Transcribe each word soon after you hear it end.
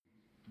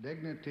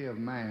Dignity of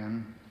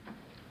man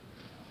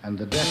and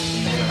the destiny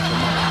of tomorrow.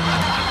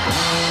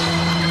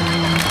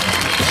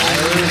 I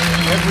urge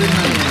every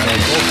man of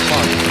both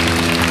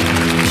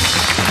parties.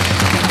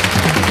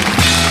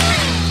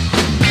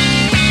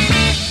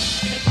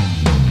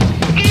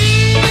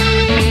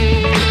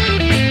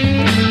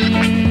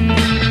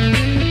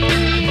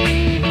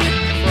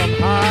 From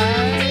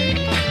high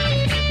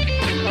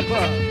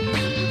above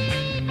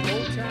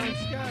Old Town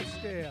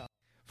Scottsdale.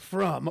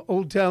 From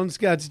Old Town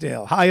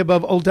Scottsdale, high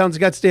above Old Town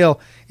Scottsdale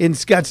in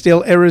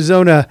Scottsdale,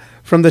 Arizona,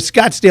 from the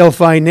Scottsdale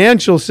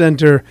Financial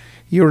Center,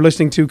 you're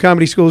listening to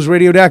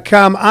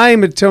ComedySchoolsRadio.com.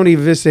 I'm Tony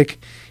Visick.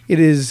 It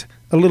is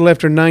a little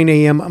after 9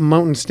 a.m.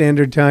 Mountain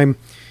Standard Time.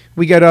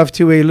 We got off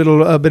to a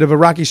little bit of a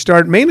rocky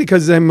start, mainly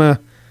because I'm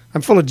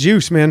full of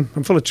juice, man.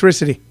 I'm full of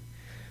tricity.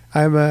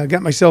 I've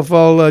got myself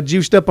all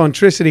juiced up on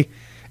tricity,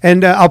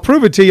 and I'll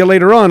prove it to you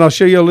later on. I'll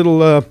show you a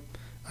little. I'll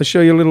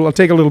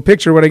take a little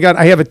picture of what I got.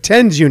 I have a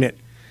TENS unit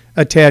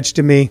attached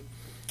to me.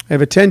 And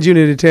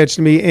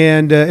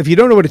if you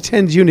don't know what a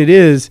TENS unit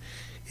is,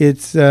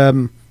 it's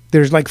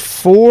there's like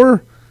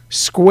 4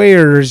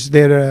 squares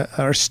that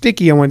are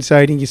sticky on one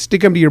side, and you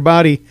stick them to your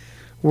body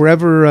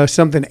wherever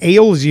something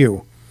ails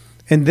you.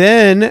 And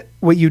then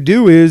what you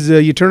do is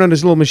you turn on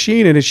this little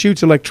machine, and it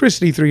shoots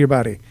electricity through your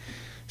body.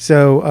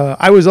 So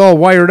I was all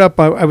wired up.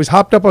 I was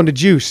hopped up on the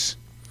juice.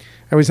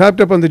 Because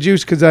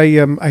I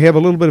have a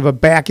little bit of a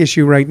back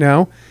issue right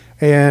now.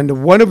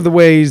 And one of the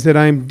ways that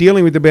I'm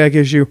dealing with the back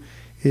issue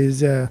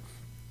is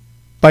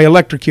by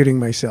electrocuting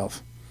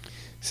myself.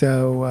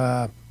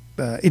 So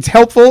it's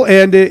helpful,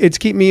 and it's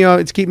keep me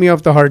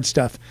off the hard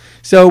stuff.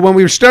 So when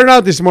we were starting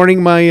out this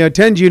morning, my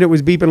TENS unit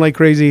was beeping like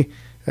crazy.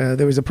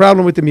 There was a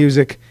problem with the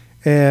music,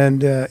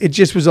 and it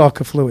just was all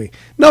kaflooey.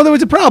 No, there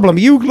was a problem.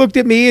 You looked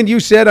at me and you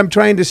said, I'm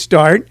trying to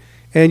start,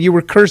 and you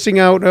were cursing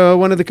out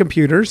one of the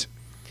computers.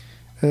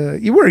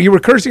 You were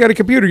cursing out a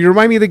computer. You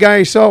remind me of the guy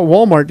I saw at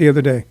Walmart the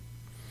other day.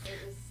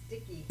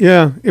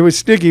 Yeah, it was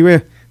sticky.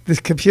 This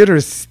computer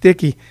is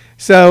sticky.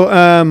 So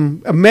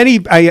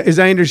as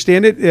I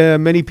understand it,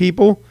 many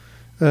people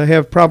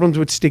have problems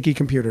with sticky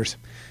computers.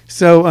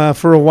 So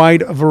for a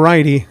wide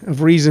variety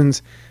of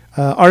reasons,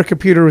 our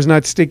computer was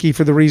not sticky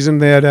for the reason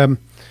that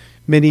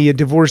many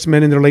divorced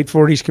men in their late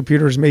 40s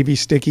computers may be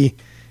sticky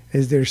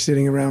as they're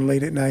sitting around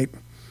late at night,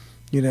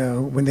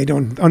 when they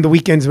don't, on the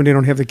weekends when they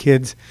don't have the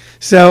kids.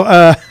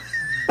 So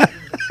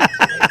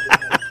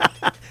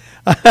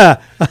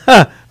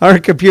our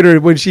computer,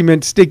 when she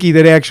meant sticky,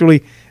 that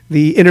actually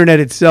the internet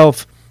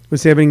itself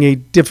was having a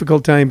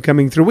difficult time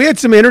coming through. We had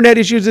some internet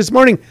issues this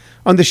morning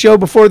on the show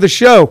before the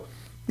show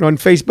on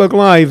Facebook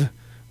Live.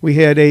 We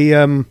had it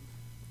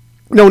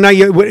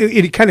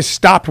kind of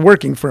stopped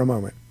working for a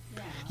moment.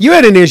 Yeah. You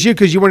had an issue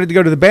because you wanted to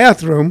go to the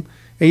bathroom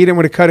and you didn't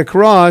want to cut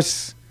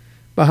across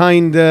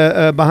behind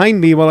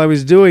me while I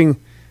was doing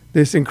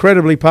this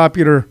incredibly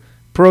popular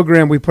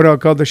program we put out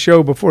called The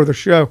Show Before the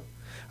Show.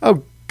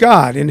 Oh,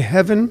 God in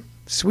heaven,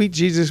 sweet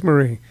Jesus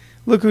Marie.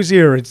 Look who's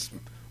here. It's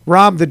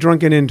Rob, the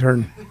drunken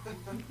intern.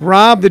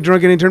 Rob,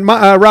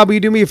 will you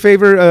do me a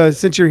favor?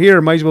 Since you're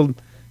here, might as well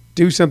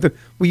do something.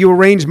 Will you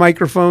arrange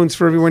microphones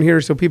for everyone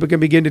here so people can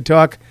begin to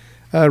talk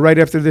right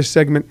after this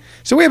segment?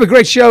 So we have a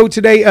great show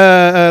today.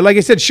 Like I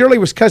said, Shirley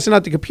was cussing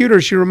out the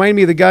computer. She reminded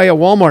me of the guy at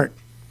Walmart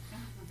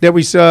that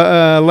we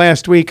saw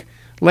last week.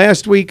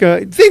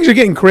 Things are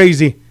getting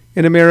crazy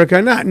in America.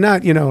 Not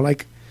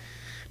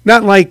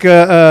like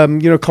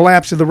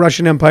collapse of the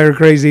Russian Empire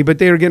crazy, but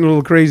they are getting a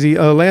little crazy.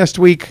 Last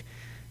week,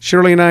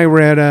 Shirley and I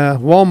were at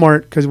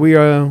Walmart because we're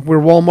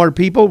Walmart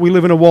people. We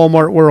live in a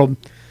Walmart world.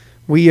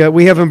 We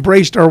have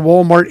embraced our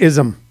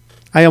Walmartism.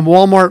 I am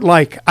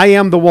Walmart-like. I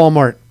am the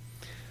Walmart.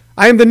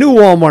 I am the new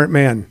Walmart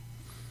man.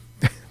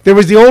 There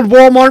was the old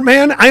Walmart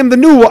man. I'm the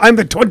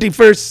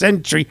 21st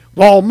century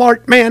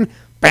Walmart man.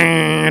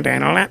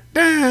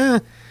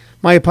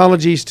 My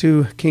apologies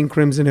to King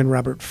Crimson and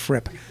Robert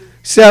Fripp.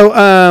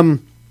 So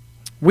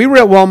we were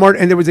at Walmart,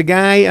 and there was a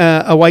guy,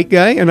 a white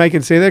guy, and I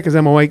can say that because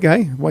I'm a white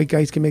guy. White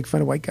guys can make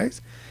fun of white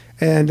guys.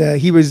 And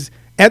he was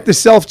at the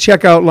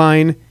self-checkout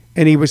line,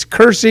 and he was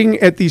cursing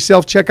at the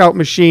self-checkout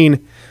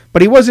machine.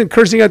 But he wasn't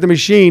cursing at the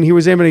machine. He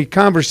was having a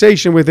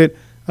conversation with it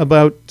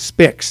about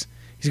Spix.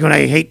 He's going,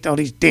 I hate all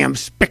these damn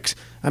Spix.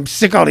 I'm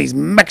sick of all these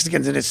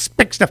Mexicans and this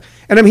Spix stuff.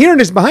 And I'm hearing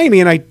this behind me,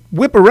 and I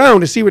whip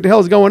around to see what the hell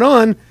is going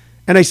on.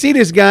 And I see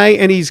this guy,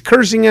 and he's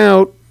cursing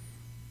out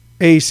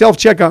a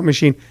self-checkout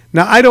machine.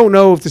 Now, I don't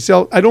know if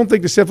I don't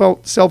think the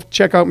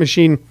self-checkout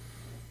machine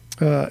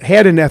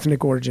had an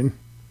ethnic origin.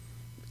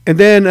 And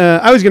then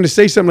I was going to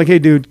say something like, hey,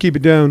 dude, keep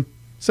it down.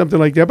 Something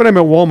like that. But I'm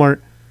at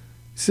Walmart.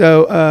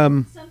 So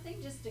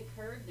something just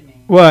occurred to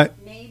me. What?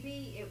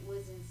 Maybe it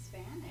was in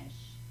Spanish.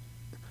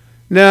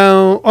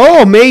 No.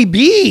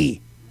 Maybe.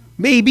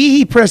 Maybe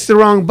he pressed the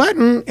wrong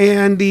button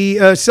and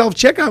the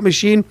self-checkout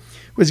machine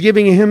was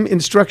giving him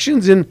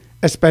instructions in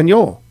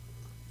Espanol,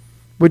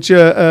 which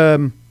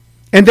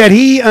and that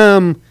he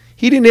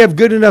didn't have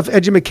good enough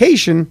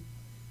education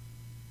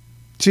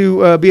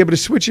to be able to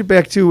switch it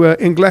back to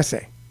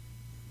Inglese.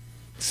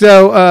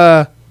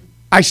 So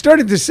I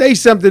started to say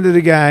something to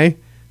the guy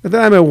But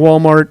then I'm at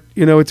Walmart.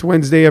 It's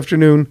Wednesday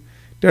afternoon.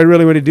 Do I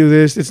really want to do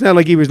this? It's not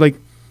like he was like,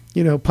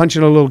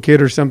 punching a little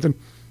kid or something.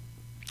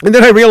 And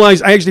then I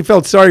realized I actually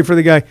felt sorry for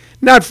the guy,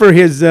 not for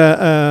his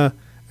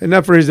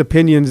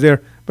opinions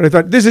there, but I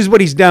thought this is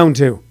what he's down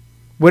to.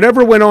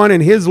 Whatever went on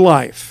in his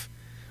life,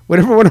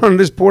 whatever went on in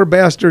this poor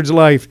bastard's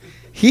life,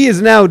 he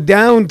is now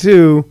down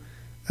to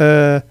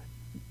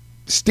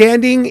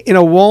standing in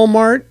a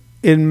Walmart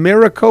in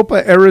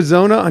Maricopa,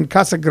 Arizona on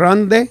Casa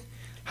Grande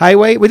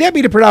Highway. Would that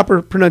be the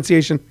proper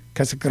pronunciation?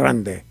 Casa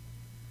Grande.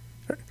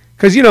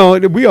 Because,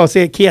 we all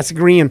say it Casa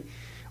Grande.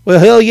 Well,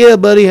 hell yeah,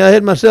 buddy. I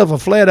had myself a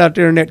flat out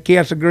there in that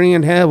Casa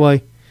Grande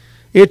Highway.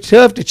 It's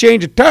tough to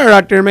change a tire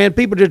out there, man.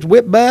 People just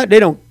whip by it. They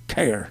don't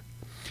care.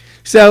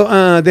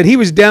 So that he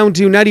was down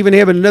to not even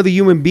having another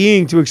human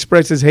being to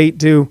express his hate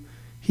to.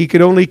 He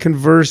could only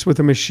converse with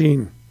a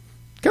machine.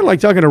 Kind of like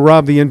talking to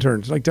Rob the intern.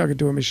 It's like talking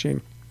to a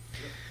machine.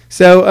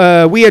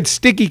 So we had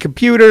sticky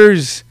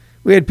computers.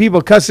 We had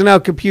people cussing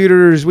out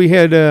computers. We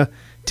had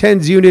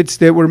TENS units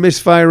that were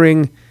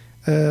misfiring.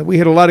 We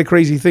had a lot of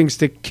crazy things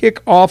to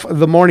kick off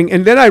the morning.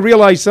 And then I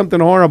realized something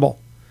horrible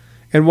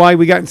and why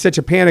we got in such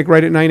a panic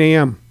right at 9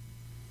 a.m.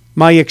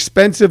 My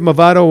expensive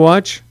Movado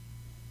watch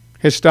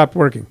has stopped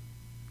working.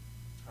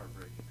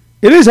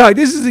 It is high.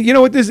 This is,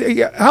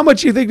 how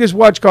much do you think this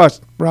watch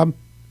costs, Rob?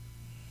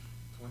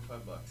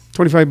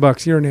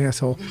 $25. You're an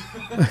asshole.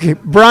 Okay,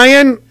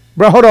 Brian.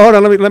 Hold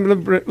on.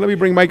 Let me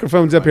bring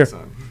microphones up here.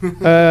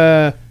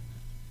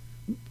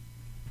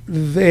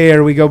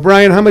 There we go.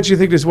 Brian, how much do you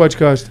think this watch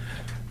cost?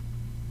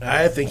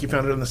 I think you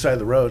found it on the side of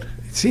the road.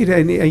 See,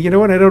 you know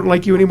what? I don't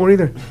like you anymore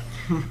either.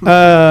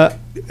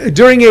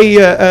 During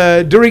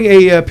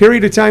a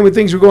period of time when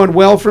things were going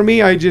well for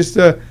me, I just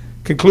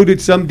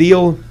concluded some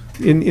deal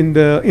in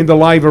the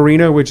live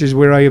arena, which is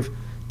where I have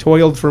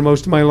toiled for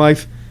most of my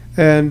life.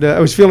 And I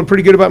was feeling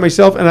pretty good about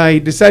myself, and I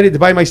decided to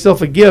buy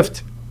myself a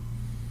gift.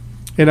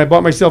 And I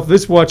bought myself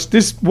this watch.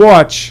 This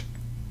watch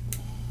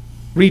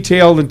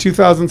retailed in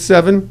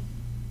 2007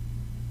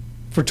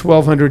 for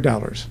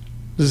 $1,200.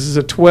 This is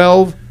a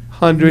 $1,200.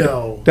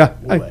 No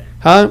way.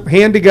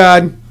 Hand to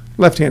God,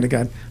 left hand to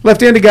God, left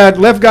hand to God,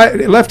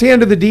 left hand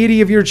to the deity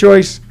of your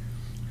choice.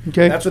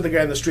 Okay. That's what the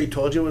guy in the street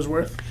told you it was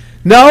worth?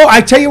 No, I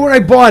tell you where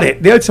I bought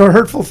it. That's a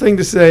hurtful thing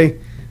to say,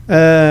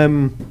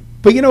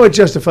 but it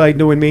justified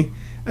knowing me.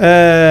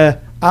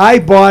 I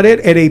bought it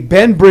at a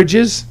Ben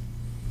Bridges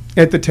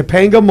at the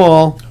Topanga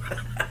Mall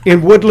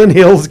in Woodland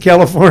Hills,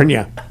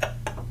 California.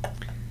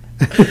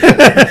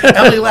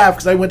 Emily laughed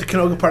because I went to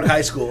Canoga Park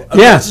High School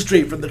across the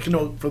street from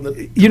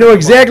the. You know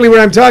exactly what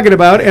I'm talking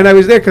about, and I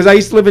was there because I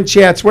used to live in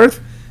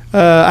Chatsworth.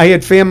 I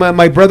had family.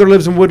 My brother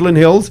lives in Woodland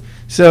Hills,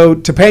 so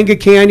Topanga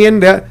Canyon.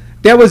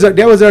 That was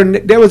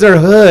our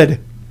hood.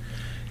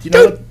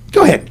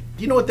 Go ahead.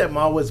 Do you know what that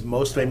mall was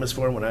most famous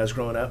for when I was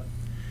growing up?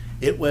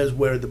 It was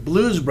where the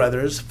Blues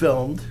Brothers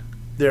filmed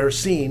their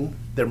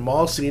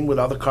mall scene with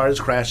all the cars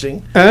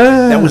crashing.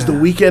 That was the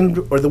weekend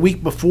or the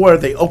week before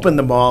they opened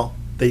the mall.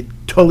 They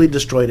totally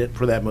destroyed it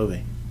for that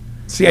movie.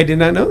 See, I did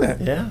not know that.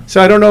 Yeah.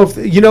 So I don't know if,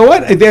 you know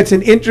what? That's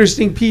an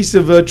interesting piece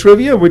of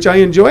trivia, which I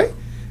enjoy,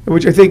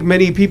 which I think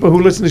many people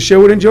who listen to the show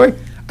would enjoy.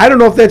 I don't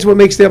know if that's what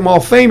makes that mall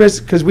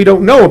famous because we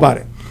don't know about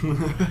it.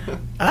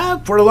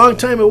 For a long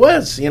time it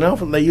was,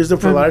 they used it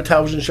for a lot of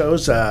television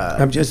shows.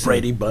 I'm just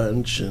Brady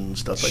Bunch and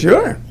stuff like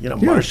sure. that.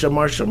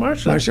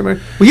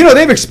 Marsha. Well,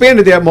 they've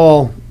expanded that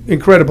mall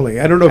incredibly.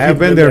 I don't know if you've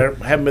been there.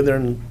 I haven't been there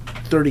in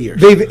 30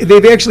 years.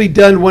 They've actually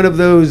done one of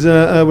those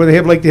where they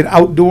have like that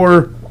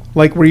outdoor,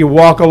 like where you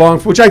walk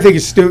along, which I think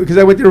is stupid because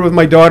I went there with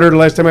my daughter the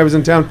last time I was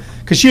in town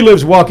because she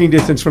lives walking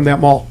distance from that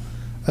mall.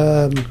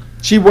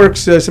 She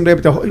works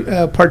sometime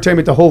part-time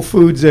at the Whole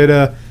Foods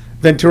at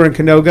Ventura and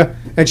Canoga,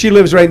 and she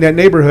lives right in that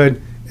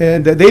neighborhood.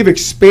 And they've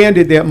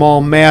expanded that mall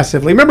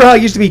massively. Remember how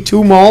it used to be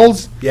two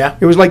malls? Yeah.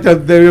 It was like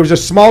there was a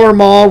smaller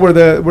mall where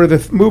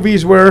the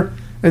movies were,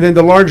 and then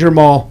the larger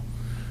mall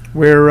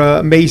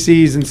where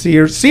Macy's and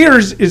Sears.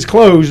 Sears is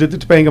closed at the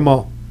Topanga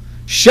Mall.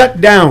 Shut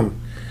down.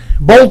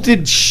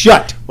 Bolted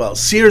shut. Well,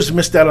 Sears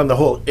missed out on the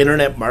whole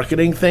internet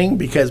marketing thing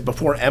because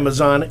before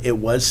Amazon, it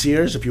was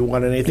Sears. If you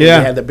wanted anything, they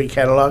had the big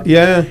catalog.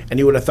 Yeah. And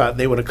you would have thought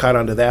they would have caught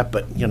on to that,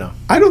 but,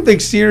 I don't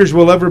think Sears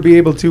will ever be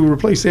able to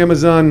replace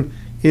Amazon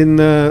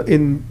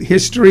in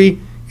history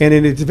and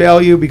in its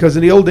value because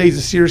in the old days,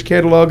 the Sears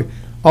catalog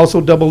also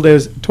doubled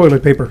as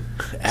toilet paper.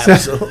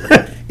 Absolutely.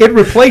 So it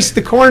replaced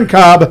the corn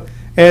cob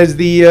as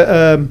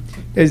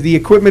the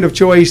equipment of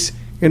choice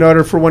in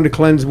order for one to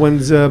cleanse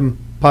one's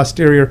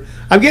posterior.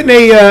 I'm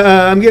getting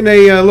a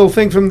little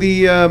thing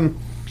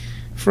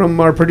from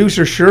our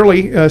producer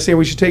Shirley saying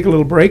we should take a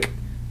little break.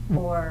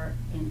 Or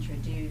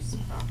introduce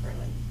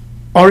properly.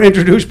 Or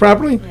introduce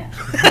properly? Yeah.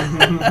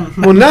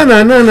 Well,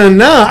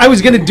 no. I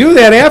was going to do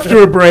that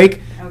after a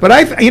break,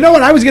 but you know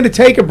what? I was going to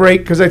take a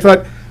break because I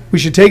thought we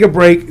should take a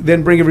break,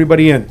 then bring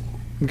everybody in.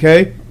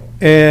 Okay?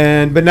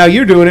 But now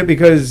you're doing it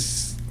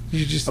because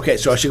you just... Okay,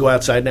 so I should go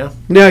outside now?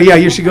 No, yeah,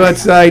 you should go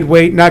outside,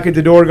 wait, knock at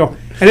the door, go.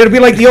 And it'll be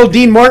like the old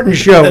Dean Martin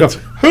show. Go,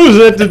 who's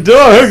at the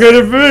door? Who could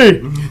it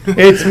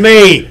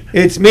be?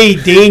 It's me,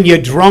 Dean,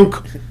 you drunk.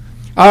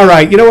 All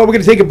right. You know what? We're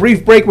going to take a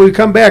brief break. When we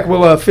come back,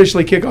 we'll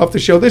officially kick off the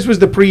show. This was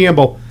the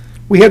preamble.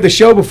 We had the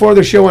show before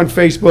the show on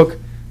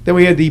Facebook. Then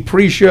we had the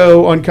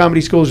pre-show on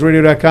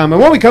ComedySchoolsRadio.com. And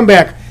when we come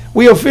back,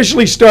 we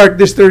officially start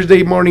this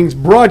Thursday morning's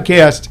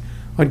broadcast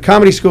on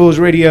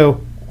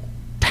ComedySchoolsRadio.com.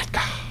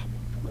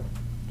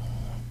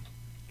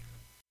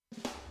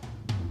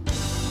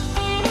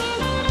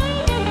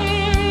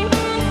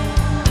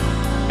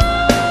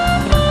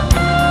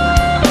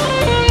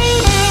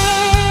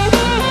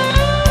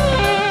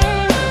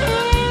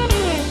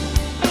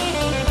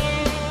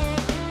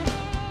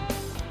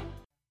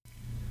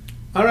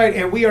 All right,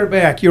 and we are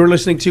back. You're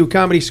listening to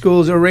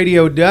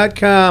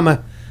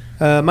ComedySchoolsRadio.com.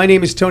 My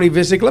name is Tony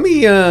Visick. Let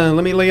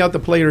me lay out the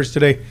players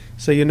today,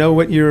 so you know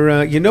what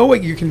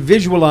you can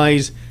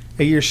visualize.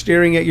 You're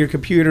staring at your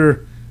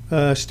computer,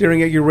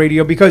 staring at your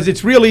radio, because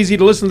it's real easy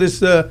to listen to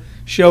this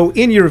show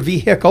in your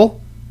vehicle.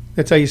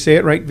 That's how you say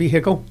it, right?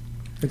 Vehicle.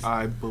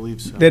 I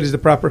believe so. That is the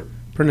proper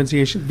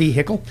pronunciation.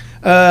 Vehicle.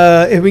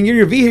 When you're in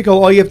your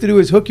vehicle, all you have to do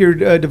is hook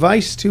your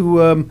device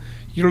to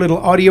your little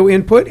audio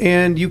input,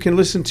 and you can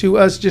listen to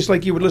us just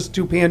like you would listen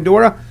to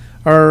Pandora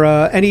or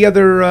any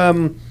other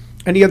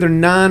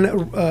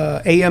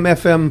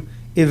non-AM/FM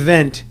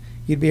event.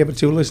 You'd be able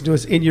to listen to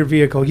us in your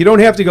vehicle. You don't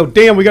have to go,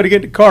 damn, we got to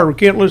get in the car. We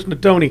can't listen to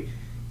Tony.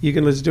 You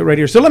can listen to it right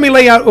here. So let me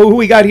lay out who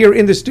we got here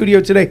in the studio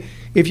today.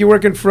 If you're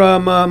working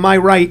from my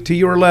right to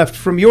your left,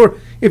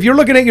 if you're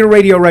looking at your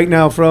radio right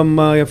now from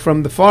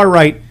the far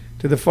right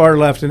to the far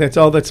left, and that's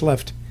all that's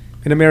left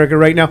in America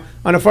right now.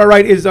 On the far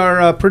right is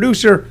our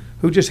producer,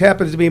 who just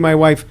happens to be my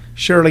wife,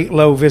 Shirley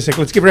Lowe Visick.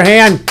 Let's give her a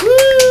hand.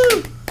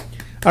 Woo!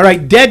 All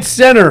right, dead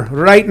center,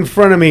 right in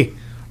front of me,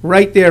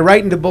 right there,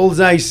 right in the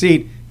bullseye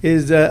seat,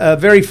 is a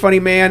very funny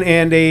man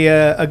and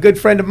a good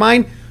friend of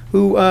mine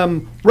who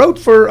wrote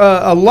for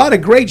a lot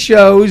of great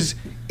shows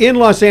in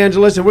Los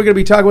Angeles, and we're going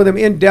to be talking with him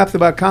in depth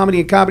about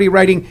comedy and comedy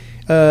writing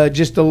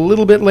just a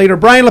little bit later.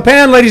 Brian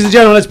LePan, ladies and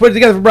gentlemen, let's put it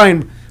together for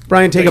Brian.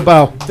 Brian, take a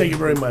bow. Thank you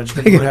very much.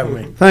 Thank you for having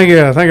me. Thank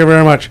you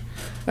very much.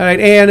 All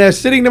right, and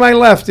sitting to my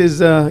left is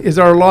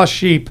our lost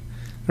sheep,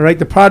 all right,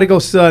 the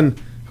prodigal son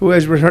who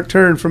has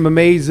returned from a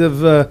maze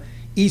of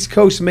East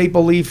Coast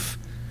maple leaf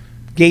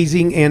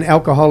gazing and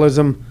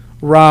alcoholism,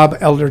 Rob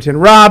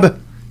Elderton. Rob,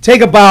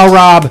 take a bow,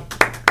 Rob.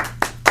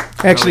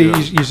 Actually,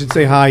 you should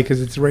say hi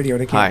because it's radio.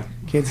 They can't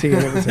see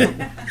you.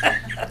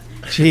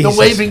 The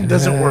waving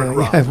doesn't work,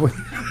 Rob. Yeah,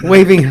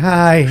 waving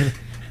hi.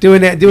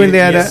 Doing that.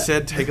 You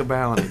said take a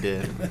bow, and he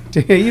did.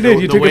 You did.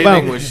 You took a bow. The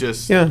waving was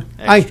just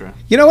extra.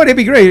 You know what? It'd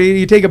be great.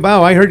 You take a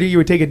bow. I heard you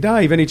would take a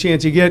dive any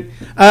chance you get.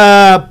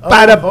 Rob,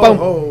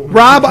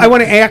 I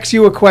want to ask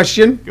you a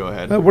question. Go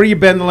ahead. Where you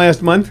been the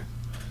last month?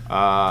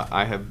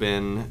 I have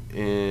been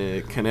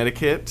in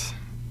Connecticut,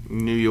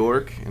 New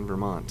York, and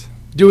Vermont.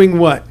 Doing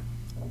what?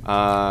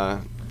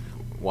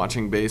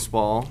 Watching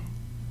baseball,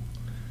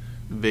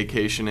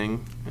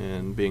 vacationing,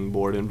 and being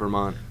bored in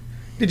Vermont.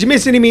 Did you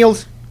miss any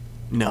meals?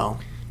 No.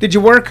 Did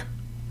you work?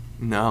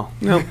 No.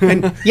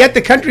 And yet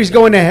the country's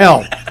going to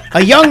hell.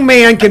 A young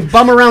man can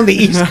bum around the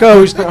East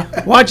Coast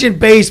watching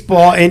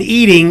baseball and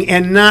eating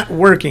and not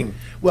working.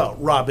 Well,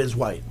 Rob is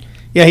white.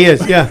 Yeah, he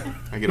is. Yeah.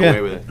 I get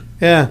away with it.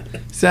 Yeah.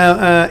 So,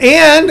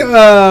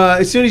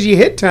 as soon as you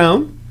hit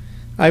town,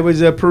 I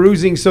was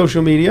perusing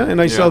social media,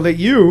 and I saw that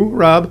you,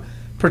 Rob,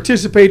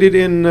 participated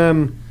in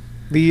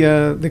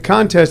the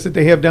contest that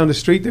they have down the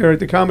street there at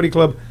the comedy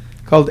club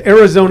called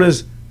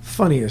Arizona's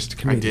Funniest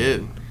Comedian. I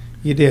did.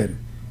 You did.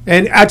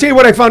 And I'll tell you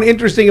what I found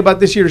interesting about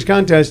this year's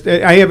contest.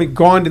 I haven't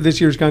gone to this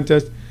year's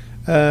contest,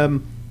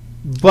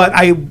 but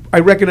I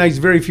recognize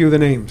very few of the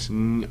names.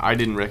 I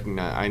didn't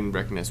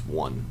recognize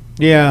one.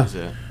 Yeah.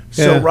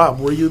 So, Rob,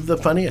 were you the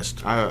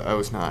funniest? I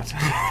was not.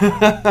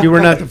 You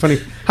were not the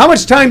funniest. How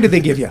much time did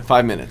they give you?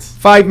 5 minutes.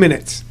 5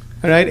 minutes.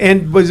 All right.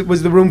 And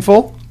was the room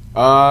full?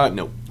 No.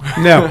 No. It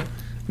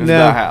was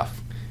about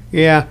half.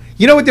 Yeah.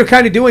 You know what they're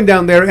kind of doing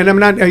down there, and I'm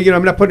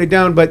not putting it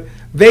down, but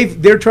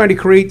they're trying to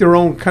create their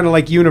own kind of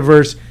like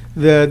universe.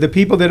 The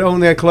people that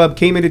own that club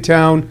came into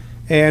town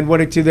and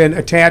wanted to then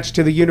attach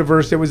to the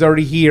universe that was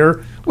already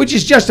here, which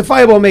is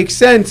justifiable, makes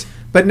sense.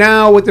 But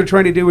now what they're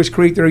trying to do is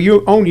create their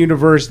own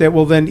universe that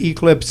will then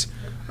eclipse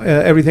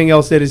everything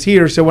else that is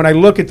here. So when I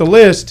look at the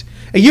list,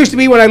 it used to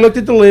be when I looked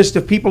at the list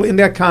of people in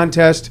that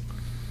contest,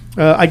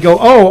 I'd go,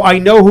 oh, I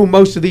know who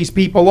most of these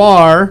people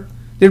are.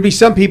 There'd be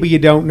some people you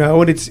don't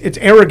know, and it's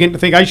arrogant to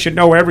think I should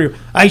know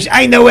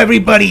I know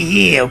everybody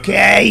here,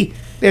 okay?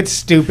 That's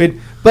stupid.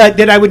 But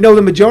that I would know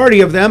the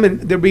majority of them,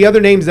 and there'd be other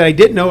names that I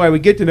didn't know I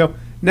would get to know.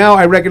 Now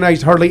I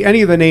recognize hardly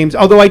any of the names,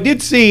 although I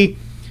did see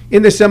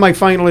in the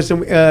semifinalists,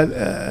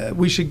 and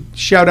we should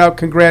shout out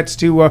congrats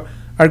to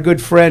our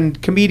good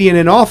friend, comedian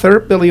and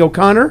author, Billy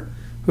O'Connor,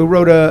 who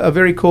wrote a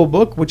very cool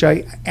book, which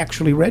I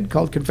actually read,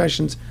 called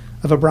Confessions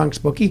of a Bronx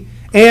Bookie.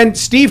 And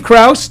Steve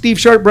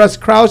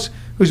Sharp-Breast Krause,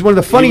 who's one of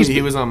the funniest.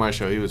 He was on my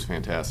show. He was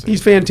fantastic.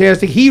 He's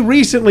fantastic. He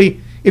recently,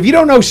 if you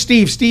don't know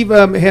Steve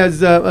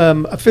has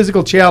a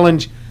physical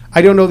challenge.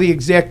 I don't know the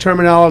exact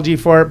terminology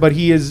for it, but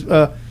he is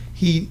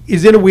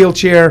in a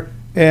wheelchair,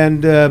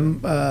 and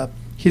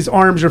his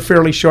arms are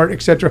fairly short,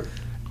 etc.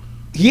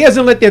 he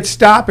hasn't let that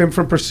stop him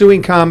from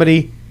pursuing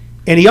comedy,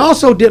 and he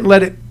also didn't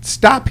let it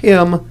stop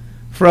him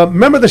from.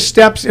 Remember the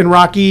steps in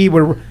Rocky,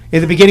 where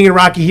in the beginning of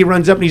Rocky he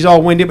runs up and he's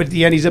all winded, but at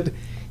the end he's up.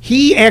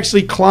 He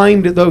actually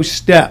climbed those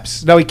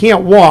steps. Now he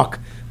can't walk,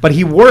 but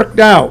he worked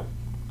out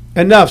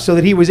enough so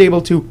that he was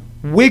able to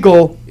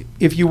wiggle,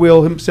 if you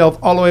will, himself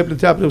all the way up to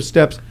the top of those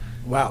steps.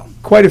 Wow.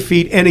 Quite a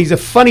feat, and he's a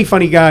funny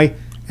guy,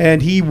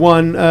 and he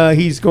won.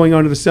 He's going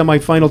on to the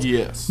semifinals.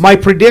 Yes. My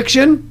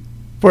prediction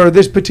for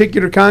this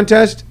particular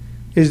contest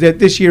is that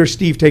this year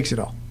Steve takes it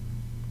all.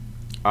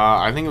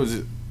 I think it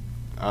was.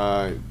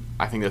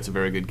 I think that's a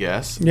very good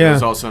guess. Yeah.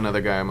 There's also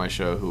another guy on my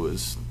show who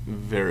was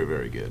very,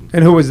 very good.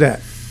 And who was that?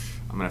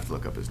 I'm gonna have to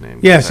look up his name.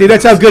 Yeah, see,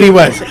 that's how good he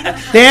was.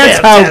 That's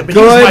how but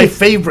good. He's my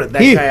favorite. That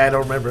guy, I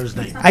don't remember his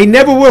name. I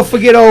never will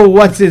forget. Oh,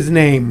 what's his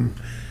name?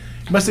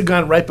 He must have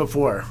gone right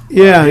before.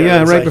 Yeah,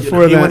 it's right like,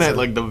 before He that. went at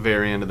like the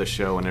very end of the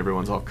show when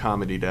everyone's all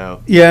comedied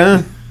out.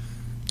 Yeah.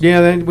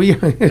 Then we. You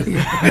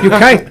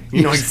kind.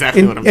 You know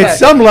exactly what I'm At saying.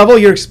 some level,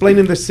 you're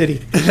explaining the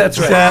city. That's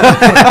right.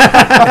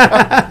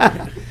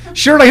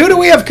 Shirley, who do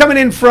we have coming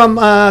in from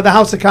the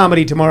House of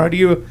Comedy tomorrow?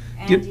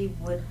 Andy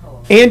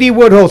Woodhull. Andy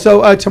Woodhull.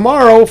 So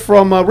tomorrow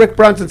from Rick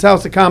Bronson's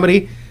House of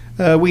Comedy,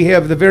 we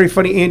have the very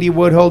funny Andy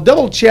Woodhull.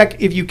 Double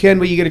check if you can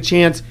when you get a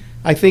chance.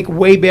 I think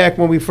way back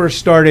when we first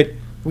started,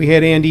 we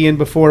had Andy in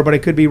before, but I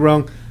could be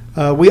wrong.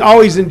 We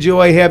always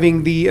enjoy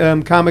having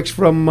the comics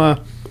from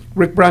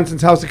Rick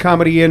Bronson's House of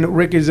Comedy in.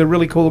 Rick is a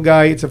really cool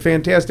guy. It's a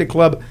fantastic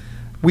club.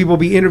 We will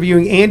be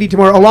interviewing Andy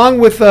tomorrow, along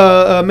with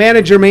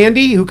manager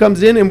Mandy, who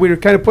comes in, and we're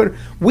kind of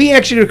we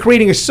actually are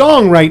creating a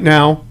song right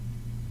now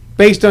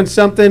based on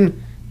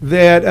something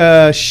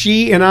that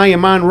she and I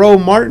and Monroe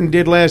Martin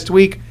did last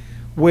week,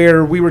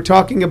 where we were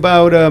talking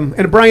about,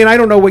 and Brian, I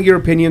don't know what your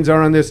opinions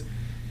are on this.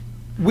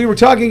 We were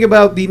talking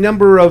about the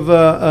number of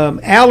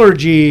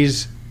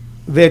allergies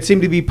that seem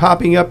to be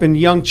popping up in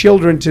young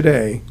children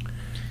today.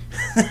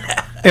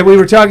 And we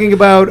were talking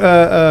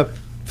about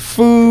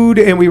food,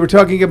 and we were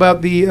talking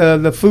about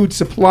the food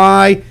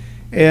supply,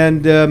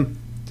 and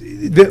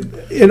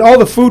all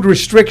the food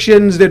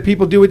restrictions that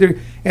people do with their.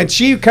 And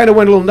she kind of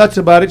went a little nuts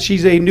about it.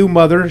 She's a new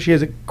mother. She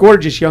has a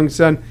gorgeous young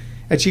son,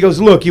 and she goes,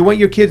 "Look, you want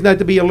your kids not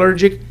to be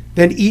allergic?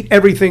 Then eat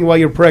everything while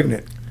you're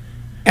pregnant."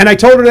 And I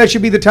told her that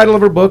should be the title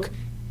of her book,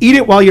 "Eat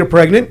It While You're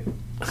Pregnant."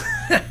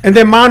 And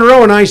then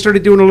Monroe and I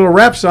started doing a little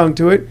rap song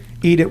to it.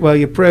 Eat it while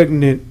you're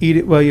pregnant. Eat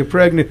it while you're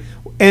pregnant.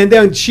 And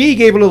then she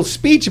gave a little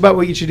speech about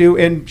what you should do,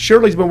 and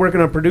Shirley's been working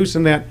on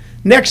producing that.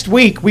 Next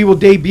week, we will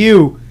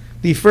debut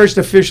the first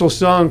official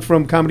song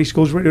from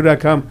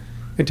ComedySchoolsRadio.com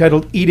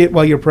entitled "Eat It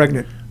While You're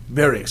Pregnant."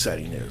 Very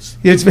exciting news.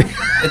 It's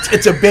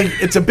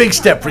It's a big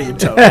step for you,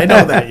 Tony. I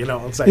know that.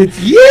 It's like it's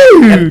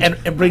huge. and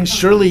it brings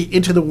Shirley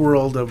into the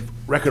world of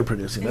record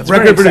producing. That's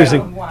Record very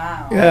exciting. producing. Oh,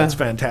 wow. Yeah. That's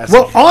fantastic.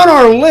 Well, on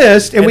our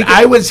list, and and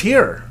I was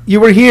here you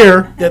were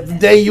here the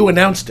day you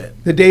announced it.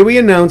 the day we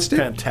announced it.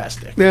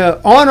 Fantastic.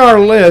 On our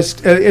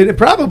list, and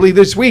probably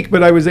this week,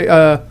 but I was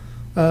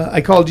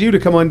I called you to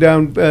come on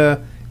down.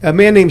 A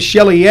man named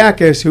Shelly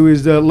Yakis, who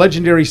is the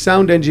legendary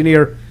sound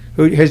engineer,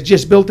 who has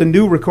just built a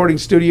new recording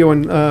studio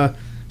in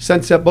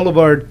Sunset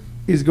Boulevard,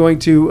 is going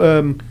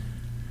to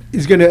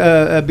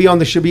be on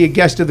the show, be a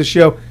guest of the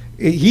show.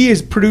 He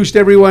has produced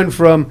everyone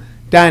from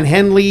Don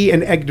Henley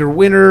and Edgar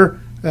Winter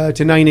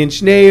to Nine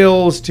Inch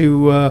Nails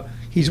to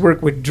he's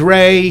worked with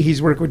Dre, he's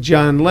worked with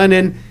John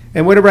Lennon.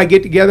 And whenever I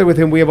get together with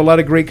him, we have a lot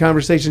of great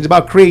conversations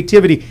about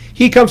creativity.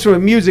 He comes from a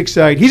music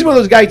side. He's one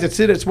of those guys that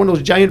sit at one of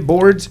those giant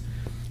boards.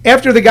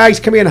 After the guys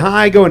come in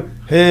high going,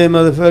 "Hey,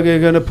 motherfucker, you're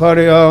going to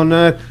party all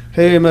night.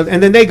 Hey, and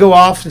then they go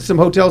off to some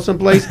hotel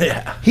someplace.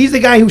 Yeah. He's the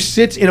guy who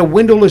sits in a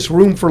windowless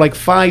room for like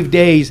 5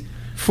 days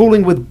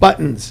fooling with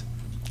buttons.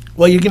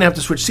 Well, you're gonna have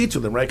to switch seats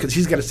with him, right? Because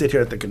he's got to sit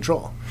here at the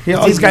control.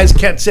 Yeah, These guys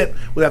can't sit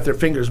without their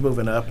fingers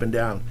moving up and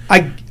down.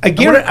 I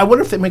I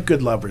wonder if they make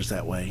good lovers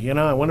that way.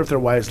 I wonder if their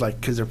wives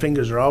because their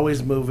fingers are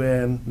always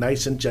moving,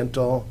 nice and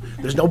gentle.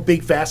 There's no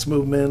big fast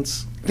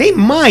movements. They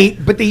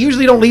might, but they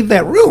usually don't leave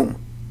that room.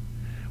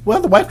 Well,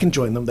 the wife can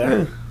join them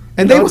there.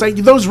 And It's like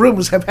those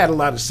rooms have had a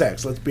lot of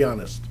sex. Let's be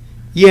honest.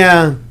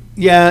 Yeah.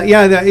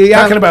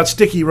 Talking about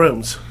sticky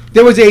rooms.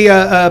 There was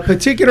a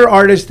particular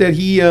artist that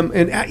he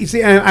you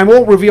see, I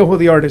won't reveal who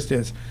the artist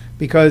is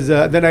because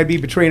then I'd be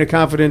betraying a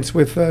confidence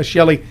with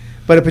Shelley.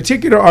 But a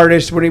particular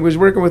artist, when he was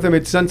working with him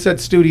at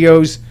Sunset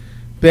Studios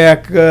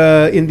back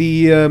in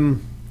the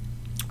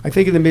I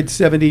think in the mid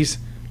 '70s,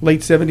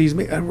 late '70s,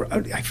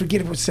 I forget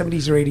if it was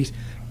 '70s or '80s.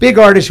 Big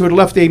artist who had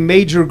left a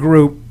major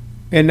group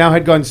and now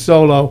had gone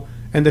solo,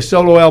 and the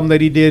solo album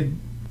that he did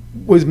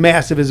was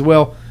massive as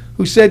well.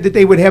 Who said that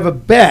they would have a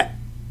bet,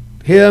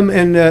 him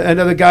and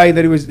another guy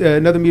that he was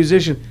another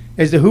musician,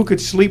 as to who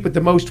could sleep with the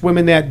most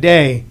women that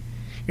day.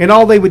 And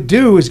all they would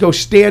do is go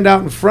stand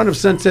out in front of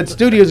Sunset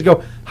Studios and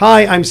go,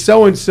 "Hi, I'm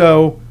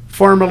so-and-so,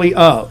 formerly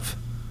of."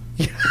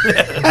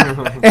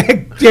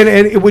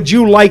 and would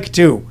you like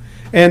to?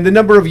 And the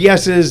number of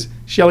yeses,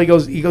 Shelley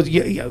goes,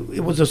 yeah,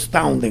 it was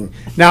astounding.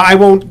 Now, I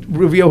won't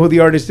reveal who the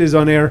artist is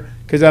on air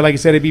because, like I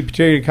said, I'd be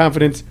betraying the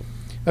confidence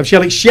of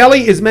Shelley.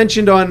 Shelley is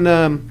mentioned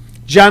on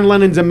John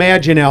Lennon's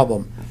Imagine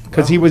album,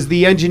 because he was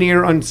the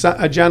engineer on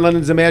John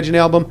Lennon's Imagine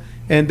album,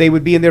 and they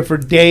would be in there for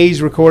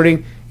days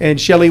recording. And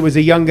Shelley was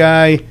a young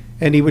guy,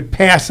 and he would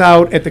pass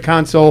out at the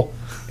console.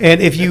 And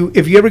if you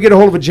ever get a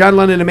hold of a John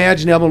Lennon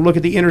Imagine album, look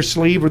at the inner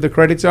sleeve where the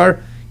credits are.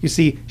 You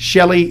see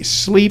Shelley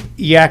Sleep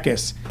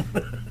Yakis,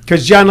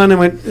 because John Lennon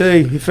went,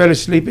 "Hey, he fell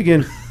asleep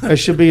again. That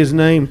should be his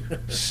name,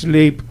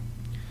 Sleep."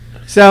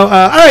 So,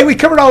 all right, we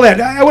covered all that.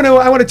 I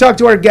want to talk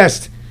to our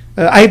guest.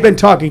 I have been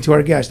talking to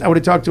our guest. I want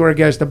to talk to our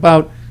guest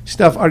about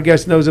stuff our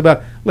guest knows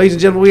about. Ladies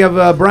and gentlemen, we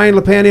have Brian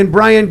LePan in.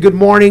 Brian, good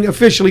morning.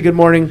 Officially, good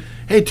morning.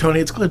 Hey, Tony,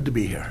 it's good to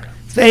be here.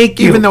 Thank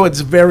you. Even though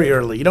it's very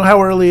early. You know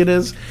how early it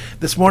is?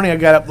 This morning I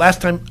got up.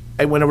 Last time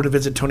I went over to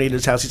visit Tony at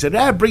his house, he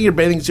said, bring your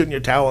bathing suit and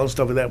your towel and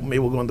stuff like that. Maybe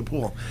we'll go in the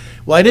pool.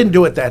 Well, I didn't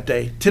do it that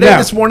day. Today,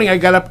 This morning, I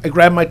got up, I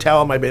grabbed my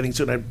towel and my bathing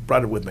suit, and I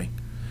brought it with me.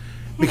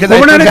 Because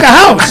we're not at the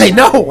house. I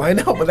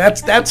know, but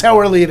that's how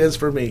early it is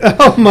for me.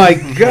 Oh my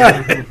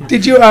God!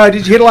 Did you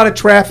hit a lot of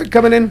traffic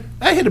coming in?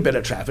 I hit a bit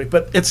of traffic,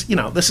 but it's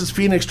this is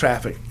Phoenix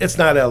traffic. It's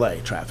not LA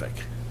traffic.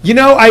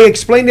 I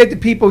explained that to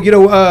people.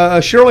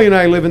 Shirley and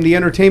I live in the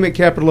entertainment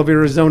capital of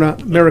Arizona,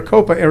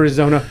 Maricopa,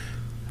 Arizona,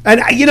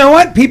 and you know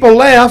what? People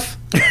laugh,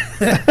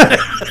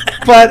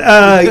 but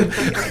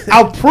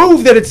I'll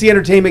prove that it's the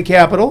entertainment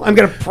capital. I'm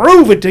going to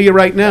prove it to you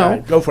right now. All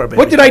right, go for it, baby.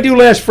 What did I do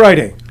last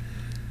Friday?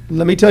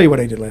 Let me tell you what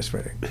I did last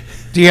Friday.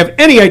 Do you have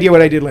any idea what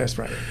I did last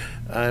Friday?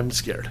 I'm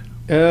scared.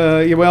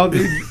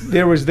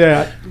 There was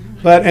that.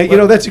 But,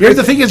 that's a Here's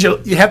the thing is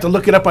you have to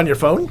look it up on your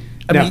phone.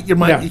 I mean, your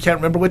mind, no. You can't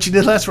remember what you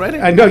did last Friday?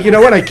 I know. You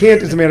know what? I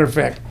can't, as a matter of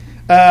fact.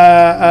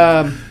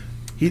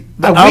 We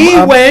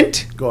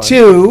went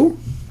to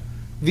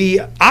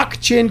the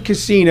Ak-Chin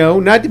Casino,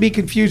 not to be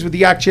confused with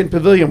the Ak-Chin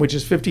Pavilion, which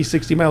is 50,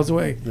 60 miles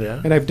away. Yeah.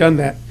 And I've done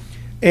that.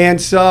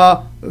 And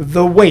saw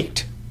The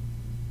Wait.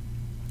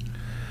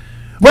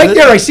 Right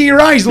there, I see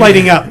your eyes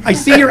lighting up. I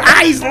see your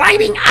eyes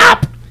lighting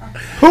up.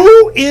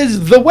 Who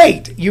is The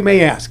Wait, you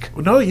may ask?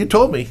 Well, no, you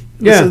told me.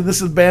 Yeah.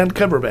 This is band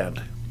cover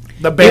band.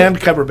 The band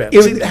cover band.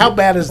 See, how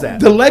bad is that?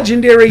 The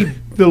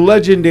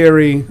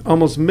legendary,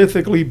 almost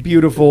mythically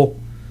beautiful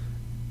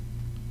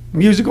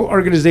musical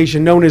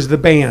organization known as The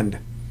Band.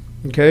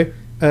 Okay?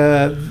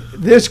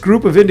 This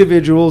group of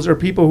individuals are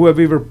people who have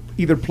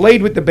either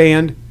played with the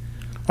band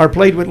or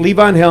played with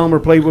Levon Helm or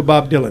played with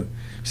Bob Dylan.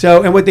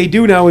 So, and what they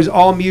do now is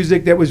all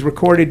music that was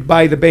recorded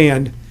by the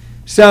band.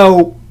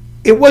 So,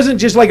 it wasn't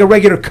just like a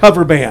regular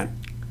cover band.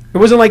 It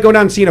wasn't like going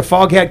down and seeing a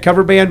Foghat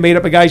cover band made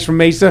up of guys from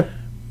Mesa.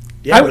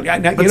 Yeah,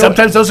 but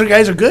sometimes those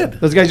guys are good.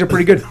 Those guys are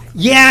pretty good.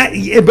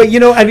 Yeah, but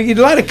a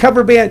lot of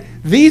cover band.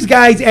 These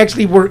guys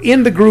actually were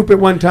in the group at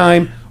one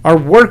time or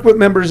worked with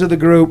members of the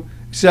group.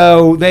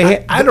 So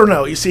they. I don't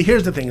know. You see,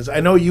 here's the thing: is I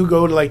know you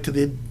go to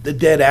the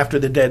Dead After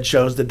the Dead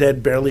shows, the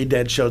Dead Barely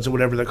Dead shows, or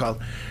whatever they're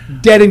called.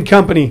 Dead and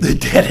Company. The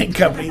Dead and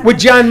Company with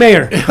John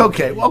Mayer.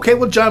 Okay.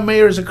 Well, John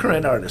Mayer is a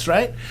current artist,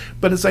 right?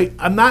 But it's like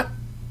I'm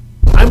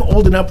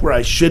old enough where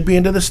I should be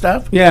into this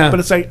stuff. Yeah. But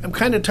it's like I'm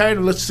kind of tired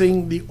of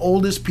listening the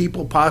oldest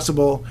people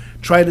possible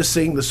try to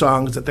sing the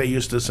songs that they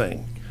used to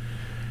sing.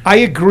 I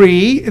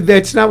agree.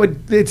 It's not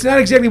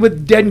exactly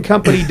what Dead and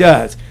Company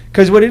does.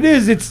 Because what it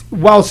is, it's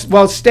while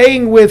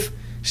staying with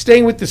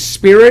the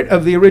spirit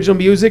of the original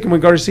music, and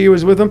when Garcia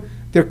was with them,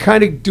 they're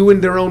kind of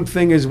doing their own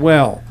thing as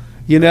well.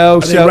 Are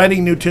they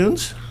writing new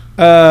tunes?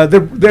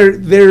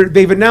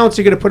 They've announced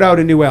they're going to put out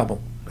a new album.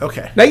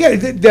 Okay. Now, yeah,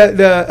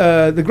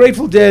 the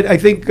Grateful Dead. I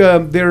think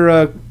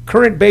their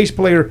current bass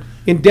player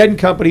in Dead and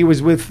Company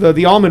was with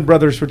the Allman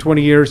Brothers for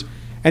 20 years,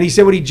 and he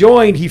said when he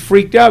joined, he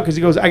freaked out because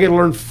he goes, "I got to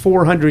learn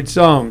 400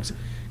 songs."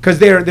 Because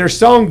their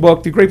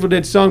songbook, the Grateful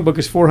Dead songbook,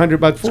 is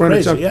about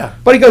 400 songs. Yeah.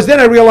 But he goes, then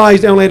I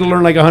realized I only had to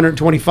learn like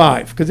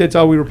 125 because that's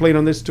all we were playing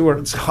on this tour.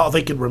 That's all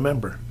they could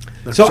remember.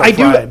 So I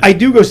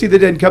do go see the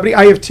Dead and Company.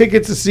 I have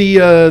tickets to see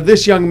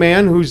this young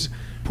man whose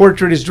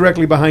portrait is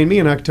directly behind me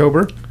in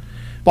October.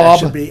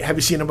 Bob. Have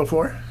you seen him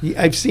before?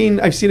 I've seen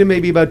him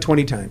maybe about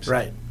 20 times.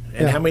 Right.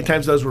 And how many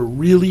times those were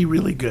really,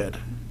 really good?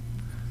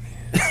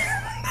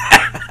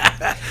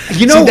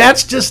 See,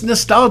 that's just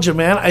nostalgia,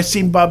 man. I've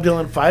seen Bob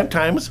Dylan 5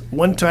 times.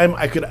 One time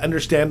I could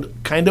understand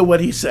kind of what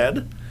he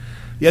said.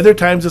 The other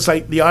times it's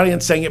like the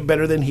audience sang it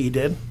better than he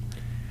did.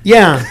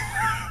 Yeah.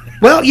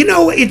 Well,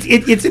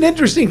 it's an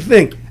interesting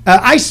thing.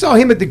 I saw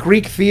him at the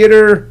Greek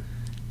Theater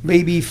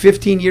maybe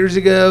 15 years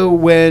ago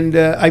when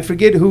I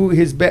forget who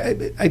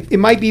it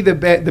might be the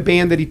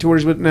band that he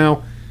tours with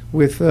now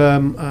with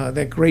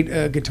that great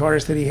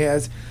guitarist that he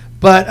has.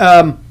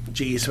 But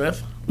G.E.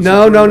 Smith?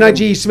 No, not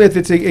G.E. Smith.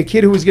 It's a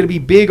kid who was going to be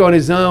big on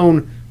his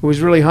own, who was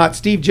really hot.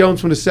 Steve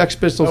Jones from the Sex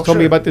Pistols told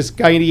me about this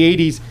guy in the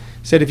 80s,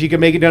 said if you can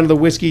make it down to the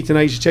Whiskey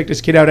tonight, you should check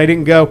this kid out. I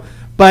didn't go.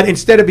 But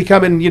instead of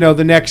becoming,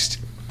 the next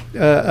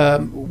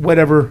Eric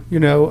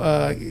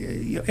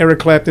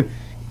Clapton,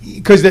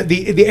 because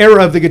the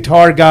era of the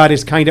guitar god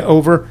is kind of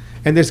over,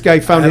 and this guy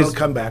found It'll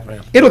come back,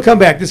 man. It'll come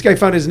back. This guy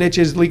found his niche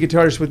as lead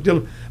guitarist with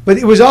Dylan. But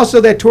it was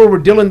also that tour where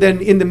Dylan then,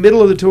 in the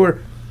middle of the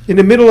tour, in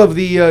the middle of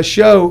the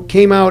show,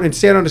 came out and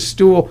sat on a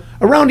stool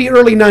around the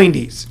early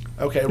 90s.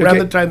 Okay, around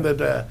the time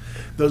that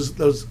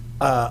those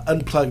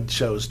unplugged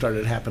shows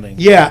started happening.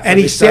 Yeah, When and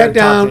they he sat started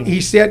down. talking.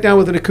 He sat down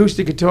with an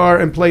acoustic guitar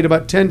and played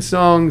about 10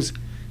 songs,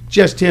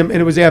 just him, and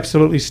it was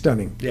absolutely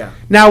stunning. Yeah.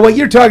 Now, what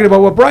you're talking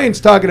about, what Brian's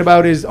talking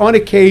about, is on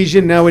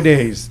occasion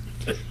nowadays,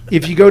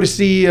 if you go to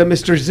see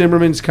Mr.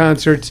 Zimmerman's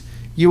concerts,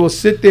 you will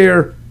sit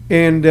there,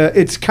 and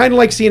it's kind of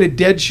like seeing a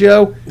Dead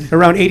show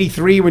around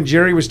 '83 when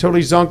Jerry was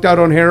totally zonked out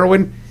on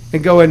heroin,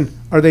 and going,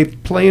 "Are they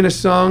playing a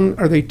song?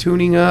 Are they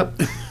tuning up?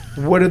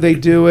 What are they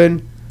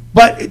doing?"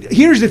 But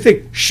here's the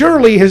thing: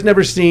 Shirley has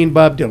never seen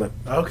Bob Dylan.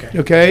 Okay.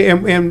 Okay,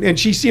 and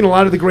she's seen a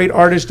lot of the great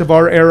artists of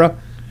our era,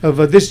 of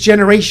this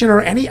generation or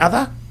any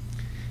other.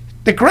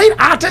 The great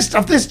artists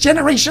of this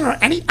generation or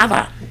any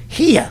other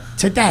here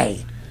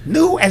today,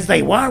 new as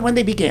they were when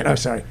they began. Oh,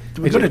 sorry.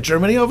 Did we go to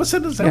Germany all of a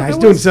sudden? Is that Yeah, what I was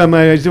that doing some.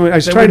 I was doing. I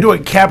was They trying were to.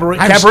 doing cabaret.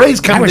 I was- Cabaret's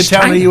I coming was to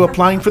town. Are trying- you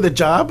applying for the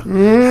job?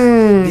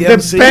 The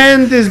MC?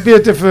 band is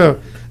beautiful.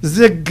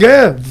 The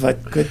girl, the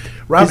good.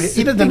 Rob, is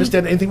he doesn't sitting-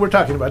 understand anything we're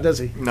talking about, does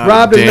he? Not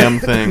Rob a does damn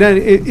not- thing. no,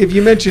 if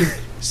you mention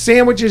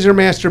sandwiches or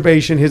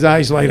masturbation, his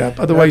eyes light up.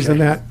 Otherwise Okay.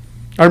 than that,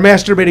 or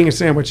masturbating a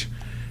sandwich.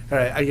 All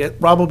right, I get.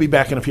 Rob will be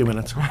back in a few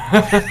minutes.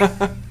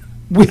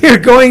 We're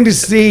going to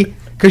see,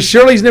 because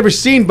Shirley's never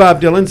seen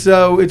Bob Dylan,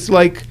 so it's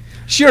like,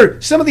 sure,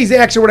 some of these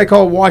acts are what I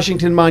call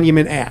Washington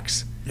Monument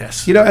acts.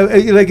 Yes. You know,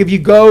 like if you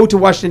go to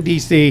Washington,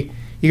 D.C.,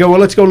 you go, well,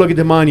 let's go look at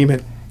the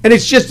monument. And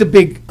it's just a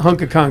big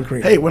hunk of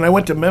concrete. Hey, when I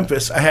went to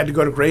Memphis, I had to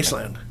go to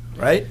Graceland.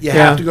 Right? You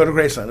Yeah. have to go to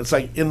Graceland. It's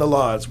like in the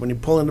laws. When you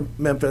pull into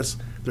Memphis,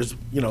 there's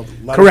a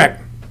lot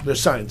Correct.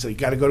 There's signs. So you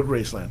got to go to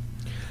Graceland.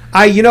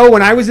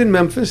 When I was in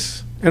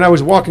Memphis, and I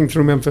was walking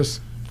through Memphis,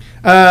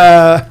 when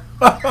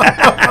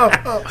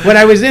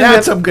I was in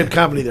That's some good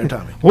comedy there,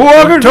 Tommy.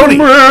 Walking Tony.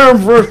 to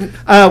Memphis.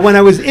 When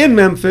I was in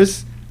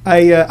Memphis,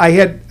 I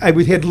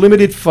had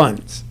limited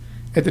funds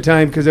at the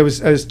time because I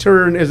was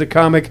touring as a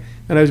comic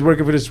and I was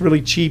working for this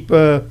really cheap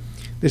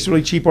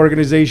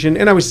organization,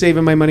 and I was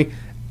saving my money.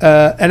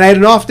 And I had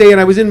an off day,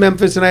 and I was in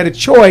Memphis, and I had a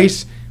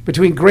choice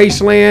between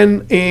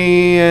Graceland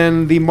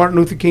and the Martin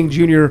Luther King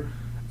Jr.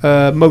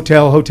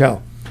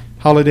 Hotel,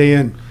 Holiday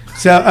Inn.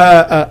 So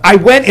I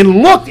went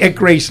and looked at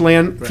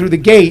Graceland through the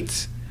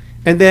gates,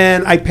 and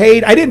then I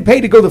paid. I didn't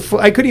pay to go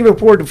I couldn't even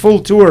afford the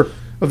full tour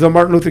of the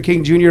Martin Luther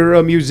King Jr.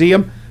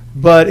 Museum,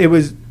 but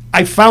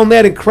I found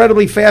that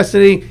incredibly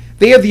fascinating.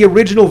 They have the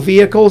original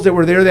vehicles that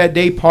were there that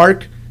day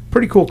parked.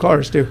 Pretty cool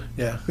cars too.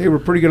 Yeah. They were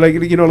pretty good,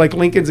 like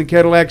Lincolns and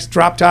Cadillacs,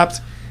 drop tops,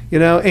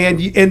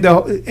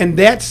 and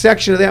that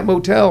section of that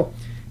motel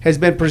has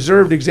been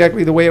preserved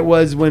exactly the way it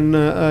was when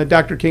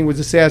Dr. King was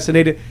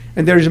assassinated.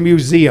 And there's a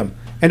museum,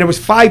 and it was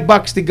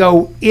 $5 to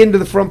go into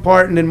the front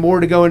part, and then more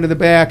to go into the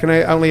back. And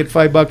I only had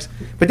 $5,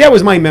 but that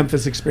was my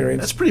Memphis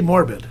experience. That's pretty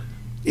morbid.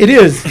 It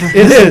is.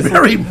 It is.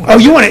 Very Oh,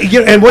 you want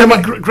to? And what?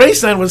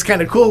 Graceland was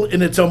kind of cool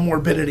in its own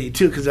morbidity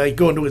too, because I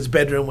go into his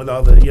bedroom with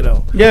all the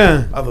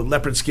Yeah. all the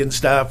leopard skin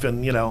stuff, and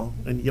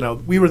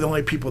we were the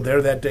only people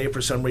there that day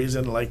for some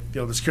reason. Like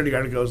the security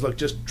guard goes, "Look,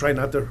 just try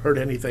not to hurt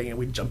anything," and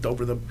we jumped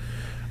over the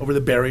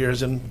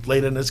barriers and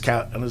laid in his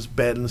couch on his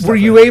bed and stuff. Were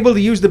you able to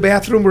use the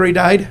bathroom where he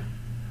died?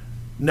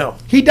 No,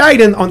 He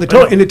died in the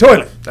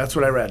toilet. that's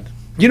what I read.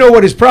 You know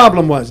what his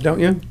problem was, don't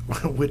you?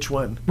 Which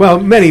one? Well,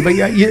 many, but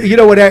you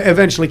know what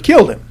eventually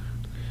killed him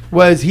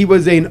was he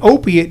was an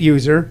opiate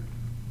user,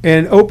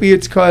 and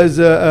opiates cause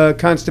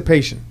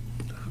constipation.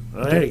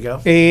 Oh, there you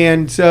go.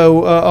 And so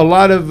a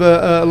lot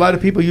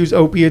of people use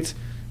opiates: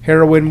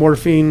 heroin,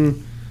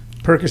 morphine,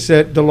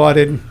 Percocet,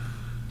 Dilaudid,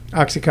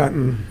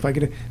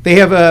 OxyContin. They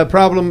have a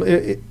problem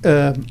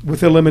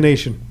with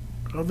elimination.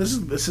 Oh, this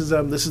is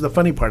the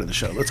funny part of the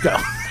show. Let's go.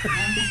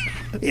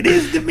 It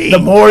is to me. The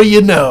more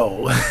you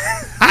know.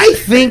 I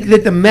think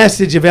that the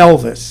message of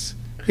Elvis,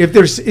 if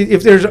there's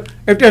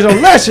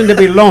a lesson to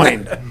be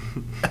learned,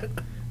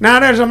 now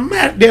there's a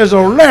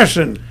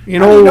lesson. How do you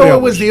know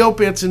it was the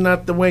opiates and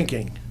not the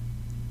wanking?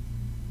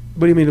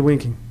 What do you mean the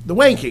winking? The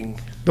wanking.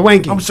 The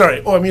wanking. I'm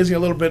sorry. Oh, I'm using a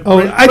little bit. Oh,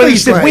 I thought you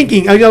said slang.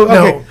 winking. I know.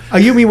 Okay. No. Oh,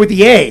 you mean with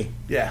the A?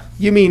 Yeah.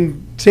 You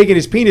mean taking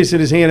his penis in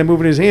his hand and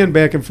moving his hand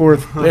back and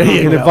forth There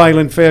you in a go.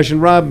 violent fashion?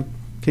 Rob,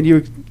 can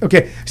you?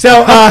 Okay.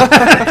 So.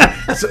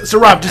 So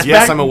Rob, just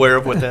Yes, back, I'm aware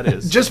of what that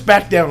is. just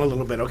back down a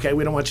little bit, okay?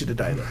 We don't want you to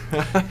die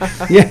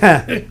there.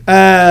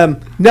 Yeah.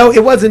 No,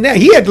 it wasn't that.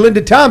 He had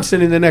Linda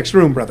Thompson in the next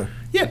room, brother.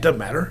 Yeah, it doesn't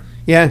matter.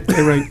 Yeah,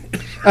 you're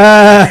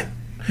right.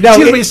 No,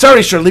 Excuse me,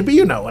 sorry, Shirley, but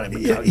you know what I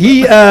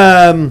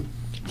mean.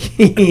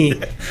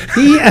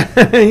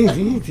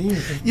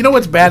 You know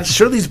what's bad?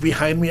 Shirley's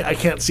behind me. I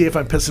can't see if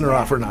I'm pissing her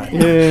off or not.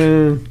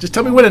 Just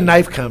tell me when a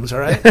knife comes, all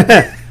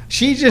right?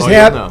 She's just Oh, you'll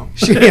happy.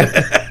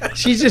 know.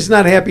 She's just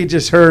not happy.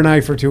 Just her and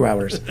I for 2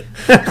 hours.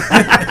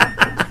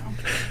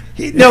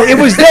 No, it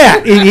was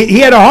that he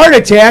had a heart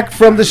attack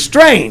from the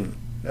strain.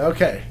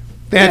 Okay.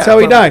 That's Yeah, how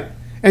he well, died.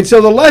 And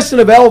so the lesson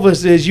of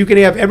Elvis is you can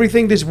have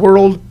everything this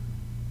world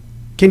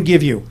can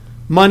give you: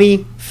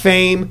 money,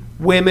 fame,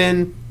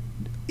 women,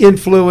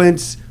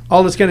 influence,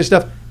 all this kind of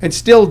stuff, and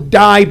still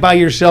die by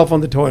yourself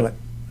on the toilet.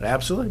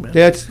 Absolutely, man.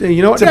 That's It's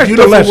a that's the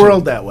beautiful lesson.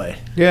 world that way.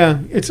 Yeah,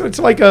 it's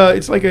like a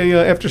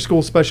after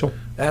school special.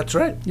 That's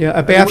right. Yeah, a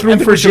I bathroom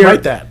think for we should Jerry.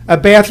 write that. A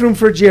bathroom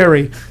for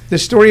Jerry. The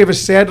story of a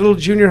sad little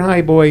junior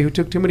high boy who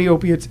took too many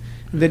opiates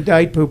and then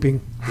died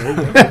pooping.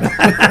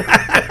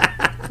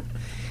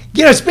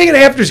 Speaking of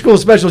after-school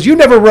specials, you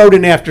never wrote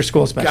an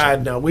after-school special.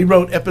 God, no. We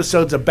wrote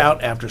episodes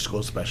about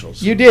after-school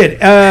specials. You did.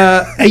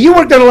 You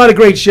worked on a lot of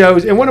great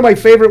shows, and one of my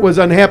favorite was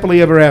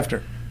Unhappily Ever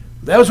After.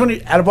 That was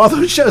out of all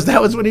those shows,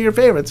 that was one of your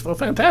favorites. Well,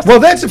 fantastic.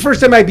 Well, that's the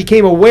first time I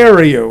became aware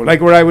of you,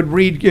 like where I would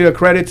read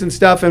credits and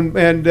stuff, and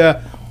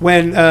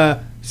when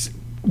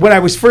I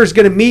was first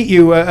going to meet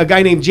you, a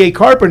guy named Jay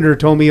Carpenter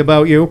told me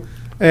about you,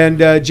 and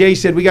Jay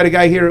said, we got a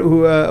guy here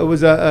who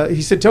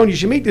he said, Tony, you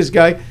should meet this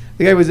guy.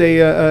 The guy was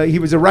he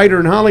was a writer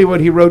in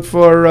Hollywood. He wrote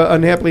for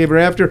Unhappily Ever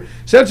After.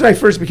 So that's when I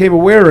first became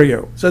aware of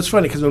you. So it's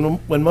funny because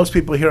when most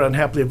people hear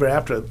Unhappily Ever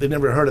After, they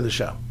never heard of the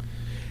show,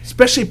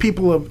 especially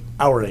people of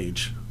our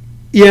age.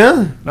 Yeah?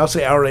 And I'll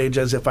say our age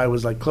as if I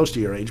was like close to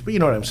your age, but you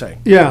know what I'm saying.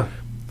 Yeah.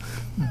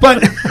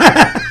 But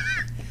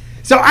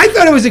so I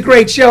thought it was a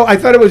great show. I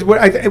thought it was,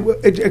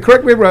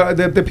 correct me,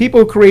 the people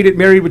who created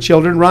Married with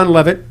Children, Ron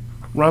Levitt.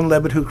 Ron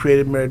Levitt, who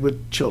created Married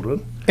with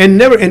Children.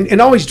 And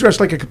always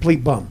dressed like a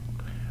complete bum,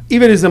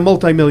 even as a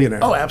multimillionaire.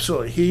 Oh,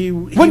 absolutely. He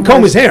wouldn't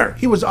comb his hair.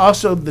 He was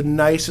also the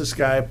nicest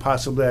guy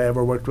possibly I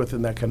ever worked with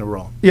in that kind of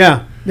role.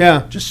 Yeah,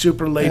 yeah. Just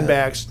super laid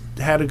back,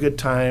 had a good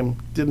time,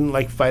 didn't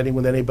like fighting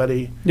with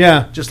anybody.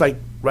 Yeah. Just like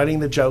writing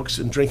the jokes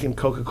and drinking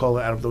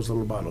Coca-Cola out of those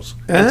little bottles.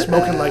 And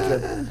smoking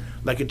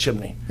like a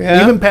chimney.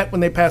 Yeah. Even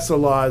when they passed the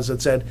laws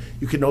that said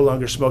you could no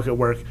longer smoke at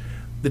work,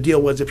 the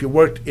deal was if you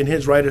worked in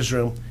his writer's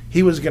room,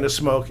 he was going to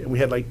smoke, and we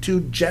had like 2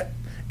 jet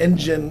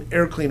engine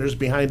air cleaners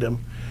behind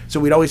him. So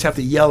we'd always have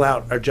to yell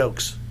out our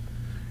jokes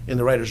in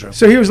the writer's room.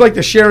 So he was like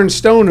the Sharon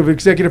Stone of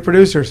executive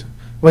producers.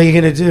 What are you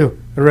going to do?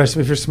 Arrest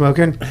me for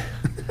smoking?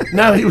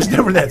 No, he was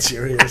never that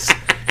serious.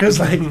 It was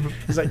like,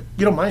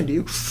 you don't mind, do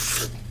you?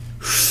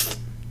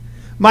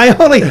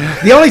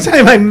 The only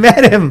time I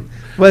met him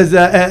was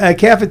a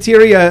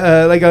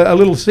cafeteria, like a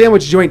little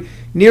sandwich joint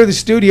near the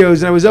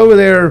studios, and I was over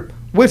there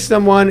with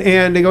someone,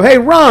 and they go, "Hey,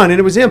 Ron," and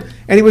it was him,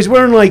 and he was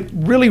wearing like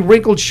really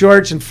wrinkled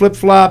shorts and flip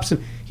flops,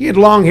 and he had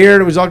long hair,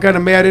 and it was all kind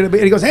of mad, and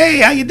he goes, "Hey,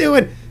 how you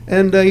doing?"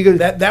 And he goes,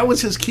 that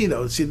was his key,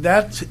 though. See,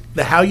 that's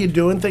the how you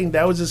doing thing.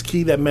 That was his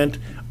key. That meant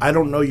I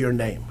don't know your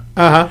name.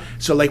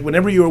 So like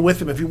whenever you were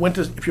with him, if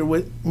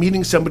you're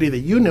meeting somebody that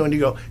you knew and you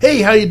go,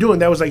 "Hey, how you doing?"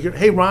 That was like,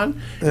 "Hey,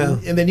 Ron,"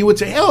 and then you would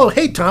say, "Oh,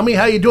 hey, Tommy,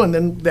 how you doing?"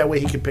 Then that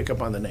way he could pick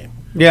up on the name.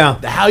 Yeah.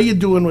 The how you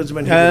doing was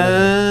when he did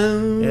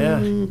it.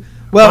 Yeah.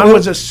 Well, Ron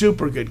was a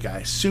super good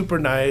guy, super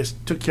nice,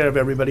 took care of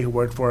everybody who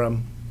worked for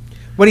him.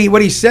 What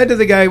he said to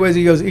the guy was,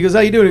 he goes, "How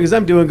you doing?" He goes,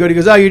 "I'm doing good." He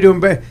goes, "Oh, you're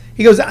doing better."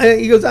 He goes,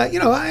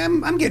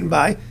 I'm getting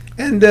by."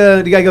 And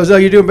the guy goes, "Oh,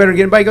 you're doing better,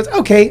 getting by." He goes,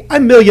 "Okay,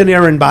 I'm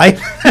millionaire by."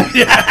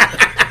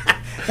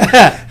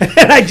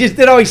 And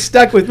it always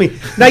stuck with me.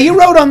 Now, you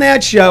wrote on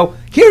that show.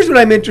 Here's what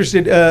I'm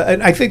interested,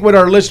 and I think what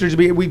our listeners,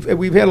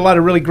 we've had a lot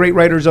of really great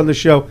writers on the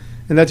show,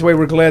 and that's why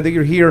we're glad that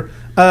you're here.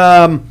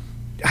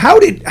 How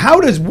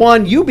does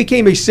you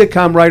became a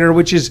sitcom writer,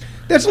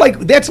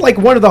 that's like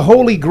one of the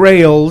holy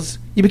grails.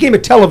 You became a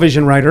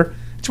television writer.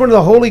 It's one of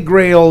the holy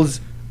grails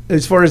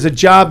as far as a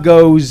job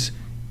goes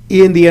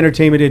in the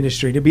entertainment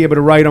industry, to be able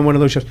to write on one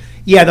of those shows.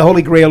 Yeah, the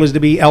holy grail is to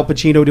be Al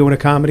Pacino doing a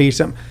comedy or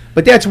something.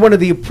 But that's one of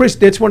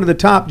the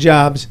top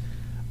jobs.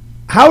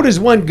 How does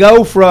one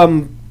go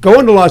from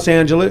going to Los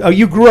Angeles? Oh,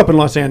 you grew up in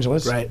Los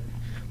Angeles. Right.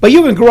 But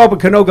you can grow up in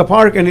Canoga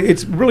Park, and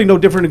it's really no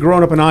different than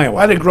growing up in Iowa.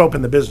 I didn't grow up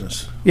in the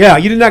business. Yeah,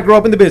 you did not grow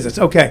up in the business.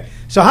 Okay.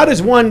 So how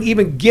does one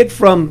even get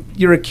from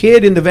you're a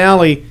kid in the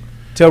Valley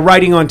to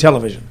writing on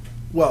television?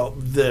 Well,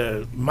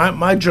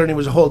 my journey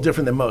was a whole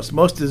different than most.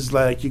 Most is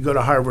like you go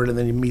to Harvard and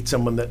then you meet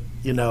someone that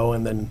you know,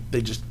 and then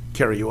they just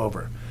carry you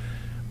over.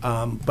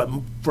 But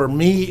for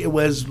me, it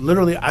was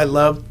literally I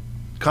loved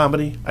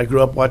comedy. I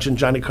grew up watching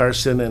Johnny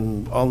Carson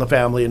and All in the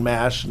Family and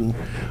MASH and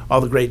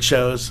all the great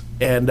shows.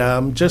 And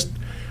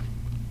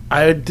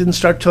I didn't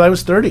start till I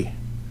was 30.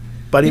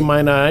 Buddy of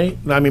mine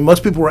and I mean,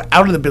 most people were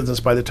out of the business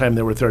by the time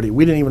they were 30.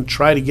 We didn't even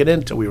try to get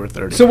in until we were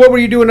 30. So what were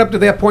you doing up to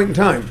that point in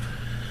time?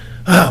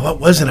 What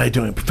wasn't I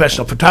doing?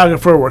 Professional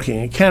photographer, working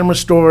in camera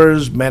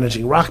stores,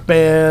 managing rock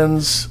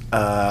bands,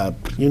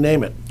 you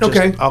name it. Just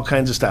okay. All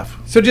kinds of stuff.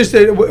 So just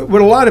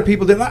what a lot of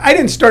people did. I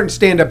didn't start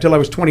stand-up till I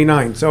was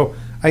 29, so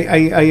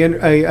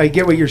I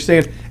get what you're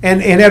saying.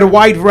 And had a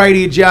wide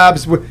variety of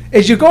jobs.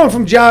 As you're going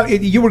from job,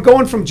 you were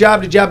going from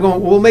job to job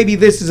going, well, maybe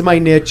this is my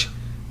niche.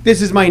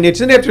 This is my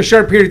niche. And after a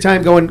short period of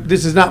time going,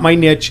 this is not my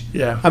niche.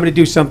 Yeah. I'm going to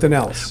do something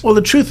else. Well,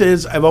 the truth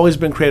is, I've always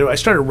been creative. I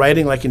started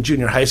writing like in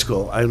junior high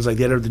school. I was like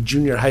the editor of the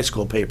junior high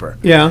school paper.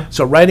 Yeah.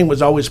 So writing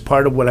was always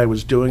part of what I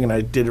was doing, and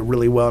I did it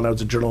really well, and I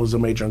was a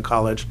journalism major in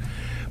college.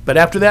 But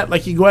after that,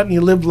 like you go out and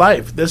you live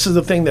life. This is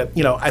the thing that,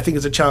 I think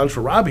is a challenge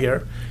for Rob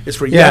here, is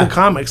for young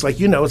comics, like,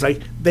 it's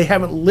like they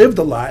haven't lived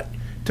a lot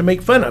to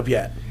make fun of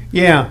yet.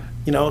 Yeah.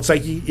 It's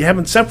like you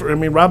haven't suffered. I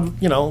mean,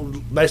 Rob,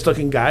 nice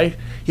looking guy.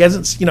 He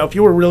hasn't, if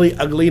you were really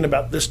ugly and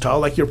about this tall,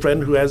 like your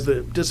friend who has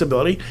the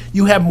disability,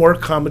 you have more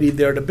comedy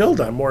there to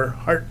build on, more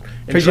heart and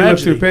tragedy. Because you live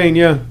through pain,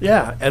 yeah.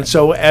 Yeah. And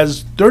so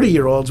as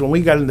 30-year-olds, when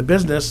we got in the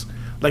business,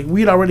 like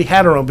we'd already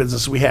had our own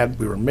business. We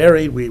were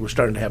married. We were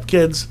starting to have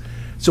kids,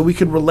 so we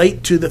could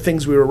relate to the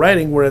things we were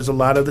writing, whereas a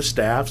lot of the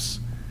staffs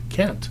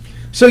can't.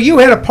 So you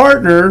had a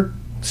partner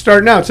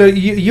starting out. So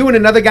you and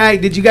another guy,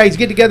 did you guys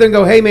get together and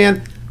go, hey,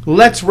 man,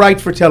 let's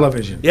write for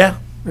television? Yeah.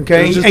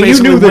 Okay. It was just And you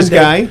basically knew this one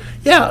day. guy.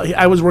 Yeah,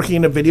 I was working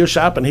in a video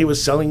shop, and he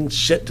was selling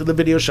shit to the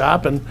video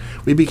shop, and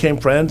we became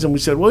friends. And we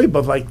said, well, we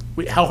both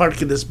how hard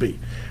can this be?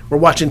 We're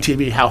watching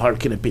TV. How hard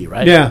can it be,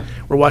 right? Yeah.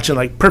 We're watching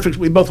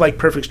we both like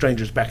Perfect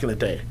Strangers back in the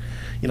day.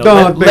 You know,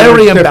 Don't be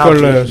Larry and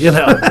ridiculous. Balky. You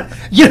know,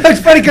 You know,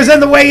 it's funny because on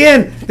the way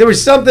in, there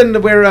was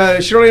something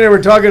where Shirley and I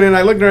were talking, and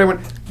I looked at her and I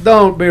went,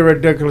 don't be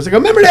ridiculous. I go,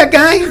 remember that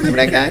guy?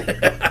 Remember that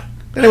guy?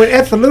 And I went,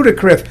 that's the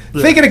Ludacris.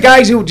 Thinking of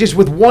guys who just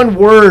with one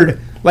word,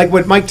 like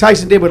what Mike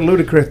Tyson did with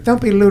Ludacris,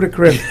 don't be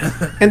ludicrous.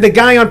 And the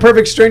guy on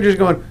Perfect Strangers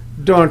going,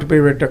 don't be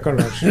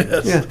ridiculous.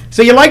 Yes. Yeah.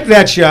 So you liked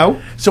that show.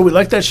 So we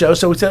liked that show.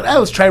 So we said,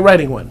 let's try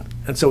writing one.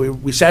 And so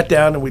we sat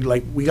down and we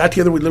got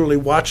together. We literally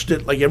watched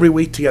it like every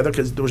week together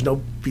because there was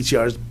no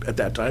VCRs at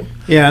that time.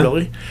 Yeah.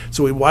 Really.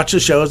 So we watched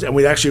the shows and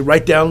we'd actually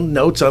write down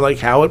notes on like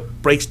how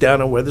it breaks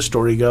down and where the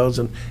story goes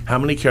and how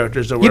many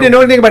characters there were. You didn't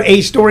know anything about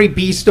A story,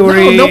 B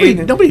story? No,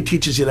 nobody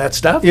teaches you that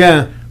stuff.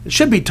 Yeah. It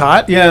should be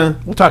taught. Yeah.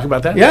 We'll talk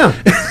about that. Yeah.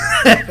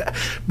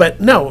 But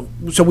no,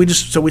 so we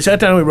sat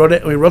down and we wrote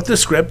it, and we wrote the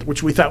script,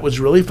 which we thought was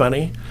really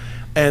funny,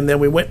 and then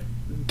we went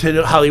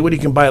to Hollywood. You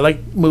can buy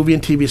like movie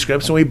and TV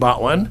scripts, and we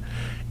bought one,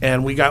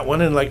 and we got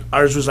one, and like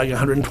ours was like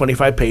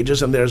 125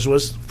 pages, and theirs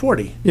was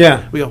 40.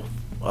 Yeah. We go,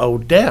 oh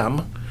damn,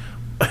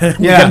 we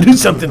Yeah. gotta do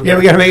something. Yeah, here.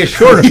 we got to make it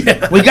shorter.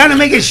 We got to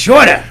make it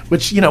shorter.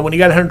 Which when you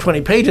got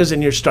 120 pages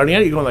and you're starting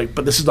out, you're going like,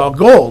 but this is all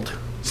gold.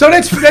 So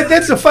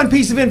that's a fun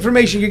piece of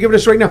information you're giving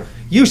us right now.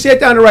 You sat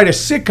down to write a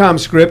sitcom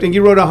script, and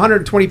you wrote a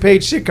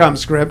 120-page sitcom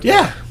script.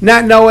 Yeah.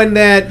 Not knowing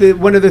that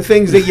one of the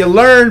things that you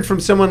learn from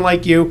someone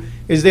like you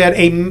is that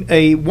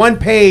a one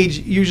page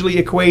usually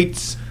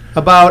equates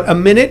about a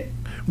minute.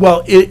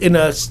 Well, in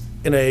a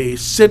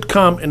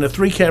sitcom, in a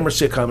 3-camera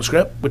sitcom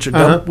script, which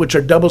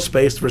are double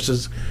spaced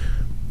versus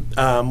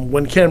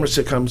 1-camera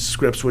sitcom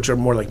scripts, which are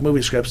more like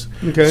movie scripts.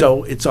 Okay.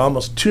 So it's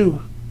almost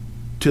 2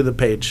 to the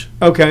page,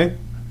 Okay.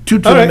 2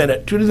 to All the right.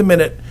 minute, 2 to the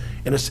minute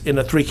in a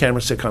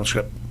 3-camera sitcom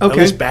script. Okay. At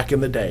least back in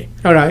the day,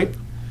 All right.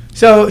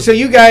 So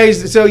you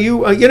guys, and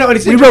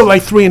it's we wrote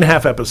like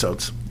 3.5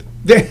 episodes.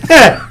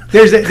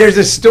 there's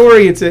a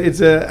story. It's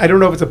a I don't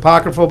know if it's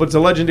apocryphal, but it's a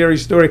legendary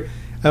story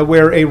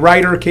where a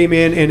writer came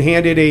in and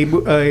handed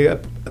a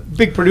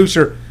big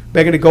producer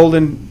back in the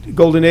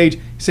golden age,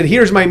 said,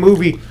 "Here's my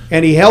movie,"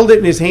 and he held it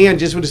in his hand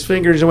just with his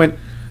fingers and went,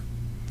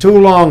 "Too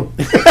long,"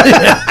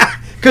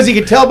 because he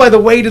could tell by the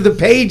weight of the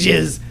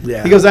pages.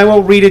 Yeah. He goes, "I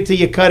won't read it till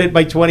you cut it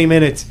by 20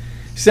 minutes."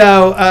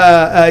 So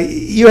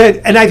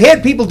I've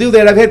had people do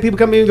that. I've had people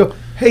come in and go,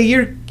 "Hey,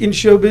 you're in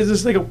show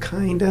business?" And I go,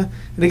 "Kinda." And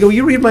they go,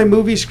 "You read my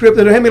movie script?"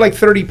 And they hand me like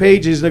 30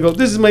 pages. And I go,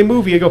 "This is my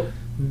movie." I go,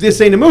 "This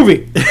ain't a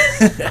movie."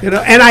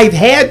 And I've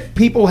had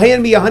people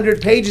hand me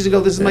 100 pages and go,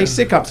 "This is my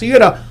sitcom." So you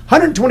had a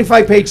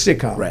 125-page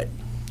sitcom. Right.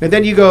 And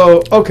then you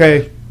go,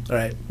 "Okay, All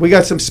right. we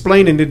got some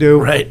splaining to do."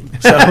 Right.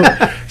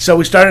 So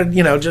we started,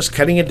 just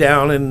cutting it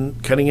down,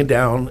 and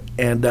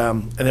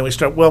then we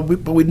start. Well,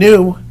 but we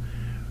knew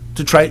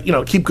to try,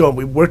 keep going.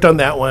 We worked on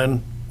that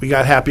one. We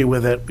got happy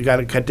with it. We got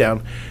it cut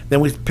down.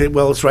 Then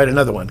let's write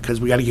another one because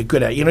we got to get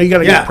good at it. You got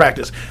to Yeah. get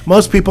practice.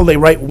 Most people, they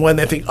write one,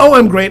 they think, oh,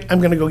 I'm great. I'm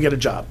going to go get a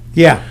job.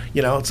 Yeah.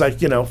 It's like,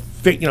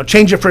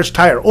 change your first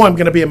tire. Oh, I'm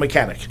going to be a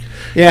mechanic.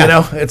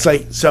 Yeah. It's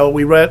like, so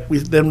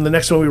then the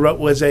next one we wrote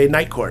was a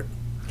Night Court.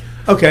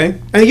 Okay.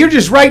 And you're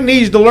just writing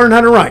these to learn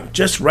how to write.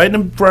 Just writing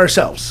them for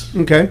ourselves.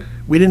 Okay.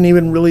 We didn't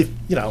even really,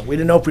 we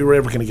didn't know if we were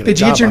ever going to get a Did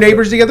you job. get your off it.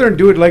 neighbors together and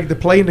do it like the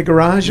play in the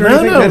garage or No,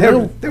 anything? no. That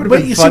would have But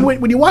been you fun. see,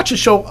 when you watch a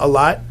show a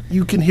lot,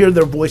 you can hear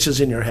their voices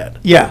in your head.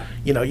 Yeah.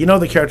 You know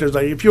the characters.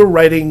 Like if you're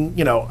writing,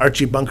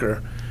 Archie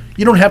Bunker,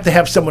 you don't have to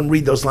have someone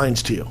read those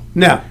lines to you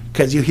No.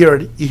 because you hear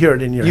it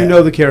in your head. You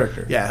know the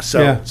character. Yeah.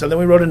 So then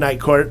we wrote a Night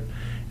Court,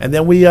 and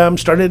then we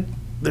started.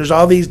 There's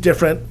all these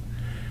different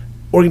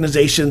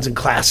organizations and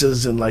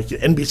classes, and like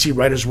NBC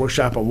Writers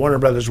Workshop and Warner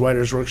Brothers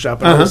Writers Workshop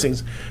and all those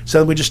things. So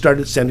then we just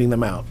started sending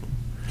them out.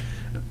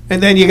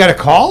 And then you got a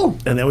call?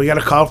 And then we got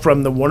a call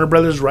from the Warner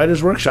Brothers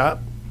Writers Workshop.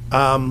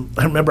 I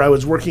remember I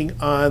was working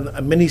on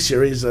a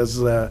miniseries as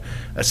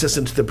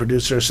assistant to the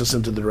producer,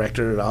 assistant to the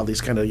director, and all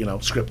these kind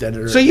of, script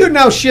editor. So you're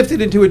now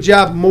shifted into a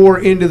job more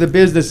into the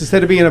business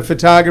instead of being a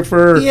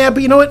photographer. Yeah,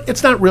 but you know what?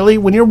 It's not really.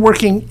 When you're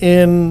working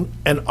in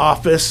an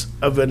office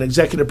of an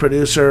executive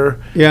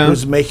producer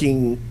who's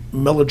making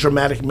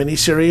melodramatic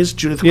miniseries,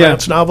 Judith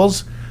Krantz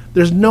novels,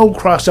 there's no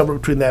crossover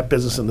between that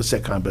business and the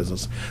sitcom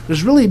business.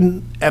 There's really,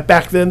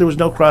 back then, there was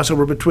no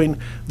crossover between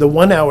the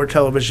 1-hour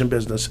television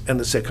business and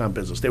the sitcom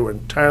business. They were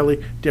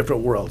entirely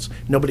different worlds.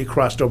 Nobody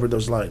crossed over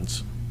those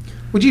lines.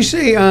 Would you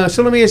say,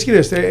 so let me ask you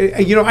this.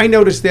 I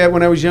noticed that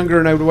when I was younger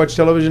and I would watch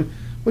television,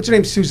 what's her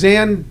name,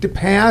 Suzanne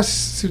DePass?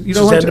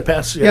 Suzanne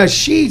DePass, yeah. Yeah,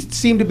 she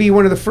seemed to be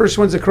one of the first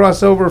ones to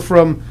cross over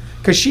from,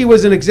 because she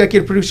was an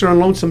executive producer on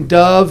Lonesome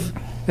Dove,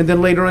 and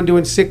then later on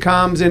doing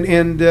sitcoms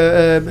and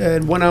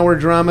 1-hour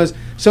dramas.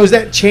 So has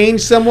that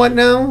changed somewhat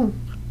now?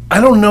 I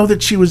don't know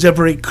that she was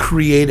ever a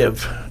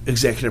creative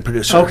executive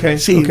producer. Okay,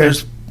 See, okay.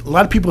 there's a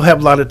lot of people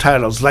have a lot of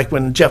titles. Like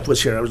when Jeff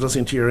was here, I was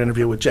listening to your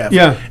interview with Jeff.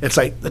 Yeah. It's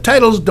like the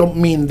titles don't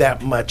mean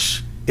that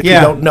much if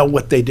Yeah. you don't know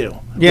what they do.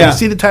 When Yeah. you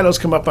see the titles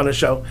come up on a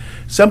show,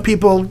 some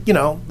people,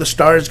 the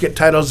stars get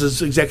titles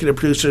as executive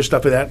producers,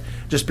 stuff like that,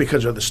 just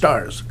because they're the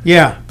stars.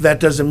 Yeah. That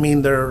doesn't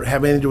mean they're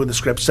have anything to do with the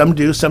script. Some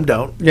do, some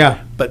don't. Yeah.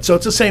 But so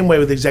it's the same way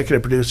with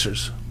executive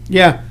producers.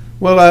 Yeah.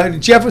 Well,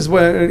 Jeff was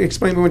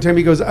explaining to me one time.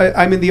 He goes,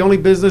 I'm in the only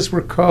business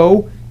where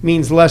co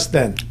means less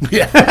than.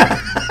 Yeah.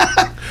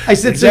 I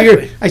said,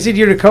 Exactly.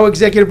 you're the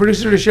co-executive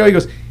producer of the show? He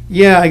goes,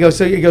 yeah. I go,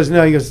 so he goes,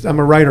 no. He goes, I'm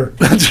a writer.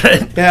 That's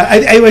right.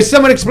 Yeah. I was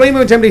someone explained to me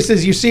one time. He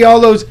says, you see all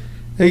those,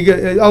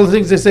 all the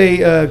things that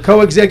say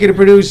co-executive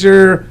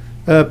producer,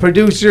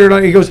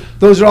 producer. He goes,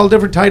 those are all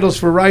different titles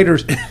for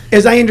writers.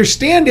 As I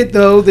understand it,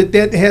 though,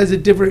 that has a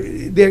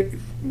different, that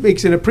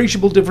makes an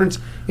appreciable difference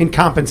in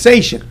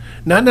compensation.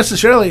 Not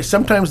necessarily.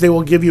 Sometimes they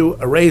will give you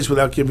a raise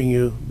without giving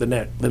you the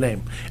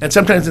name. And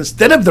sometimes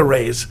instead of the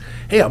raise,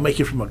 hey, I'll make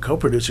you from a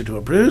co-producer to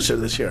a producer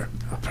this year.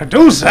 A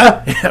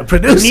producer? Yeah,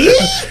 producer.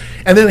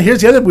 And then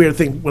here's the other weird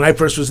thing. When I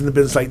first was in the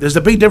business, like there's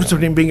a big difference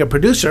between being a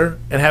producer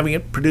and having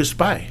it produced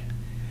by.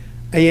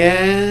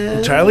 Yeah.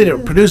 Entirely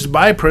different. Produced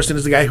by person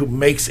is the guy who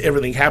makes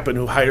everything happen,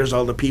 who hires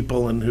all the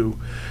people and who,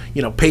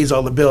 pays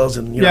all the bills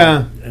and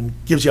Yeah. and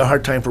gives you a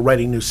hard time for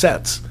writing new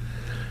sets.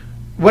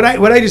 What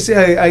I just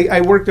say, I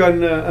worked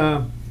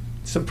on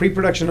some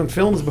pre-production on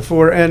films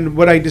before, and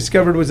what I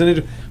discovered was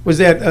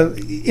that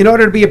in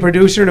order to be a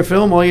producer in a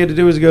film, all you had to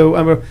do was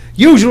go.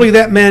 Usually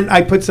that meant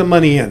I put some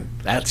money in.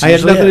 That's I had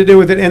usually nothing it. to do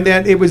with it, and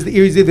that it was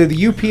either the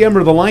UPM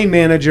or the line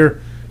manager,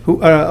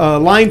 who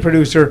line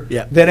producer,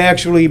 Yeah. that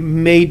actually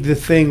made the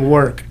thing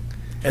work.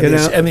 And, You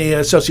know? and the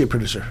associate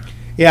producer.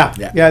 Yeah.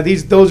 Yeah.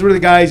 Those were the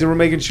guys that were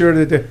making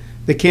sure that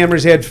the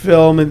cameras had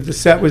film and the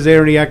set was there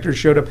and the actors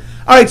showed up.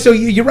 All right, so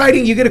you're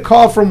writing. You get a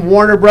call from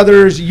Warner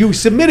Brothers. You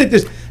submitted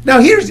this. Now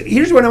here's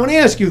what I want to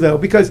ask you though,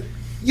 because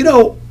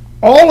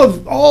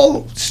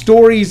all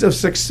stories of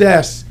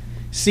success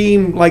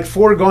seem like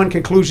foregone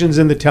conclusions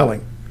in the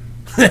telling.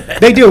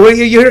 They do. Well,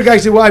 you hear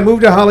guys say, "Well, I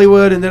moved to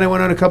Hollywood and then I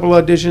went on a couple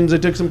auditions. I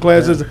took some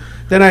classes.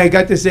 Then I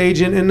got this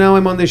agent and now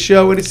I'm on this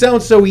show." And it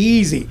sounds so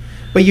easy.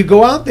 But you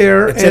go out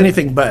there. It's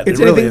anything but. It's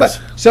It really anything is.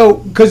 but. So,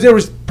 because there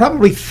was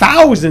probably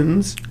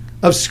thousands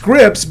of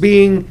scripts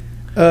being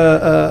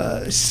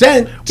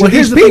sent to Well, these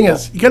here's the people. thing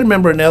is, you got to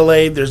remember in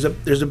LA, there's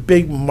a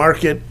big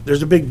market,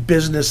 there's a big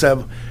business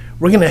of,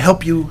 we're going to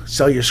help you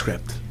sell your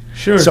script.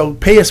 Sure. So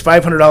pay us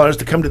 $500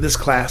 to come to this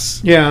class.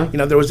 Yeah.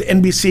 There was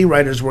NBC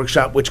Writers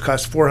Workshop, which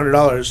cost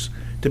 $400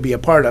 to be a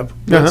part of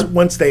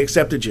once they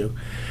accepted you.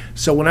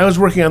 So when I was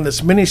working on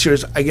this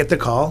miniseries, I get the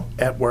call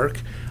at work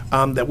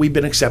that we've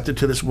been accepted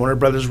to this Warner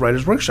Brothers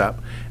Writers Workshop.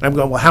 And I'm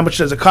going, well, how much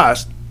does it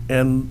cost?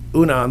 And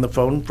Una on the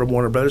phone from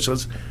Warner Brothers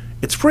says,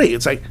 it's free.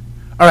 It's like,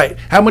 all right,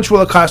 how much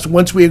will it cost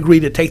once we agree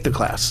to take the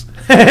class?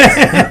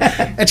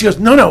 And she goes,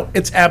 no,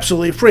 it's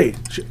absolutely free.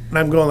 And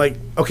I'm going like,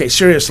 okay,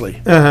 seriously.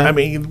 I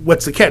mean,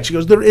 what's the catch? She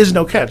goes, there is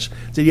no catch.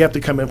 So you have to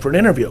come in for an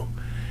interview.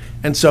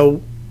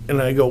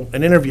 And I go,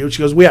 an interview? She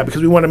goes, well, yeah,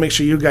 because we want to make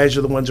sure you guys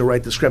are the ones who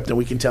write the script and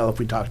we can tell if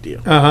we talk to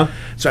you.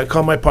 So I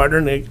call my partner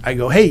and I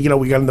go, hey,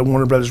 we got in the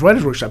Warner Brothers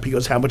Writers Workshop. He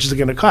goes, how much is it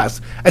going to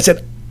cost? I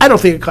said, I don't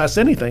think it costs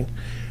anything.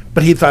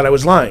 But he thought I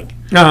was lying.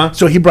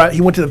 So he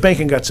went to the bank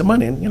and got some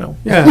money, and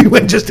we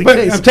went just in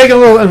case. I'm taking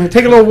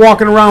a little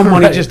walking around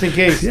money Right. just in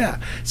case. Yeah.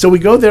 So we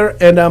go there,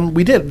 and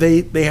we did.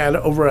 They had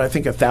over, I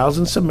think,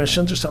 1,000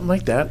 submissions or something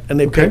like that, and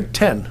they picked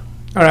 10.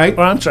 All right.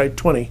 Or I'm sorry,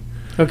 20.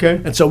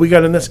 Okay. And so we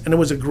got in this, and it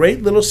was a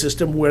great little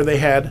system where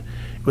it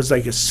was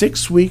like a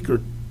 6-week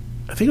or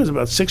I think it was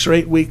about 6 or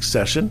 8 week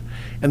session,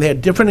 and they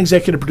had different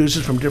executive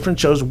producers from different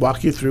shows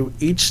walk you through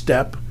each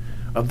step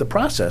of the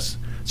process.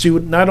 So you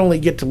would not only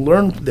get to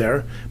learn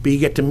there, but you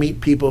get to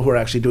meet people who are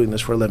actually doing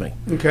this for a living.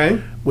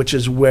 Okay. Which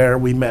is where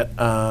we met,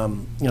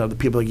 the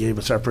people that gave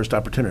us our first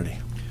opportunity.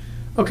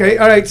 Okay.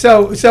 All right.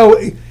 So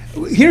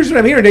here's what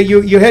I'm hearing. That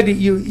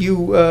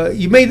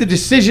you made the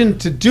decision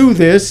to do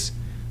this,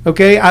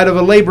 okay, out of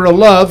a labor of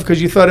love because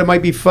you thought it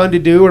might be fun to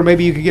do, or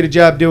maybe you could get a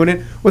job doing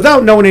it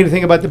without knowing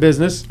anything about the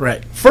business.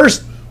 Right.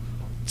 First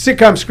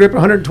sitcom script,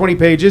 120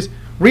 pages.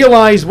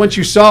 Realized once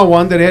you saw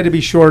one that it had to be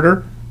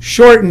shorter.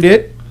 Shortened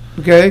it.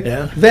 Okay.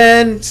 Yeah.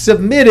 Then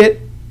submit it,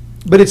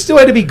 but it still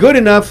had to be good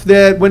enough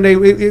that when they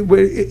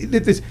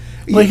this.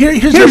 Well,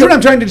 here's what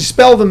I'm trying to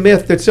dispel the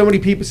myth that so many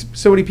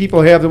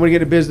people have that when you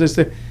get into business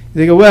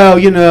they go, well,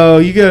 you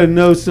got to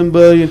know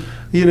somebody,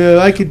 and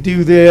I could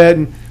do that,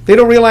 and they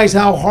don't realize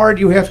how hard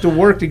you have to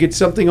work to get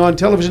something on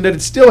television that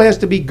it still has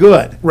to be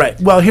good. Right.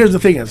 Well, here's the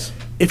thing is,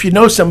 if you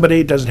know somebody,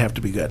 it doesn't have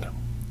to be good.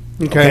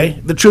 Okay.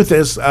 The truth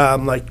is,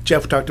 like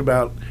Jeff talked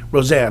about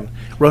Roseanne.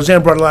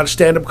 Roseanne brought a lot of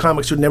stand-up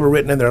comics who'd never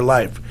written in their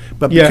life,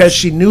 but because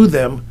she knew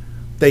them,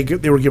 they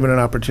were given an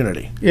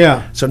opportunity.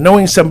 Yeah. So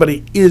knowing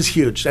somebody is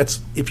huge.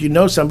 That's if you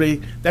know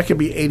somebody, that could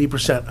be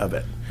 80% of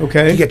it.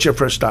 Okay. To get your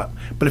first stop.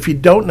 But if you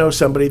don't know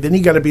somebody, then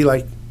you got to be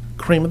like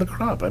cream of the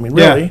crop. I mean,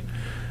 really.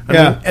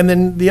 Yeah. I mean, and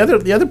then the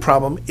other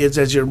problem is,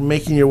 as you're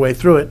making your way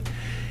through it,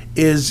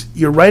 is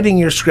you're writing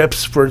your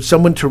scripts for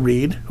someone to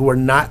read who are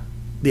not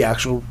the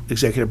actual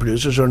executive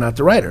producers or not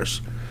the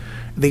writers.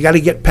 They got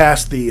to get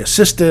past the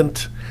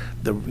assistant,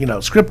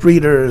 the script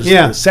readers,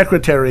 the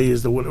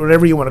secretaries,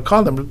 whatever you want to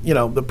call them,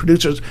 the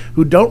producers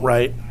who don't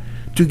write,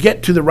 to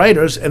get to the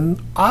writers,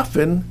 and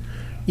often,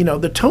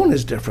 the tone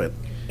is different.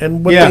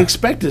 And what they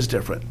expect is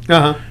different.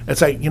 Uh-huh.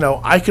 It's like,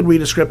 I could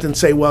read a script and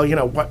say, well,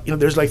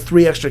 there's like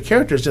 3 extra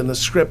characters in the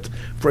script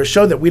for a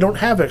show that we don't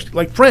have extra.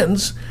 Like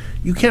Friends,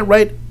 you can't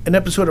write an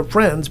episode of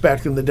Friends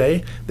back in the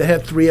day that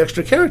had 3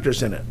 extra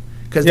characters in it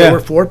because there were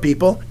 4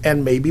 people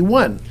and maybe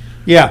 1.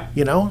 Yeah.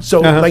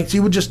 So like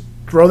you would just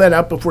throw that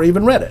out before you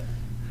even read it.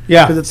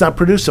 Yeah. Because it's not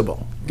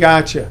producible.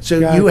 Gotcha.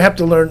 So you have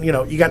to learn,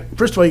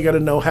 first of all, you got to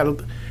know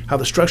how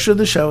the structure of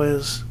the show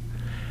is,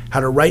 how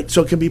to write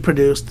so it can be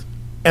produced,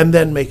 and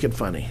then make it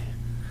funny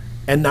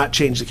and not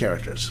change the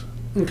characters.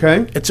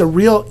 Okay. It's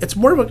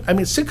more of a,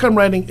 sitcom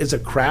writing is a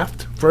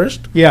craft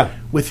first. Yeah.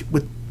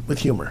 With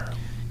humor.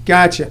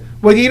 Gotcha.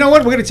 Well, you know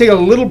what? We're going to take a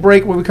little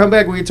break. When we come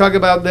back, we're going to talk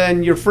about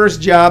then your first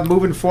job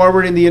moving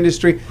forward in the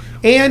industry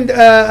and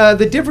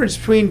the difference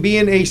between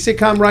being a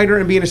sitcom writer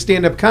and being a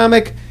stand-up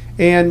comic,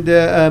 and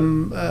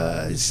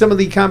some of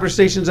the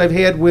conversations I've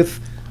had with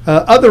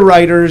other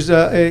writers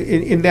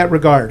in that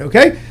regard.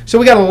 Okay? So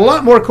we got a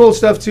lot more cool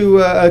stuff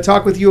to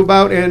talk with you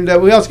about, and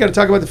we also got to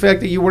talk about the fact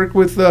that you worked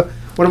with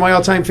one of my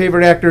all-time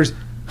favorite actors,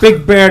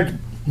 Big Bad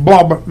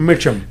Bob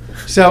Mitchum.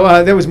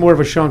 So that was more of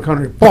a Sean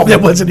Connery. Bob.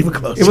 That wasn't even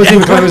close. It wasn't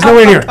even close. It was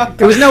nowhere near.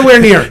 It was nowhere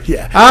near.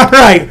 Yeah. All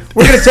right.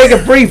 We're going to take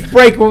a brief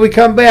break. When we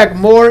come back,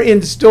 more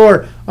in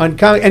store on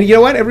comedy. And you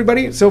know what,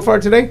 everybody? So far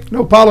today,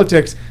 no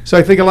politics. So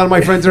I think a lot of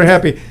my friends are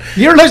happy.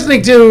 You're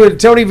listening to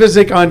Tony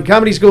Visick on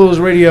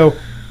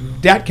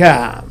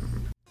ComedySchoolsRadio.com.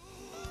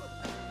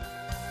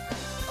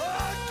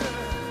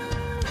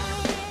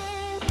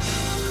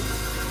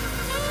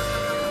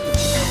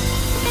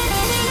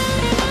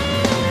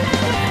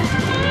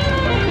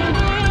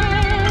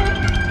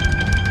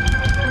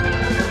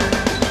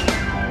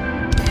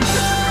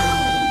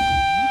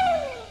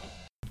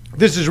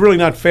 This is really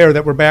not fair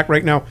that we're back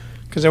right now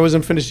because I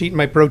wasn't finished eating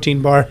my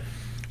protein bar.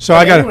 So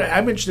Anyway,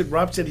 I'm interested.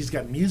 Rob said he's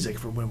got music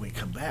for when we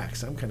come back,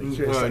 so I'm kind of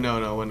curious.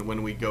 No.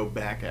 When we go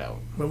back out.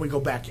 When we go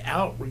back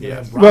out, we're gonna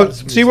have Well, Rob's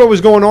see music. what was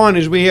going on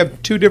is we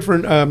have 2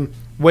 different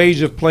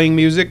ways of playing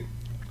music.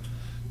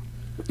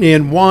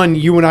 And one,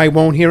 you and I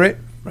won't hear it,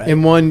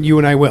 and one, you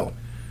and I will.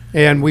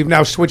 And we've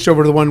now switched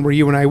over to the one where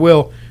you and I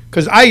will,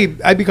 because I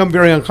become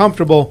very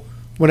uncomfortable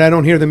when I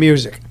don't hear the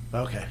music.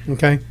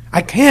 Okay?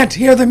 I can't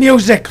hear the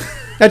music.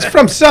 That's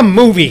from some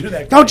movie.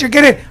 Don't you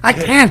get it? I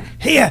can't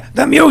hear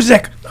the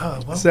music.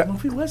 What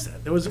movie was that?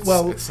 It was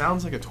It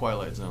sounds like a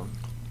Twilight Zone.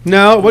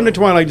 No, it wasn't a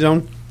Twilight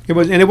Zone. It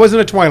wasn't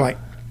a Twilight.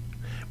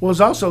 Well,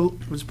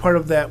 it was part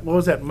of that. What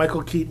was that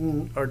Michael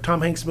Keaton or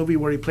Tom Hanks movie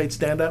where he played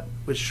stand up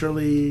with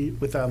Sally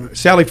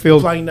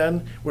Field. Flying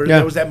Nun, where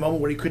there was that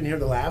moment where he couldn't hear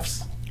the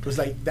laughs. It was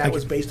like that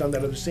was based on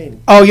that other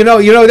scene. Oh, you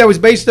know that was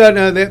based on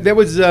that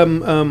was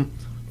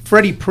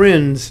Freddie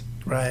Prinze.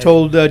 Right.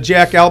 Told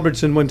Jack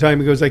Albertson one time,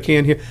 he goes, I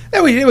can't hear.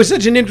 It was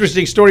such an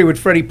interesting story with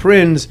Freddie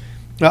Prinze.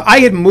 I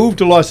had moved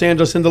to Los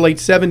Angeles in the late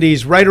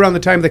 70s, right around the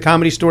time of the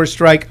Comedy Store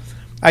strike.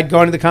 I'd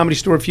gone to the Comedy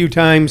Store a few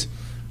times.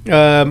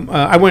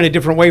 I went a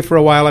different way for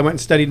a while. I went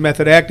and studied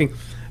method acting.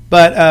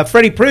 But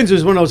Freddie Prinze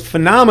was one of those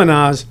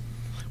phenomenons.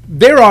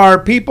 There are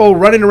people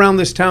running around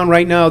this town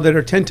right now that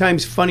are 10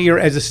 times funnier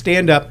as a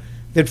stand-up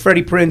than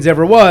Freddie Prinze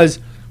ever was.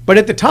 But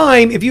at the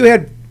time, if you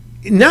had...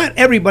 Not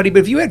everybody,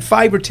 but if you had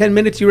 5 or 10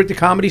 minutes, you were at the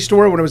Comedy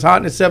Store when it was hot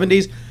in the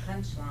 70s.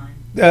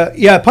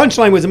 Punchline.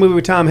 Punchline was a movie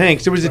with Tom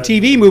Hanks. There was a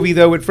TV movie,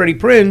 though, with Freddie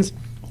Prinze,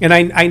 and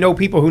I know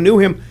people who knew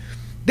him,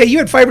 that you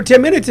had 5 or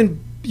 10 minutes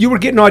and you were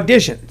getting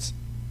auditions.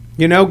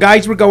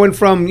 Guys were going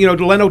from,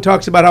 Leno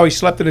talks about how he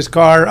slept in his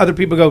car. Other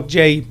people go,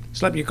 Jay,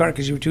 slept in your car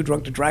because you were too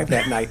drunk to drive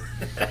that night.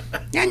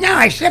 No,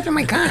 I slept in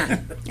my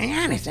car. I'm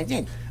honest, I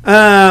did.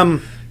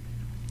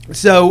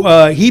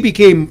 So he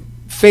became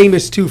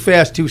famous too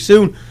fast, too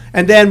soon.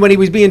 And then when he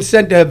was being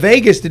sent to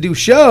Vegas to do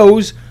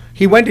shows,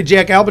 he went to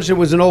Jack Albertson,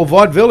 was an old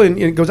vaudeville,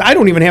 and goes, I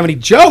don't even have any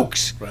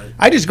jokes. Right.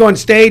 I just go on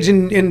stage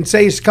and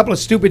say a couple of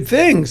stupid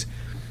things.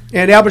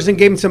 And Albertson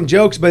gave him some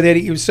jokes, but then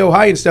he was so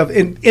high and stuff.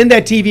 And in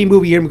that TV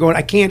movie, you hear him going,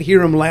 I can't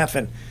hear him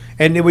laughing.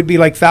 And it would be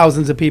like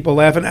thousands of people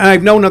laughing. And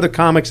I've known other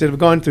comics that have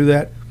gone through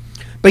that.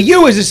 But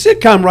you, as a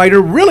sitcom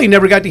writer, really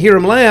never got to hear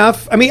him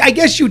laugh. I mean, I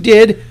guess you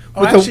did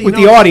with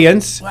the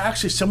audience. Well,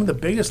 actually, some of the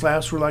biggest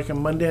laughs were like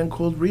on Monday and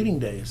Cold Reading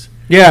Days.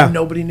 Yeah. And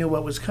nobody knew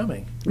what was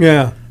coming.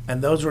 Yeah.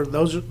 And those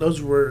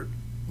were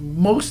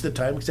most of the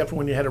time, except for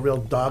when you had a real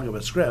dog of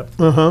a script.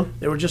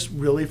 They were just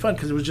really fun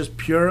because it was just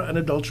pure,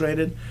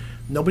 unadulterated.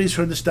 Nobody's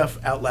heard the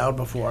stuff out loud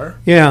before.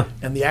 Yeah.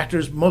 And the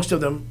actors, most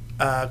of them,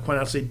 quite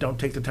honestly, don't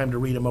take the time to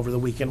read them over the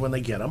weekend when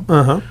they get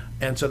them.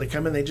 And so they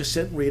come in, they just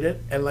sit and read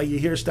it, and like you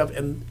hear stuff,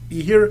 and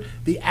you hear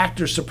the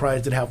actors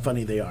surprised at how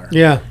funny they are.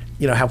 Yeah.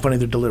 How funny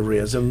their delivery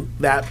is, and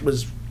that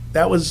was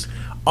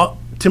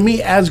to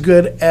me as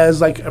good as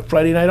like a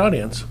Friday night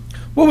audience.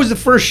 What was the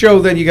first show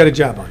that you got a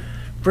job on?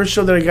 First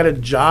show that I got a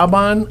job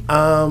on,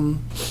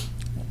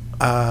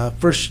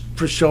 First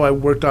show I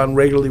worked on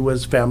regularly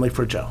was Family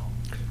for Joe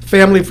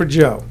Family for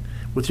Joe.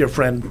 with your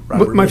friend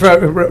Robert. My Mitchum.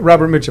 friend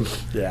Robert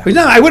Mitchum. Yeah. But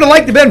no, I would have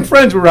liked to have been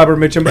friends with Robert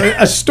Mitchum, but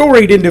a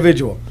storied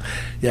individual.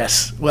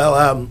 Yes.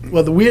 Well,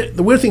 the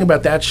weird thing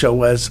about that show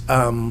was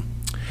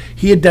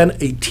he had done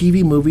a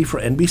TV movie for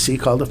NBC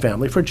called A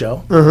Family for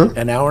Joe,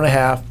 an hour and a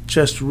half,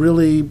 just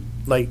really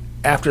like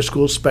after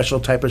school special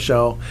type of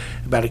show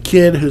about a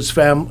kid who's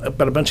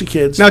about a bunch of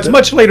kids. Now it's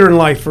much later in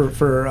life for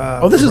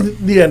this is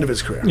the end of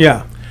his career.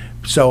 yeah.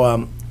 So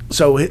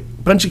a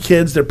bunch of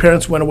kids, their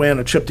parents went away on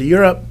a trip to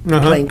Europe. The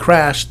plane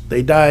crashed.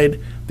 They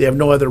died. They have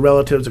no other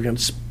relatives. They're going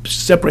to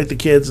separate the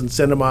kids and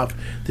send them off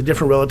to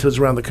different relatives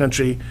around the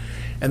country.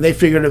 And they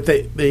figured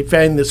if they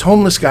find this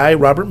homeless guy,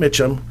 Robert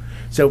Mitchum,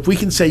 so if we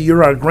can say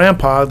you're our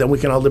grandpa, then we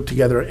can all live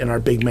together in our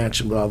big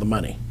mansion with all the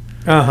money.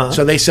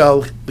 So they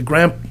sell the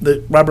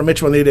Robert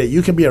Mitchum on the idea,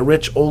 you can be a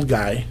rich old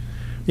guy,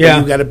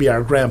 but you got to be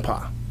our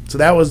grandpa. So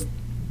that was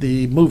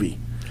the movie,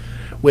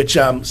 which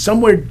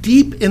somewhere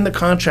deep in the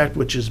contract,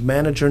 which his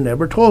manager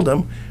never told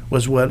him,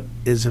 was what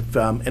is if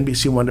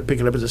NBC wanted to pick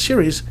it up as a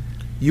series,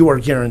 you are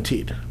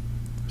guaranteed.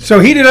 So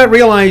he did not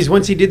realize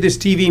once he did this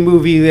TV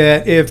movie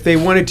that if they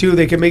wanted to,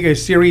 they could make a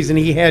series, and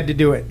he had to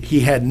do it.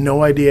 He had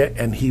no idea,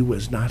 and he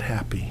was not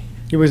happy.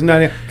 He was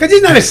not, because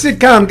he's not a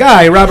sitcom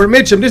guy, Robert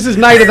Mitchum. This is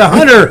Night of the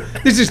Hunter.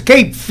 This is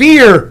Cape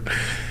Fear.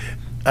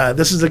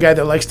 This is a guy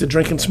that likes to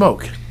drink and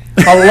smoke.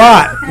 A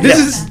lot.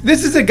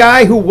 This is a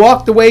guy who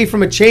walked away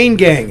from a chain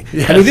gang.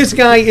 Yes. I mean, this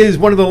guy is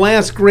one of the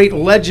last great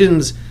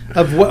legends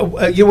of what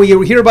when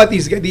you hear about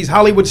these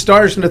Hollywood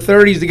stars from the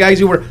 30s, the guys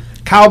who were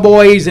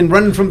cowboys and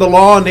running from the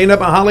law, and they end up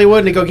in Hollywood,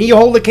 and they go, "Can you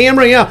hold the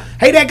camera?" Yeah.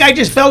 Hey, that guy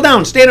just fell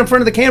down. Stand in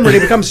front of the camera. They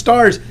become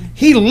stars.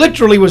 He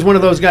literally was one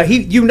of those guys.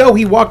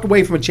 He walked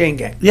away from a chain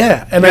gang.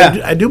 Yeah, and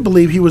I do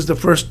believe he was the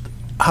first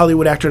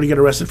Hollywood actor to get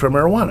arrested for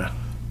marijuana.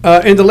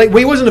 In the late,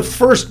 he wasn't the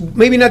first,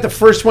 maybe not the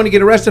first one to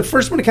get arrested. The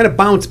first one to kind of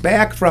bounce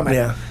back from it.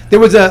 Yeah. There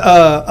was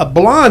a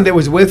blonde that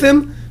was with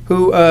him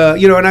who,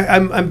 and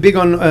I'm big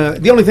on,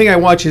 the only thing I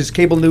watch is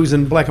cable news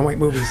and black and white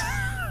movies.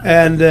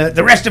 And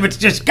the rest of it's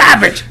just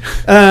garbage.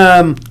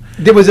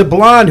 There was a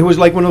blonde who was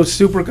like one of those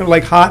super,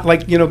 like hot,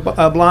 like,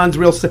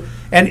 blondes,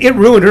 and it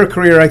ruined her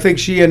career. I think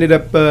she ended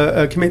up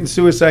committing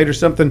suicide or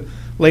something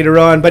later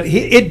on, but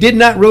it did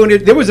not ruin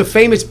it. There was a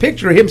famous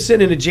picture of him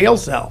sitting in a jail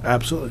cell.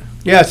 Absolutely.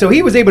 Yeah, so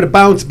he was able to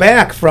bounce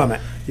back from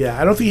it.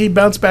 Yeah, I don't think he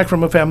bounced back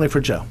from A Family for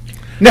Joe.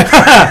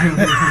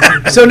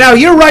 So now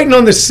you're writing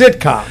on the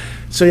sitcom.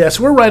 So yes,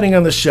 we're writing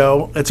on the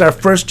show. It's our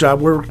first job.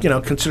 We're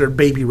considered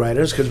baby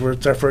writers because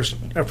it's our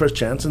first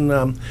chance. And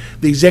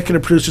the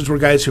executive producers were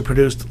guys who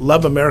produced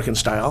Love American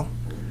Style.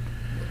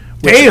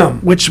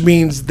 Which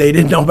means they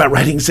didn't know about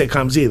writing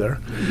sitcoms either.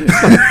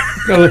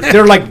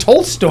 They're like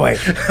Tolstoy.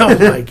 Oh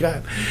my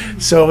God!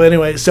 So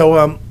anyway,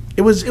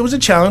 it was a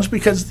challenge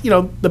because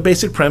the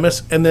basic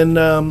premise, and then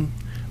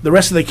the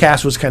rest of the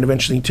cast was kind of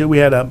interesting too. We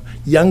had a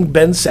young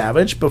Ben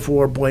Savage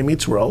before Boy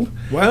Meets World.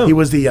 Wow, he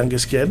was the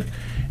youngest kid,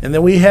 and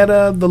then we had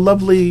the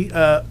lovely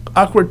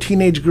awkward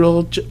teenage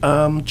girl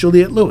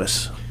Juliette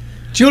Lewis.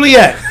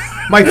 Juliette,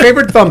 my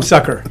favorite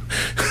thumbsucker.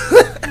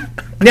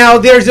 Now,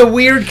 there's a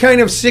weird kind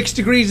of 6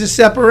 degrees of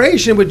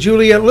separation with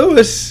Juliette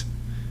Lewis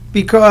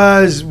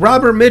because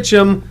Robert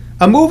Mitchum,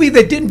 a movie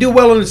that didn't do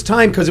well in its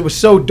time because it was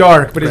so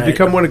dark, but has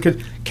become one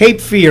of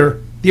Cape Fear,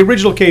 the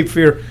original Cape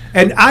Fear.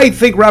 And I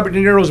think Robert De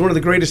Niro is one of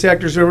the greatest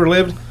actors who ever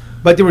lived,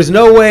 but there was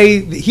no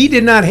way, he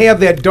did not have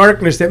that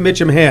darkness that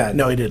Mitchum had.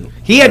 No, he didn't.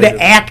 He had to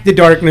act the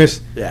darkness.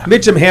 Yeah.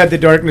 Mitchum had the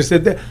darkness.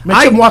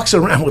 Mitchum walks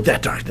around with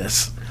that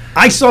darkness.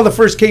 I saw the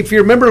first Cape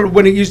Fear. Remember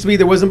when it used to be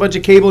there wasn't a bunch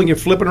of cable and you're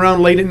flipping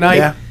around late at night?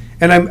 Yeah.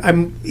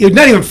 And you're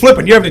not even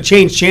flipping. You're having to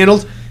change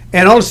channels.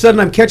 And all of a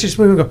sudden, I'm catching this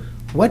movie and go,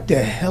 what the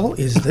hell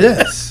is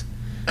this?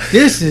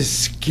 This is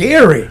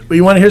scary. But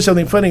you want to hear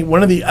something funny?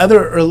 One of the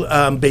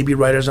other baby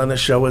writers on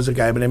this show was a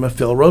guy by the name of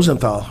Phil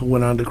Rosenthal, who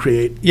went on to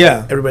create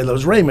Everybody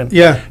Loves Raymond.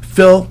 Yeah.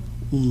 Phil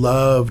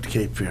loved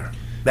Cape Fear.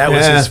 That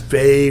was his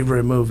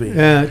favorite movie.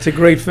 Yeah, it's a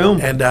great film.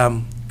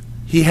 And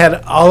he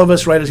had all of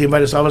us writers, he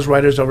invited all of us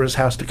writers over his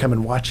house to come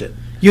and watch it.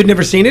 You'd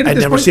never seen it? I'd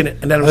never seen it.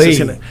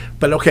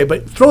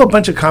 But throw a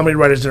bunch of comedy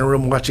writers in a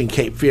room watching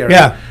Cape Fear.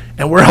 Yeah.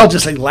 And we're all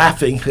just like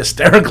laughing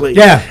hysterically.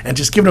 Yeah. And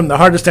just giving them the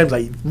hardest time.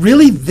 Like,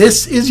 really?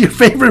 This is your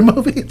favorite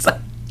movie? It's like,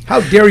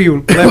 how dare you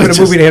laugh at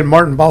a movie that had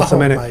Martin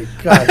Balsam in it? Oh, my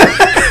God.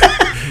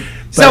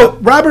 So,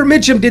 Robert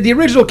Mitchum did the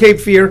original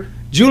Cape Fear.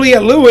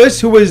 Juliette Lewis,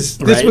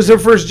 this was her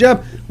first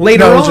job.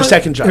 Later on, it was her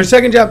second job. Her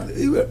second job,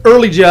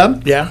 early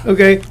job. Yeah.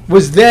 Okay.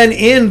 Was then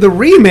in the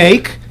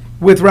remake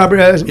with Robert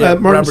De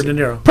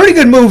Niro. Pretty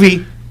good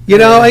movie.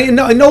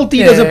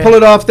 Nolte doesn't pull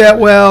it off that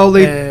well.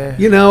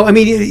 I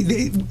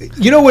mean,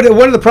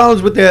 one of the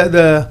problems with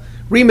the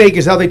remake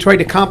is how they tried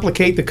to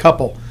complicate the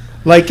couple.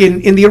 Like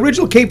in the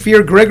original Cape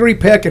Fear, Gregory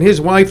Peck and his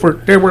wife were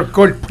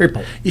good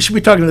people. You should be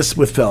talking this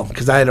with Phil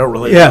because I don't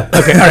really. Yeah.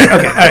 Okay.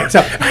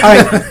 All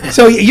right.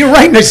 So you're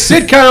writing a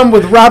sitcom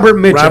with Robert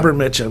Mitchum. Robert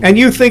Mitchum. And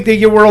you think that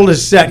your world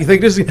is set. You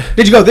think this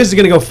is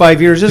going to go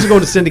 5 years. This is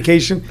going to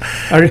syndication,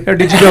 or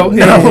did you go?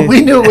 No,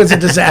 we knew it was a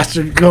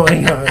disaster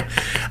going on.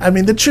 I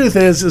mean, the truth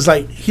is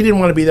like he didn't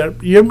want to be there.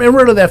 You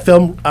remember that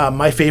film,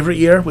 My Favorite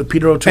Year, with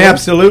Peter O'Toole?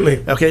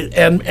 Absolutely. Okay,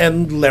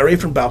 and Larry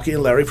from Balky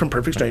and Larry from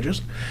Perfect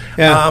Strangers.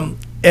 Yeah.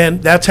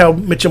 And that's how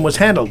Mitchum was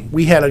handled.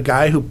 We had a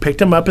guy who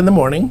picked him up in the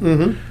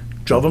morning,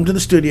 drove him to the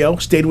studio,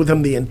 stayed with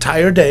him the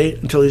entire day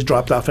until he's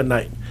dropped off at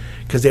night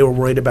because they were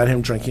worried about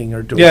him drinking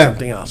or doing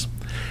something else.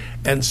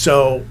 And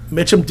so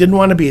Mitchum didn't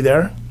want to be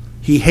there.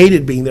 He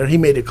hated being there. He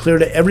made it clear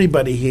to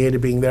everybody he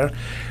hated being there.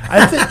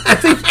 I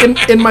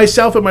think in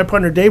myself and my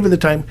partner Dave at the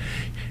time,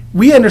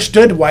 we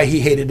understood why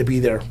he hated to be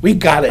there. We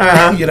got it,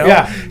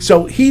 Yeah.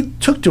 So he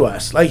took to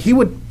us. Like, he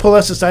would pull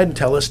us aside and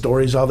tell us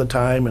stories all the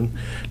time and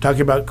talking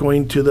about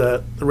going to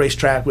the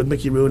racetrack with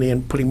Mickey Rooney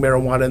and putting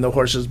marijuana in the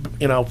horses',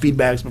 feed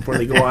bags before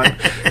they go on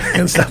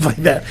and stuff like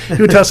that.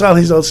 He would tell us all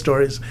these old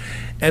stories.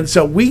 And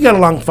so we got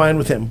along fine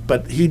with him,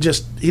 but he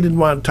didn't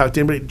want to talk to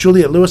anybody.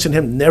 Juliette Lewis and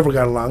him never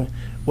got along.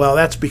 Well,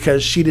 that's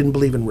because she didn't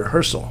believe in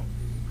rehearsal.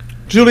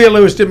 Juliette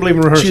Lewis didn't believe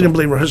in rehearsal. She didn't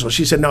believe in rehearsal.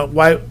 She said, no,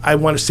 why? I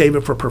want to save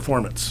it for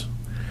performance.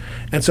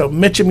 And so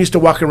Mitchum used to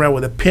walk around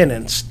with a pin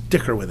and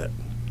sticker with it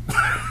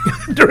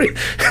during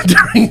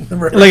the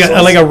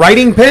rehearsals. Like a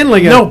writing pen?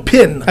 No,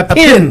 pin. A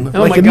pin.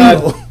 Oh, like my a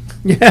God. noodle.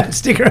 Yeah,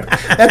 sticker.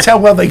 That's how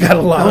well they got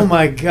along. Oh,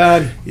 my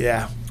God.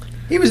 Yeah.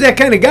 He was that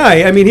kind of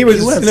guy. I mean, he was.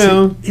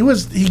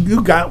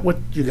 You got what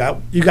you got.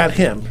 You got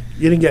him.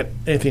 You didn't get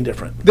anything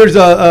different. There's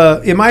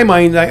in my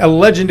mind, a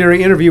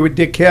legendary interview with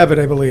Dick Cavett,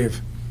 I believe.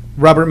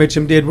 Robert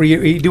Mitchum did, where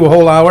he do a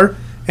whole hour,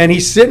 and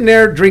he's sitting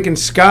there drinking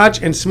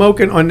scotch and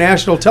smoking on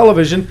national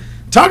television,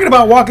 talking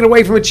about walking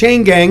away from a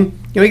chain gang.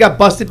 He got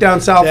busted down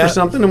south for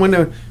something,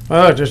 and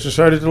just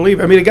decided to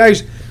leave. I mean,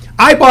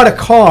 I bought a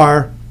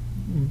car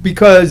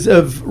because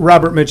of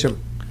Robert Mitchum.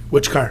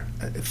 Which car?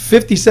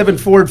 57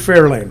 Ford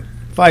Fairlane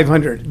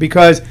 500,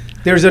 because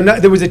there was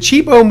a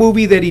cheapo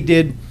movie that he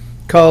did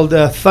called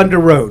Thunder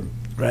Road.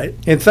 Right.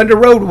 In Thunder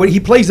Road, he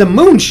plays a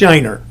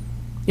moonshiner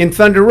in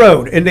Thunder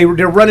Road, and they're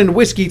running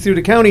whiskey through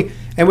the county,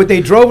 and what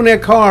they drove in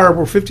that car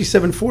were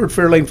 57 Ford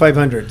Fairlane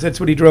 500s. That's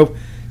what he drove.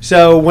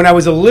 So when I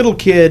was a little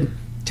kid,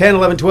 10,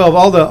 11,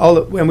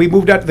 12, when we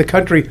moved out to the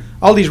country,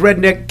 all these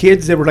redneck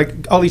kids that were like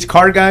all these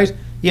car guys,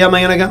 yeah,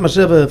 man, I got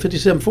myself a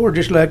 57 Ford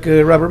just like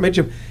Robert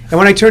Mitchum. And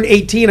when I turned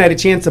 18, I had a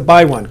chance to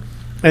buy one.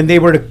 And they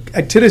were,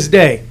 to this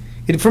day,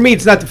 for me,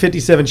 it's not the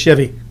 57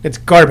 Chevy. It's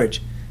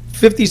garbage.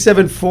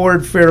 57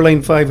 Ford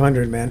Fairlane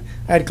 500, man.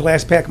 I had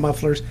glass pack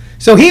mufflers.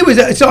 So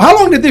how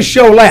long did this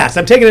show last?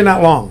 I'm taking it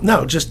not long.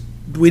 No,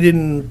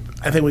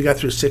 I think we got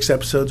through 6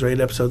 episodes or 8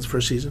 episodes per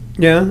season.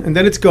 Yeah, and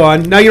then it's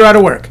gone. Now you're out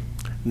of work.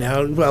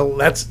 Now, well,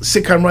 that's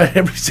sitcom writer.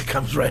 Every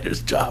sitcom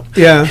writer's job.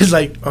 Yeah. It's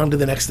like on to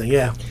the next thing,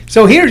 yeah.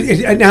 So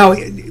now,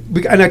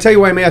 and I tell you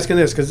why I'm asking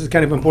this, because it's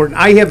kind of important.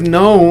 I have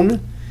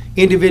known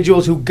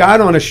individuals who got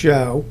on a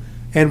show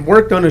and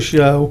worked on a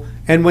show,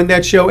 and when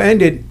that show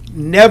ended,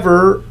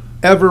 never,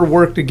 ever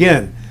worked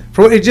again.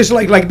 It's just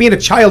like being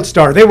a child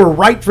star. They were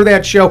right for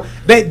that show.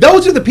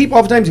 Those are the people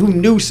oftentimes who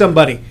knew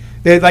somebody.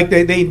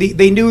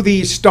 They knew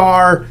the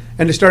star,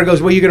 and the star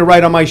goes, well, you're going to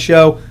write on my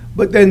show.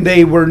 But then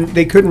they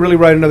couldn't really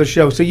write another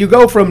show. So you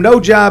go from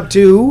no job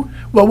to...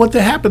 Well, what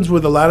that happens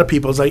with a lot of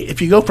people is like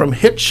if you go from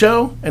hit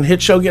show and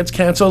hit show gets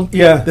canceled,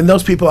 then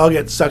those people all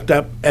get sucked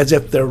up as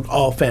if they're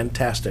all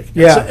fantastic.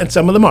 Yeah. And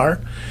some of them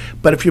are.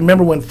 But if you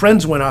remember when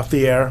Friends went off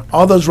the air,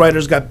 all those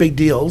writers got big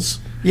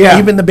deals. Yeah.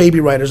 Even the baby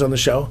writers on the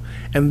show.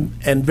 And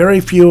very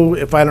few,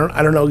 if I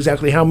don't know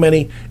exactly how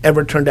many,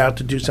 ever turned out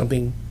to do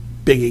something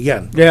big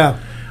again. Yeah.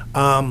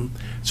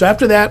 So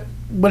after that,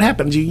 what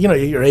happens?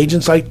 Your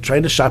agent's like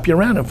trying to shop you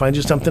around and find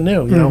you something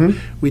new. You know,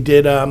 we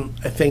did. I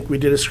think we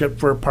did a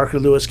script for Parker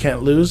Lewis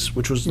Can't Lose,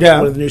 which was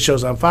one of the new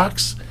shows on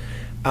Fox.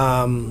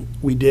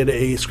 We did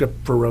a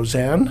script for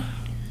Roseanne.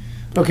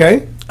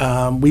 Okay.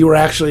 We were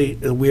actually,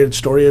 a weird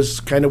story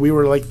is we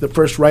were like the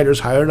first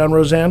writers hired on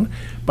Roseanne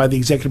by the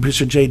executive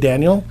producer Jay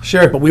Daniel.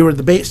 Sure. But we were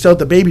still at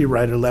the baby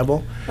writer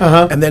level.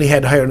 Uh-huh. And then he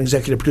had to hire an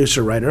executive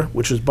producer writer,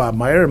 which was Bob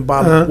Meyer. And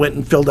Bob went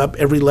and filled up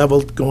every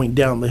level going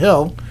down the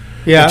hill.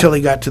 Yeah. Until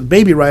he got to the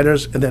baby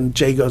writers, and then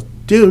Jay goes,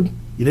 "Dude,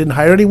 you didn't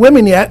hire any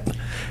women yet.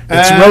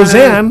 It's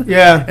Roseanne."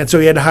 Yeah. And so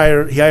he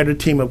hired a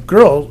team of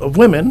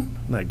women,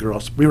 not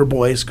girls. We were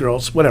boys,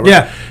 girls, whatever.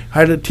 Yeah.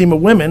 Hired a team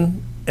of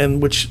women,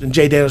 and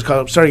Jay Daniels called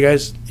up, "Sorry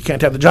guys, you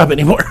can't have the job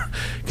anymore."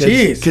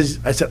 Jeez. Because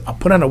I said, "I'll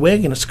put on a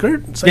wig and a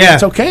skirt." It's like, Yeah.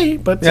 it's okay,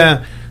 but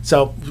Yeah.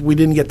 so we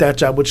didn't get that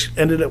job, we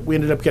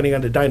ended up getting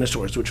onto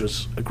Dinosaurs, which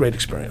was a great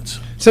experience.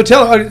 So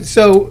tell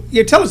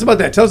us about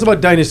that. Tell us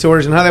about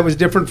Dinosaurs and how that was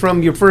different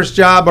from your first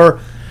job, or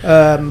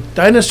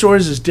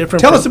Dinosaurs is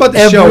different. Tell from us about the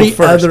every show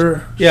first.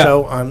 other Yeah.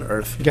 show on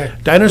Earth. Okay.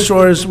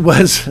 Dinosaurs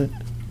was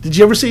Did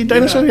you ever see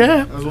Dinosaur?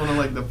 Yeah. That was one of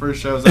like the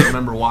first shows I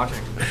remember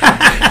watching.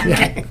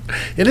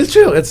 It is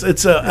true. It's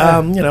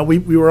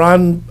we were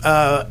on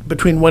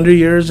between Wonder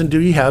Years and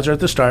Doogie Howser at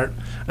the start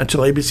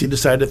until ABC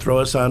decided to throw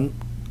us on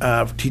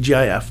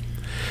TGIF.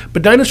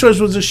 But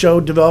Dinosaurs was a show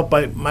developed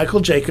by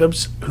Michael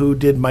Jacobs, who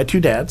did My Two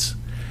Dads,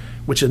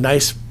 which is a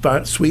nice,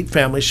 fun, sweet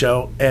family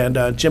show,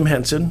 and Jim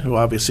Henson, who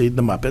obviously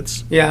the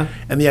Muppets. Yeah.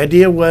 And the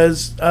idea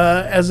was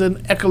as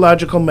an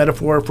ecological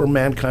metaphor for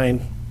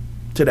mankind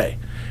today,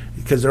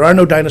 because there are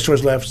no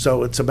dinosaurs left,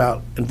 so it's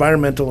about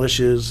environmental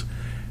issues,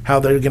 how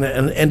they're going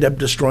to end up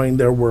destroying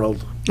their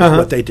world,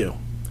 what they do.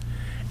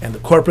 And the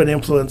corporate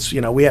influence,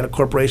 we had a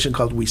corporation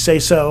called We Say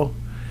So.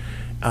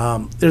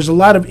 There's a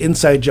lot of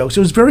inside jokes. It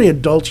was very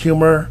adult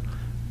humor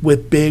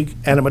with big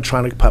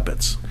animatronic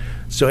puppets.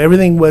 So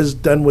everything was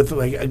done with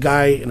like a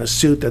guy in a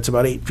suit that's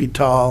about 8 feet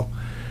tall,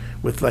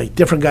 with like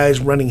different guys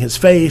running his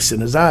face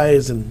and his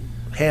eyes and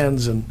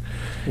hands, and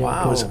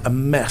wow, it was a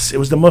mess. It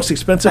was the most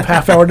expensive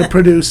half hour to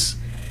produce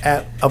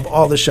of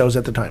all the shows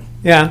at the time.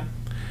 Yeah.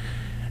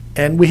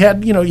 And we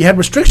had, you had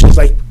restrictions,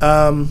 like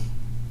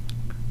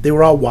they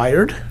were all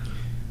wired.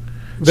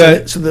 So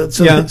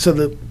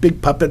the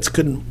big puppets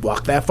couldn't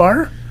walk that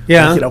far.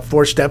 Yeah. Like,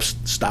 4 steps,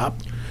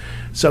 stop.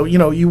 So,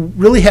 you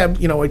really have,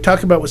 we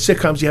talk about with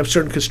sitcoms, you have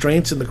certain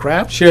constraints in the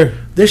craft. Sure.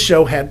 This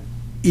show had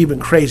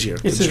even crazier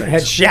constraints. It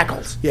had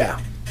shackles. Yeah.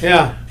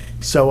 Yeah.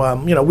 So,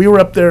 we were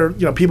up there,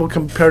 people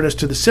compared us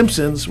to The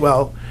Simpsons.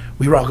 Well,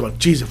 we were all going,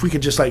 geez, if we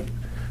could just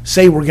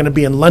say we're going to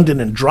be in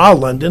London and draw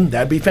London,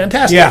 that'd be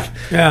fantastic.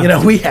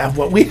 Yeah. We have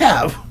what we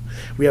have.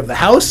 We have the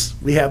house,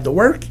 we have the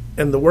work,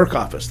 and the work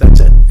office. That's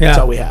it. Yeah. That's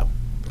all we have.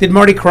 Did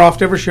Marty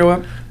Krofft ever show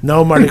up?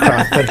 No Marty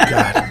Krofft, thank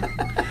God.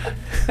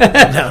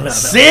 No.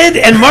 Sid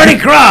and Marty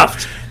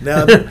Krofft.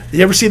 No. Did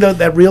you ever see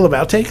that reel of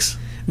outtakes?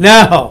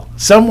 No.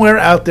 Somewhere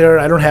out there,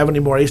 I don't have any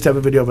more. I used to have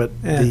a video of it.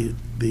 Yeah.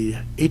 The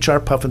HR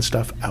Puffin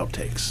Stuff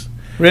outtakes.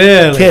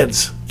 Really?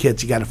 Kids,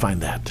 you got to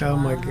find that. Oh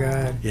my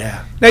God.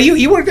 Yeah. Now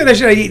you worked on a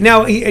show.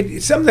 Now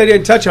something I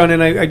didn't touch on,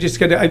 and I just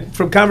got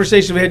from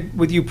conversation we had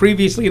with you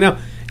previously.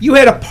 You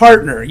had a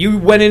partner. You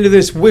went into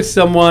this with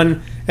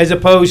someone as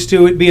opposed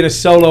to it being a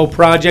solo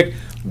project.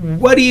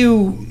 What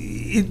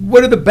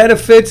are the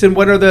benefits and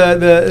what are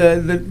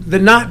the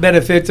not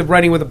benefits of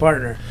writing with a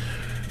partner?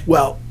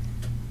 Well,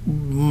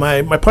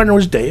 my partner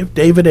was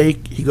David A.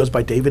 He goes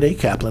by David A.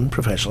 Kaplan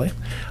professionally.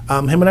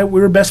 Him and I,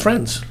 we were best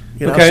friends.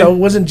 Okay. So it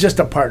wasn't just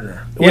a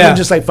partner. It wasn't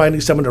just like finding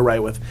someone to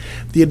write with.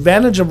 The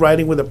advantage of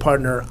writing with a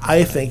partner,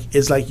 I think,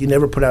 is like you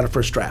never put out a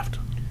first draft.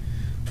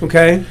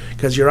 Okay.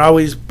 Because you're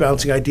always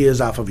bouncing ideas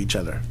off of each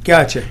other.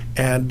 Gotcha.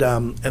 And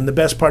the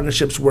best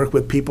partnerships work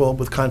with people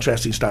with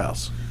contrasting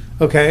styles.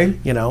 Okay.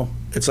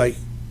 It's like,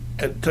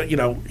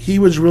 he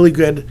was really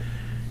good.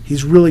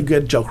 He's really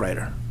good joke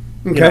writer.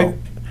 Okay.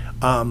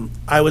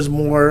 I was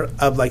more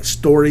of like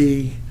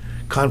story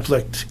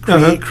conflict,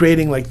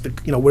 creating like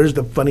where's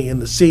the funny in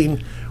the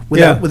scene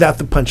without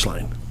the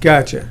punchline.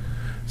 Gotcha.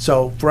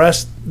 So for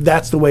us,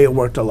 that's the way it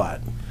worked a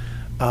lot.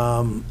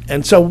 And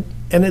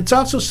it's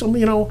also some,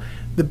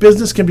 the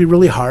business can be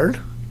really hard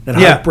and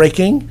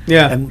heartbreaking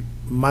and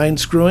mind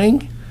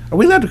screwing. Are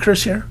we allowed to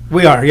curse here?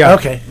 We are, yeah.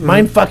 Okay. Mm-hmm.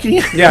 Mind fucking?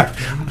 Yeah.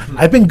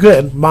 I've been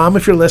good. Mom,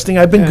 if you're listening,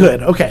 I've been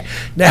good. Okay.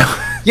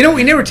 Now.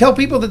 We never tell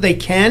people that they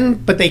can,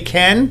 but they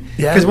can.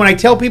 Yeah. Because when I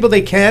tell people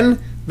they can,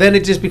 then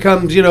it just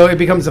becomes, it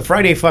becomes the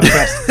Friday Fuck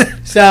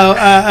Fest. So,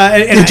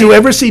 did you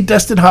ever see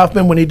Dustin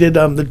Hoffman when he did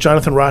the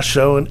Jonathan Ross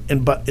show on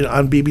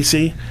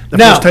BBC? The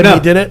first time he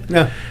did it?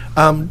 No.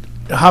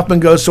 Hoffman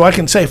goes, so I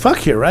can say fuck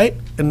here, right?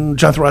 And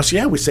Jonathan Ross,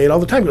 yeah, we say it all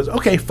the time. He goes,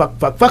 okay, fuck.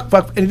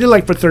 And he did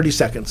it for 30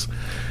 seconds.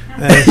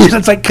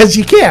 It's like, because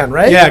you can,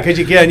 right? Yeah, because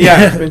you can,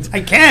 yeah.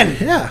 I can.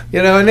 Yeah.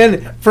 And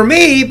then for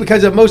me,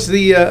 because of most of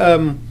the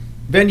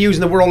venues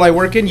in the world I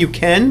work in, you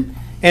can.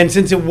 And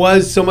since it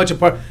was so much a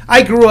part,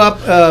 I grew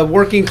up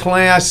working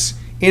class,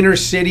 inner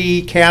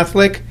city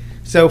Catholic.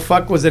 So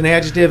fuck was an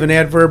adjective, an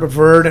adverb, a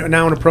verb, a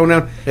noun, a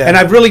pronoun. Yeah. And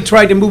I've really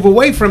tried to move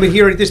away from it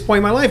here at this point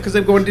in my life because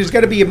I'm going, there's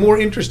got to be a more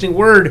interesting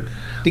word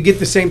to get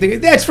the same thing.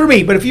 That's for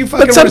me. But if you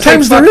fucking But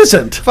sometimes fuck, there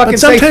isn't. Fucking but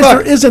sometimes say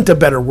fuck. there isn't a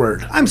better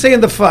word. I'm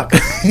saying the fuck.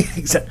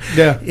 Exactly.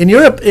 Yeah. In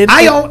Europe,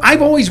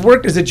 I've always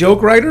worked as a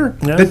joke writer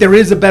that there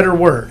is a better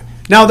word.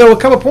 Now, there will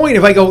come a point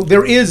if I go,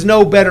 there is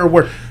no better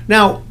word.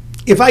 Now,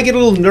 if I get a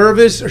little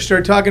nervous or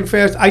start talking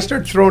fast, I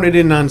start throwing it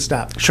in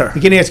nonstop. Sure.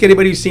 You can ask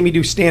anybody who's seen me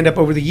do stand-up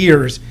over the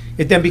years.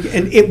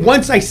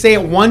 Once I say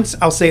it once,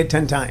 I'll say it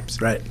 10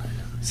 times. Right.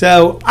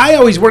 So I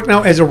always work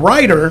now as a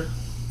writer.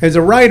 As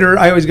a writer,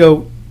 I always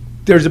go,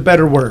 there's a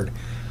better word.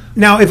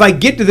 Now, if I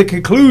get to the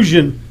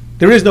conclusion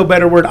there is no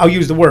better word, I'll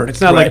use the word.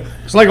 It's not right.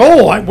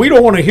 we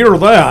don't want to hear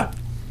that.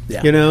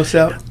 Yeah.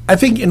 So I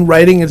think in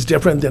writing it's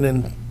different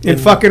than in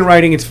fucking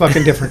writing. It's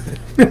fucking different.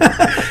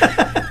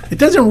 It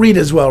doesn't read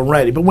as well in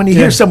writing, but when you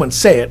hear someone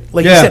say it,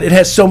 like you said, it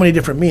has so many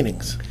different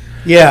meanings.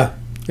 Yeah,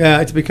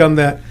 it's become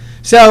that.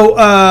 So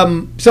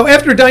so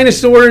after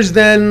Dinosaurs,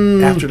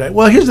 then After that,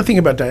 well, here's the thing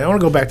about Dinosaurs. I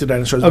want to go back to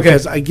Dinosaurs Okay.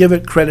 because I give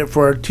it credit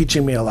for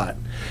teaching me a lot.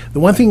 The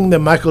one thing that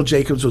Michael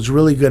Jacobs was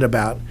really good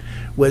about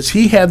was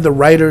he had the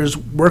writers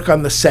work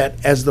on the set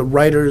as the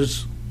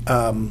writers'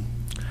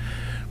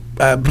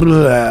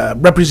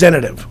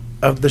 representative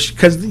of the.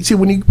 Because you see,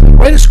 when you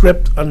write a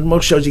script on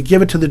most shows, you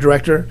give it to the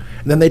director,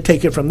 and then they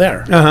take it from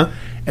there.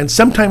 And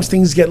sometimes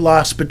things get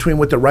lost between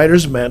what the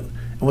writers meant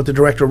and what the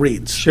director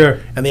reads. Sure.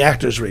 And the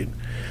actors read.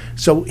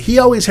 So he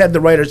always had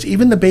the writers,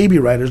 even the baby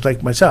writers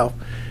like myself,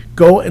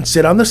 go and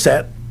sit on the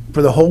set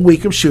for the whole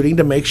week of shooting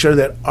to make sure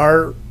that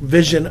our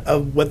vision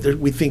of what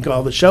we think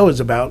all the show is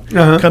about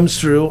comes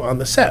through on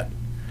the set,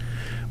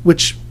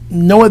 which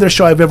no other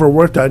show I've ever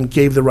worked on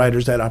gave the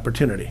writers that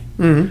opportunity.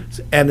 And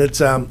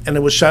it's and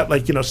it was shot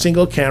like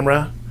single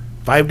camera,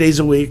 5 days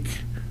a week,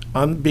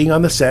 being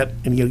on the set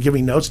and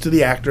giving notes to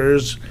the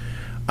actors.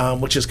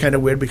 Which is kind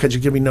of weird because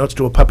you're giving notes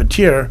to a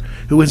puppeteer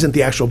who isn't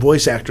the actual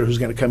voice actor who's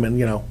going to come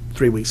in,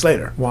 3 weeks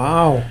later.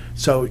 Wow.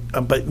 So,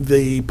 but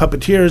the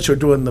puppeteers who are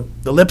doing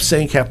the lip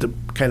sync have to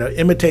kind of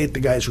imitate the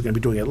guys who are going to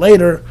be doing it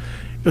later.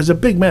 It was a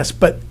big mess,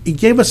 but it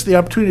gave us the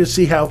opportunity to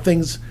see how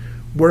things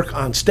work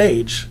on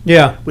stage.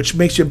 Yeah. Which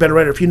makes you a better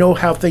writer. If you know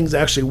how things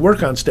actually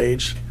work on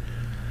stage,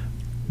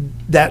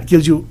 that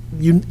gives you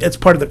it's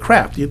part of the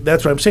craft.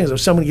 That's what I'm saying. Is if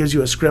someone gives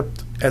you a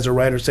script as a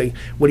writer saying,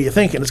 "What do you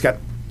think?" and it's got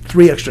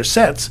 3 extra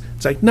sets,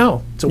 it's like,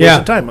 no, it's a waste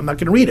of time. I'm not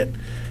going to read it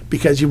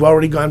because you've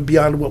already gone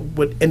beyond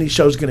what any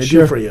show's going to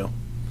do for you.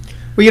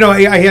 Well,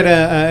 I had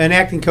an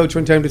acting coach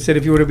one time that said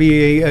if you were to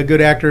be a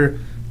good actor,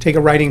 take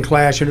a writing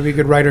class, or to be a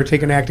good writer,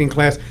 take an acting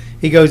class.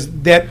 He goes,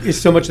 that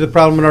is so much of the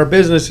problem in our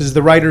business is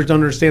the writers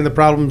don't understand the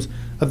problems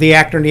of the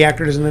actor, and the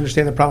actor doesn't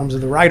understand the problems of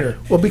the writer.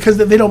 Well, because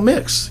they don't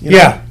mix.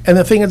 Yeah. And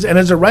the thing is, and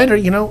as a writer,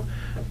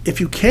 if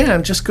you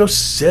can, just go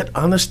sit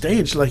on the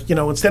stage. Like,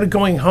 instead of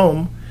going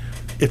home,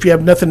 if you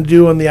have nothing to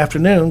do in the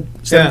afternoon,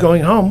 instead of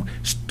going home,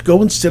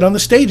 go and sit on the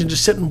stage and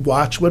just sit and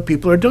watch what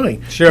people are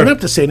doing. Sure. You don't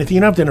have to say anything.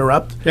 You don't have to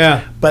interrupt.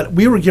 Yeah. But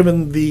we were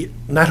given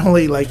not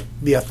only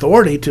the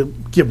authority to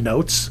give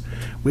notes,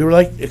 we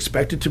were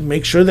expected to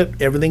make sure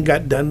that everything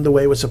got done the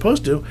way it was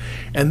supposed to.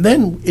 And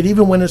then it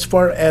even went as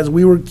far as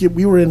we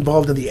were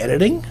involved in the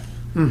editing.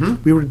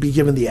 We would be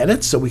given the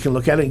edits so we can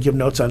look at it and give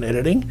notes on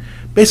editing.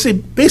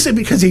 Basically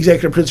because the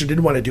executive producer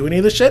didn't want to do any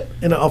of this shit,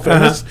 in all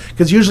fairness,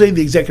 because usually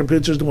the executive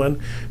producer is the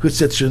one who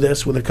sits through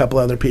this with a couple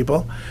other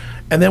people.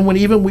 And then when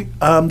even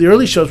the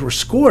early shows were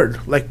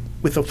scored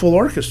with a full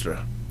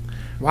orchestra.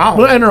 Wow.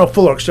 Well, I don't know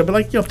full orchestra,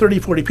 but 30,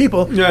 40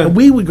 people. Yeah. And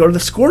we would go to the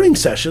scoring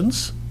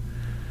sessions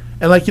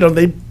and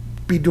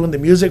they'd be doing the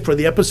music for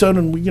the episode.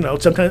 And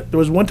sometimes there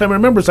was one time I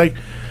remember it's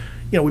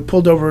we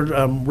pulled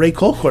over Ray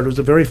Colcourt, who was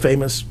a very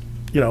famous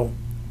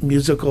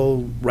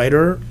musical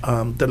writer,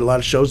 did a lot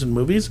of shows and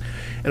movies,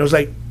 and it was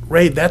like,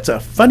 Ray, that's a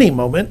funny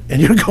moment,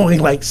 and you're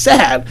going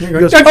sad. He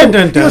goes, dun,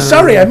 dun, dun.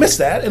 Sorry, I missed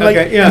that. And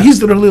Okay, and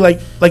he's literally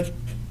like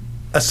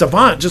a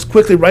savant, just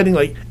quickly writing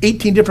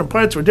 18 different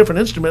parts for different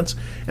instruments,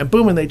 and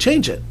boom, and they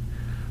change it.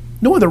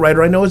 No other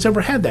writer I know has ever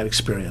had that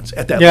experience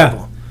at that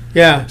level.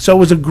 Yeah. So it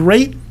was a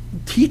great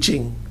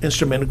teaching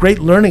instrument, a great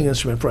learning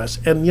instrument for us,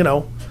 and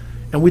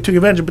and we took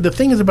advantage of it. But the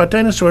thing is about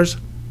Dinosaurs,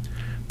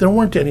 there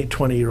weren't any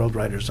 20-year-old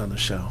writers on the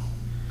show.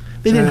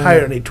 They didn't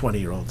hire any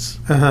 20-year-olds.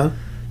 And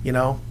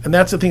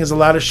that's the thing is a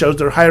lot of shows,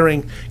 they're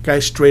hiring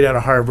guys straight out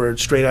of Harvard,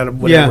 straight out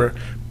of whatever,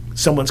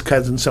 someone's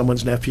cousin,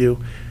 someone's nephew.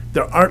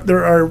 There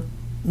are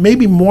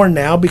maybe more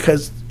now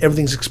because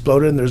everything's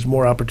exploded and there's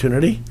more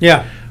opportunity.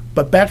 Yeah.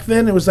 But back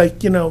then it was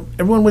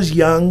everyone was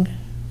young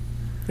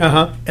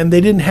and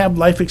they didn't have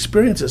life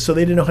experiences, so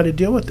they didn't know how to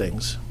deal with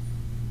things.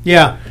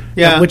 Yeah.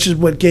 Which is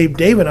what gave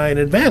Dave and I an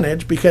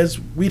advantage because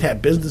we'd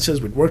had businesses,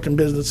 we'd worked in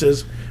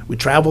businesses, we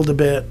traveled a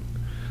bit.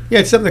 Yeah,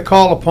 it's something to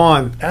call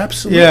upon.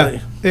 Absolutely. Yeah,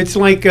 it's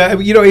like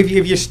if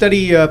you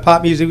study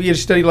pop music, if you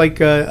study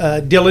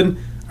Dylan,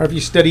 or if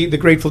you study the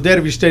Grateful Dead,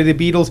 if you study the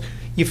Beatles,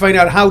 you find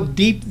out how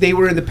deep they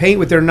were in the paint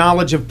with their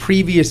knowledge of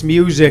previous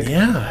music.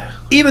 Yeah.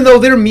 Even though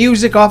their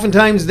music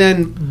oftentimes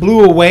then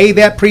blew away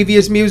that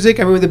previous music.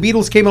 I mean, when the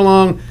Beatles came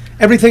along,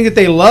 everything that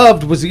they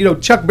loved was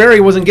Chuck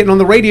Berry wasn't getting on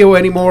the radio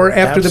anymore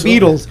after Absolutely.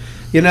 the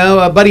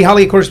Beatles. Buddy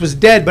Holly, of course, was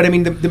dead. But I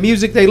mean, the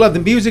music they loved, the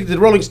music that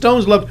the Rolling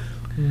Stones loved,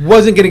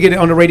 wasn't going to get it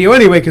on the radio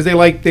anyway because they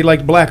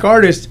liked black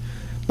artists,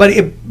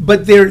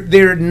 but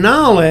their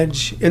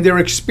knowledge and their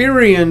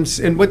experience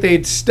and what they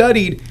had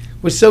studied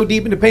was so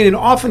deep into pain. And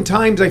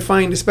oftentimes I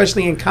find,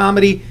 especially in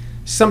comedy,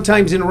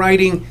 sometimes in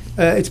writing,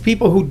 it's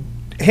people who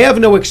have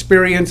no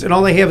experience and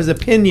all they have is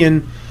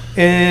opinion,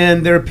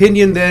 and their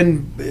opinion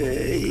then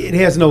it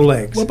has no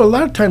legs. Well, but a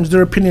lot of times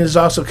their opinion is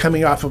also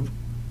coming off of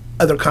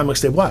other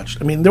comics they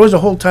watched. I mean, there was a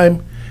whole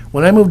time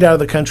when I moved out of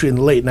the country in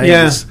the late 90s.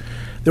 Yeah.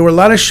 There were a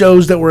lot of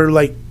shows that were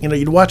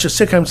you'd watch a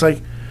sitcom, it's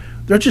like,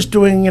 they're just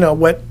doing,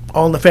 what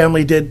All in the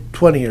Family did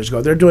 20 years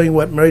ago. They're doing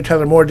what Mary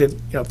Tyler Moore did,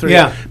 30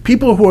 years.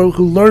 People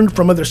who learned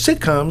from other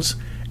sitcoms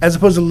as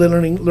opposed to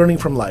learning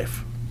from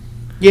life.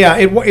 Yeah,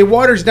 it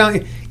waters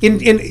down.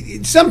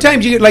 In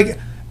sometimes you get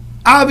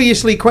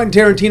obviously Quentin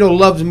Tarantino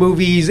loves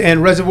movies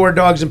and Reservoir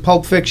Dogs and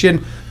Pulp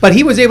Fiction, but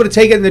he was able to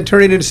take it and then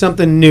turn it into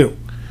something new.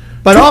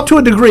 But to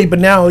a degree, but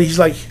now he's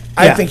like,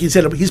 I Yeah. think he's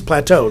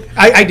plateaued.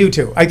 I do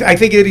too. I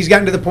think that he's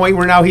gotten to the point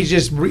where now he's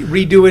just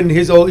redoing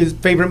his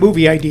favorite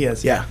movie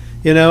ideas. Yeah.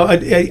 You know,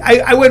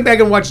 I went back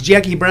and watched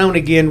Jackie Brown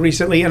again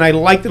recently, and I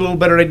liked it a little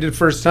better than I did the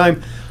first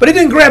time. But it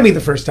didn't grab me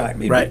the first time.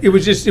 Right. It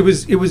was just, it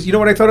was. You know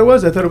what I thought it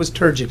was? I thought it was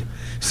turgid.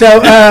 So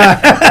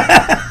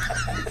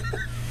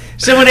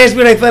someone asked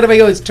me what I thought of it. I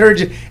go, it's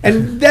turgid,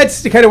 and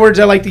that's the kind of words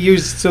I like to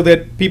use so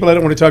that people I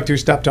don't want to talk to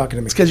stop talking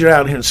to me. It's because you're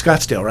out here in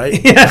Scottsdale, right?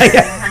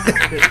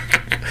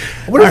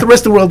 I wonder if the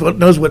rest of the world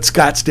knows what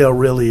Scottsdale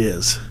really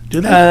is. Do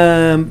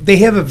they? They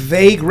have a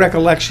vague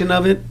recollection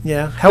of it.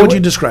 Yeah. How would you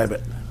describe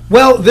it?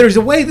 Well, there's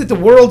a way that the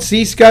world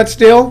sees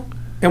Scottsdale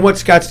and what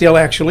Scottsdale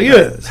actually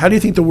is. How do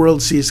you think the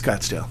world sees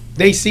Scottsdale?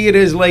 They see it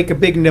as like a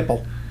big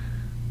nipple,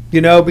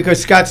 you know,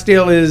 because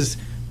Scottsdale is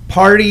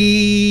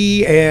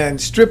party and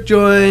strip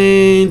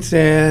joints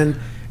and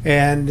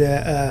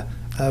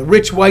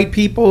rich white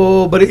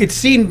people, but it's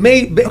seen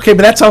Okay,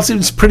 but that all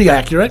seems pretty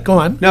accurate. Go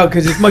on. No,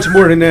 because it's much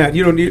more than that.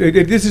 You don't need.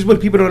 This is what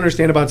people don't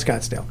understand about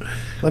Scottsdale.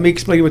 Let me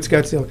explain what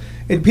Scottsdale.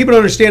 And people don't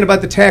understand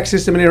about the tax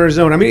system in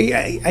Arizona. I mean,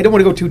 I don't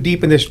want to go too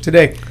deep in this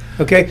today,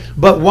 okay?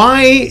 But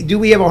why do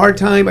we have a hard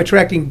time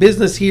attracting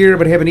business here,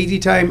 but have an easy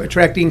time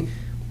attracting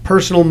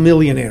personal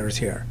millionaires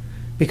here?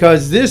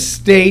 Because this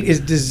state is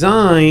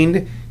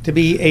designed to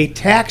be a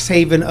tax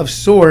haven of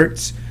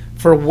sorts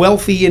for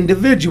wealthy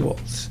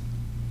individuals.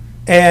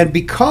 And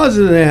because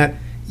of that,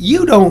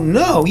 you don't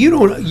know.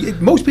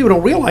 Most people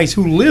don't realize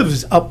who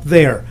lives up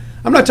there.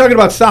 I'm not talking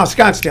about South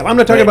Scottsdale. I'm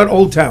not talking about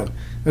Old Town.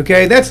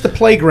 Okay, that's the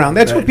playground.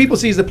 That's what people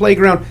see as the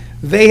playground.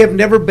 They have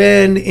never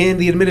been in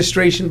the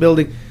administration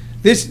building.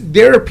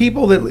 There are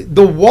people that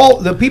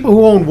the people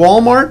who own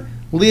Walmart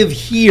live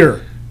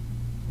here.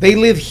 They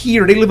live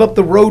here. They live up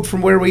the road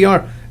from where we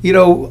are. You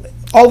know,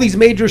 all these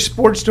major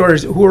sports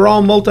stars who are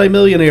all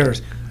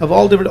multimillionaires of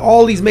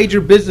all these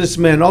major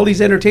businessmen, all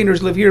these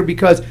entertainers live here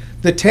because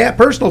the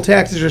personal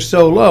taxes are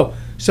so low.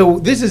 So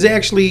this is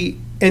actually,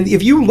 and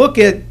if you look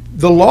at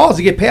the laws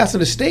that get passed in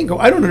the state and go,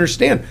 I don't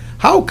understand.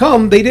 How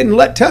come they didn't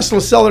let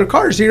Tesla sell their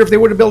cars here if they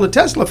were to build a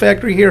Tesla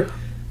factory here?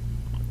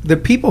 The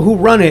people who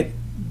run it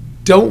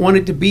don't want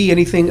it to be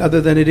anything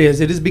other than it is.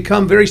 It has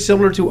become very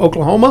similar to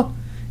Oklahoma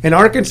and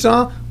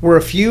Arkansas, where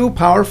a few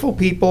powerful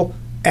people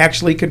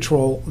actually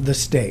control the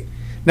state.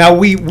 Now,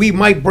 we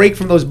might break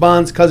from those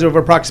bonds because of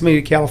our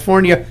proximity to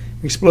California,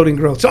 exploding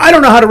growth. So I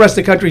don't know how the rest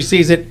of the country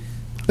sees it,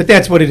 but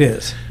that's what it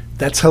is.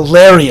 That's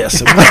hilarious.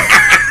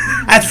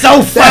 That's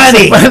so funny. That's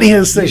the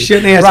funniest thing. You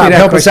shouldn't ask Rob, me that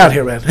help us question. out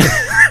here, man.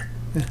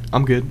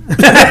 I'm good.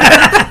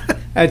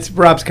 That's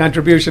Rob's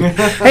contribution.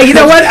 Hey, you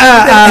know what?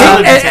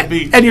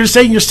 And you're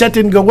saying your set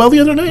didn't go well the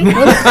other night?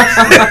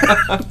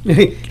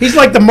 He's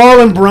like the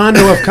Marlon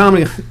Brando of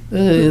comedy.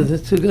 The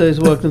two guys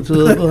walked into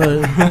the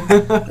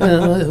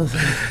bar.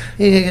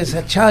 He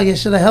said, Charlie, you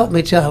should have helped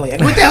me, Charlie.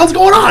 What the hell's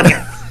going on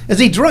here? Is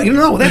he drunk? You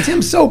know, that's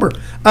him sober.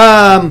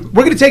 We're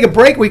going to take a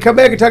break. We come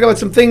back and talk about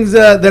some things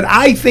that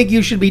I think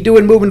you should be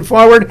doing moving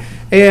forward.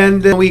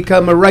 And we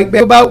come right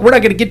back about. We're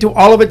not going to get to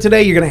all of it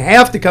today. You're going to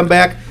have to come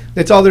back.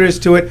 That's all there is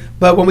to it.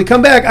 But when we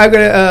come back, I'm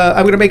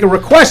gonna make a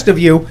request of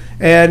you,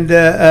 and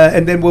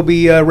then we'll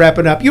be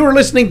wrapping up. You are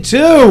listening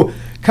to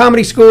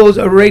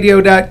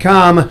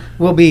ComedySchoolsRadio.com.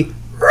 We'll be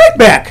right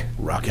back.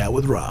 Rock out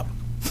with Rob.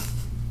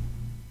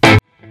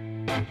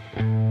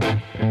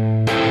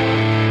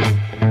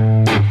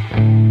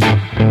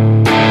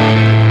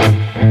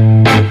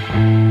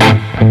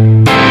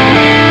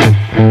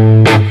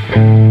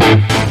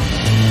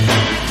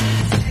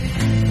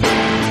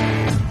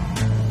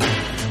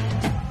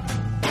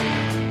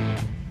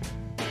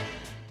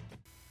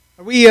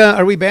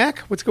 Are we back?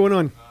 What's going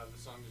on? The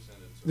song just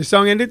ended. The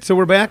song ended, so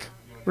we're back.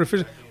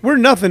 We're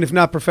nothing if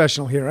not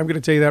professional here. I'm going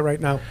to tell you that right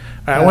now.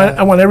 All right,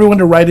 I want everyone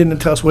to write in and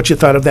tell us what you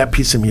thought of that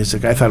piece of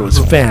music. I thought it was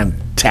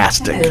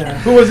fantastic.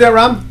 Who was that,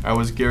 Rob? I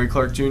was Gary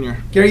Clark Jr.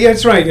 Gary, yeah,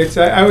 that's right.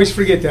 I always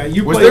forget that.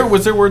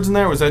 Was there words in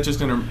there? Or was that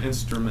just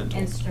instrumental?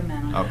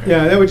 Instrumental. Okay.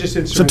 Yeah, that was just So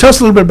instrumental. tell us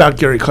a little bit about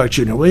Gary Clark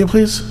Jr., will you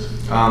please?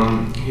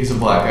 He's a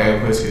black guy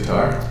who plays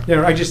guitar.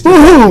 Yeah, I just.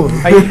 Woohoo!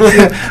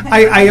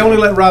 I only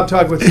let Rob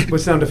talk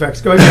with sound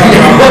effects. Go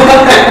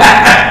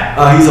ahead,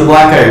 Rob. He's a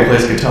black guy who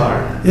plays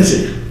guitar. Is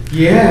he?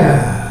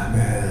 Yeah,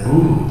 man.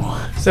 Ooh.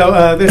 So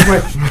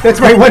that's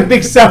my one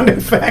big sound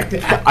effect.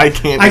 I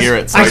can't hear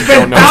it, so I,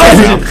 spent don't know what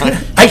it sounds like.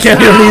 I can't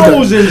hear it either.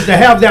 thousands to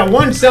have that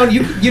one sound.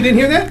 You didn't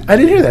hear that? I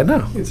didn't hear that,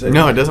 no.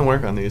 No, it doesn't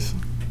work on these.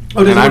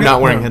 Oh, And I'm not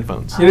wearing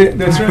headphones.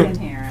 That's I right.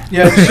 can hear it.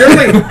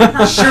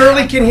 Yeah,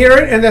 Shirley can hear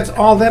it, and that's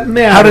all that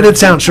matters. How did it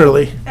sound,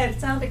 Shirley? It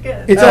sounded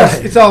good. It's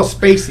all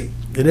spacey.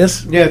 It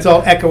is? Yeah, it's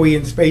all echoey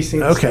and spacey.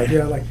 And Okay. stuff.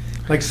 Yeah,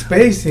 like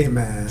spacey,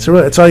 man. So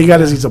really, that's all you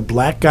got is he's a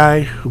black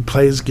guy who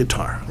plays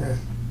guitar.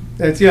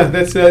 That's it.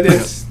 That's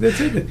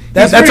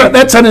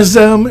on his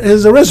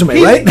resume,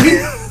 right?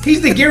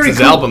 He's the Gary His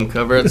Cooper. album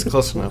cover, it's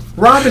close enough.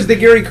 Rob is the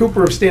Gary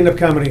Cooper of stand-up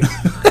comedy.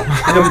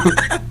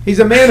 He's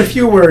a man of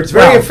few words,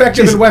 very Wow.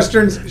 effective in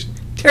westerns,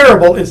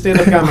 terrible in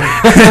stand-up comedy.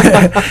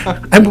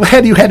 I'm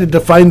glad you had to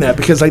define that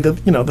because, like, the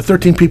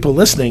 13 people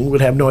listening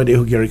would have no idea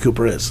who Gary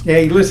Cooper is.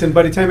 Hey, listen,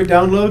 by the time it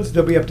downloads,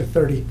 they'll be up to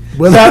 30.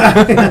 Well,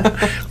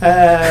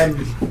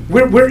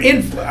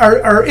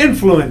 Our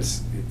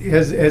influence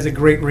has a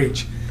great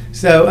reach.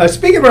 So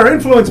speaking of our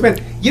influence,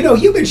 man,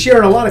 you've been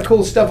sharing a lot of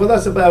cool stuff with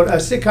us about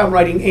sitcom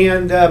writing,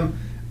 and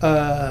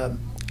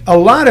a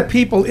lot of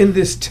people in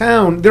this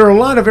town. There are a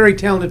lot of very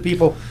talented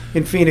people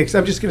in Phoenix.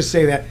 I'm just going to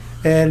say that,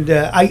 and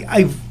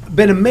I've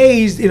been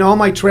amazed in all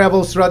my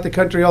travels throughout the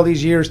country all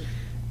these years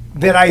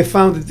that I have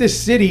found that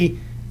this city.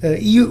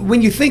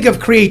 When you think of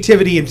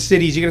creativity in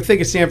cities, you're going to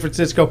think of San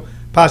Francisco,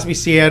 possibly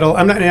Seattle.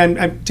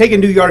 I'm taking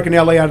New York and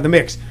LA out of the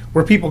mix,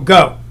 where people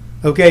go.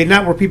 Okay,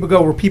 not where people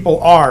go, where people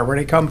are, where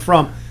they come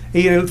from.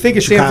 Think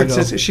of San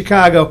Francisco,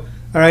 Chicago.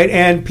 All right,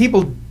 and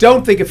people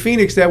don't think of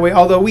Phoenix that way.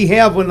 Although we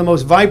have one of the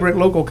most vibrant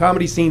local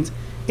comedy scenes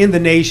in the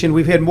nation.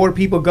 We've had more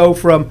people go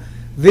from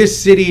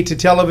this city to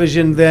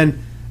television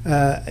than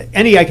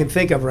any I can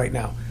think of right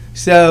now.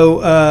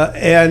 So,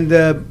 and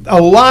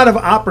a lot of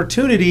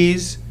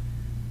opportunities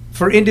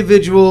for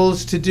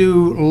individuals to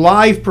do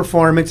live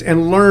performance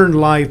and learn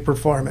live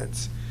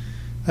performance.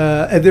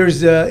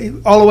 There's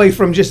all the way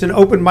from just an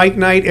open mic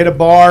night at a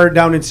bar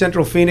down in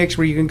Central Phoenix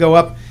where you can go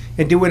up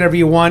and do whatever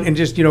you want and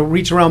just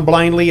reach around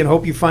blindly and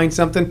hope you find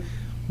something,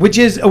 which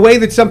is a way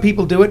that some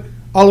people do it,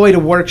 all the way to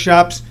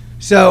workshops.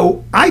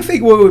 So I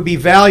think what would be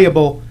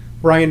valuable,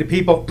 Brian, to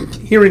people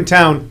here in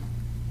town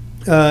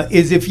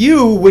is if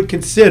you would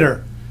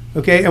consider,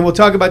 okay, and we'll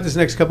talk about this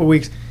next couple of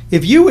weeks,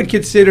 if you would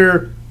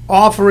consider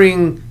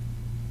offering.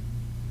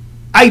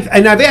 I've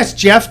asked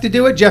Jeff to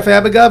do it, Jeff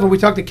Abigov, and we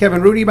talked to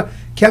Kevin Rudy about.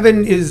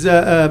 Kevin is,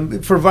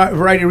 for a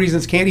variety of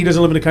reasons, he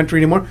doesn't live in the country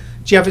anymore.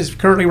 Jeff is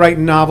currently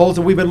writing novels,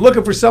 and we've been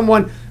looking for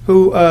someone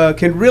who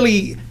can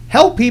really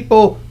help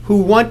people who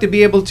want to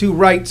be able to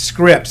write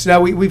scripts. Now,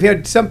 we've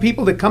had some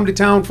people that come to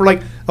town for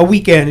like a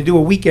weekend and do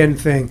a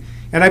weekend thing,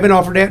 and I've been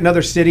offered that in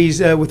other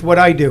cities with what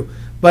I do.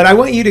 But I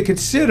want you to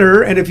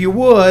consider, and if you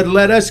would,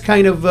 let us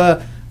kind of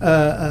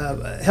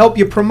help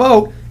you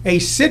promote a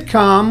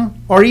sitcom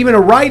or even a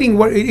writing.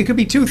 It could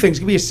be two things. It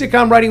could be a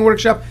sitcom writing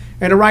workshop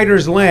and a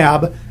writer's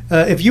lab.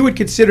 If you would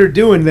consider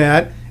doing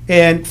that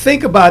and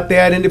think about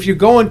that, and if you're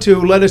going to,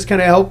 let us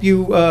kind of help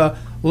you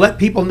let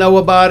people know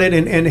about it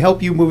and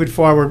help you move it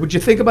forward. Would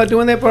you think about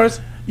doing that for us?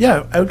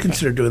 Yeah, I would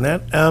consider doing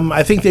that.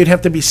 I think they'd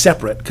have to be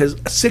separate because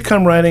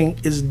sitcom writing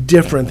is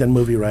different than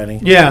movie writing.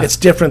 Yeah, it's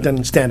different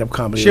than stand-up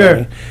comedy sure.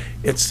 writing.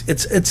 It's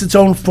its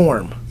own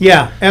form.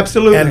 Yeah,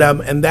 absolutely.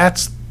 And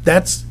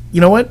that's you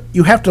know what?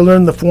 You have to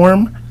learn the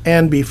form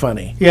and be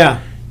funny.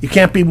 Yeah. You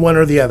can't be one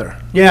or the other.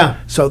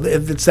 Yeah. So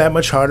it's that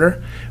much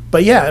harder.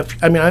 But yeah,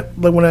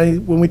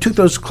 when we took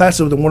those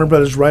classes with the Warner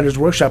Brothers Writers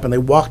Workshop and they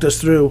walked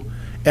us through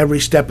every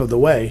step of the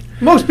way.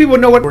 Most people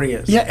know what a story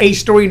is. Yeah. A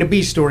story and a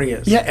B story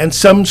is. Yeah, and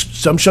some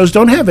shows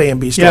don't have A and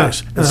B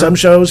stories. Yeah. And some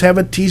shows have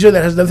a teaser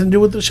that has nothing to do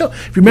with the show.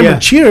 If you remember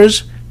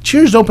Cheers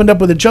opened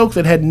up with a joke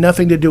that had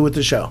nothing to do with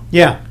the show.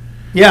 Yeah.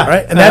 Yeah.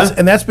 Right?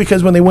 And that's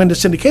because when they went to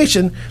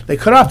syndication, they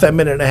cut off that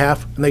minute and a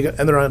half and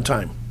they're on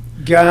time.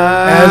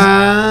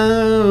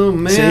 Oh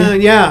man,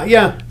 see?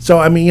 Yeah. So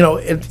I mean,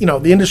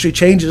 the industry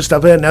changes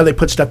stuff, and now they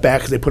put stuff back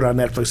because they put it on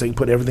Netflix. They can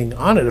put everything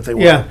on it if they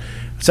want. Yeah.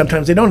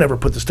 Sometimes they don't ever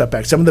put the stuff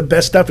back. Some of the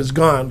best stuff is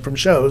gone from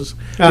shows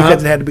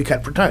because it had to be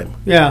cut for time.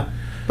 Yeah,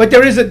 but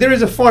there is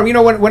a form.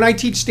 When I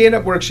teach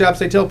stand-up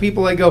workshops, I tell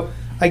people I go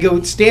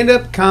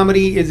stand-up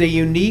comedy is a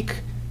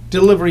unique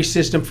delivery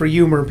system for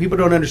humor, and people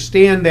don't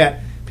understand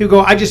that. People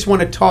go, I just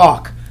want to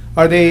talk.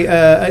 Are they?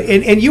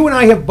 And you and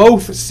I have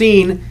both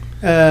seen.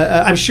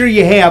 I'm sure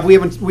you have. We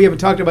haven't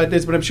talked about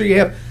this, but I'm sure you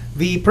have.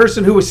 The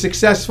person who was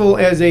successful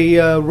as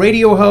a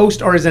radio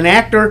host or as an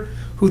actor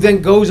who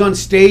then goes on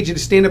stage at a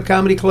stand-up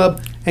comedy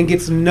club and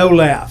gets no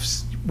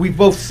laughs. We've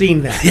both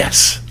seen that.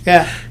 Yes.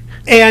 Yeah.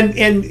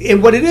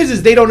 And what it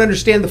is they don't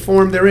understand the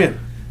form they're in.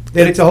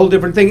 That it's a whole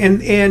different thing.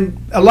 And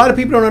a lot of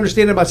people don't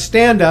understand about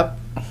stand-up,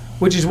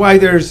 which is why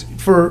there's,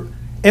 for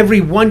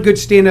every one good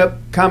stand-up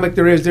comic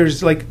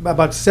there's like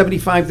about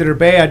 75 that are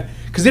bad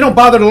because they don't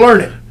bother to learn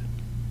it.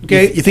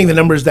 Okay. You think the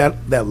number is that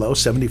low,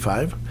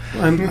 75?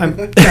 I'm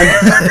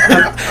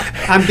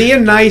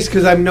being nice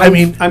because I'm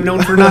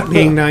known for not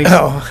being nice.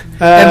 Oh,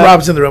 and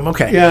Rob's in the room.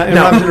 Okay. Yeah, and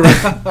Rob's in the room.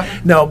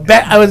 No,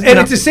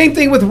 it's the same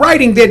thing with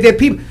writing. That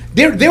people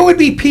there would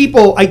be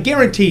people. I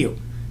guarantee you,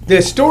 the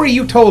story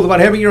you told about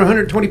having your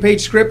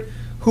 120-page script,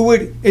 who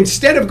would,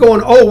 instead of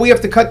going, oh, we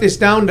have to cut this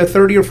down to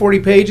 30 or 40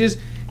 pages,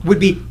 would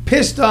be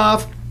pissed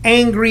off,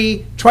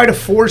 angry, try to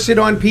force it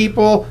on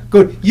people.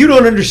 Go, you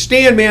don't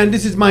understand, man.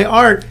 This is my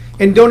art.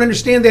 And don't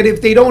understand that if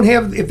they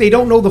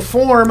don't know the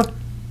form,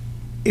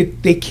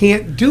 they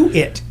can't do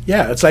it.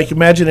 Yeah, it's like,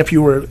 imagine if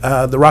you were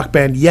the rock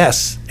band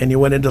Yes, and you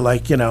went into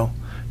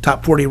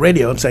top 40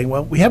 radio and saying,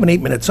 well, we have an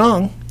 8-minute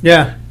song.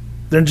 Yeah.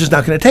 they're just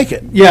not going to take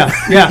it. Yeah,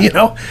 yeah. You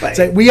know, it's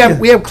like we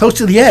have Close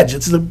to the Edge.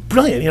 It's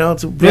brilliant. You know,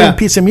 it's a brilliant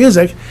piece of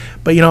music.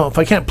 But you know, if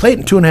I can't play it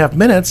in 2.5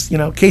 minutes, you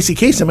know, Casey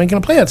Kasem ain't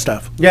going to play that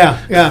stuff.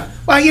 Yeah, yeah.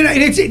 Well, you know,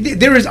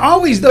 there is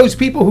always those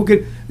people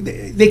who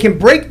they can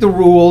break the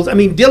rules. I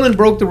mean, Dylan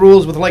broke the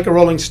rules with Like a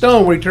Rolling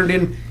Stone, where he turned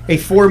in a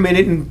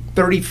 4-minute and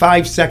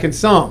 35-second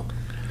song.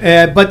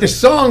 But the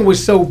song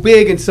was so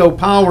big and so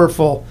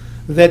powerful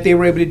that they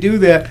were able to do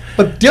that.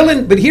 But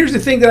here's the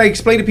thing that I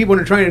explain to people when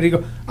they're trying to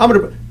go.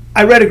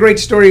 I read a great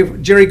story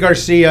of Jerry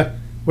Garcia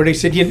where they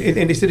said,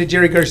 and they said to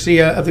Jerry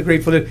Garcia of the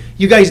Grateful Dead,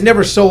 "You guys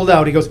never sold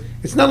out." He goes,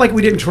 "It's not like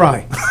we didn't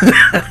try."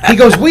 He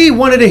goes, "We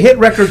wanted to hit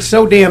records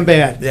so damn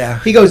bad." Yeah.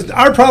 He goes,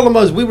 "Our problem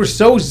was we were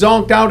so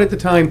zonked out at the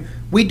time.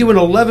 We do an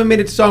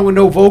 11-minute song with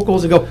no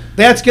vocals and go,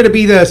 that's going to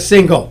be the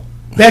single."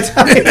 That's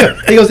how he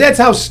goes. That's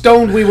how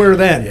stoned we were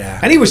then. Yeah.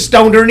 And he was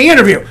stoned during the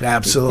interview.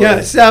 Absolutely.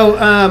 Yeah.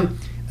 So,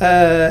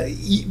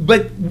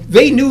 but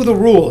they knew the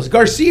rules.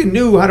 Garcia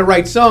knew how to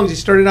write songs. He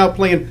started out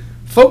playing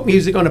folk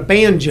music on a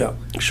banjo.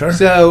 Sure.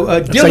 So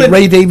It's Dylan, like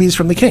Ray Davies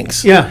from the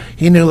Kinks. Yeah.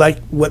 He knew like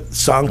what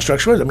song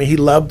structure was. I mean, he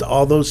loved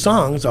all those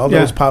songs, all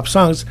those pop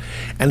songs,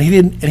 and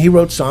he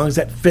wrote songs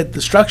that fit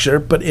the structure,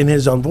 but in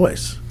his own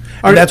voice.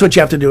 And that's what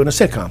you have to do in a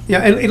sitcom. Yeah,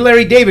 and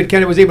Larry David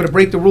kind of was able to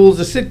break the rules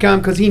of sitcom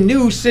because he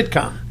knew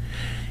sitcom.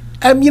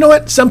 You know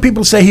what? Some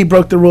people say he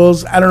broke the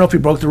rules. I don't know if he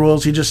broke the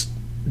rules. He just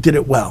did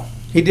it well.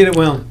 He did it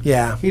well.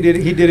 Yeah. He did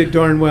it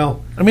darn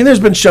well. I mean, there's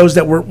been shows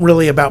that weren't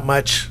really about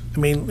much. I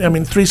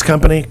mean, Three's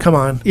Company. Come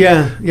on.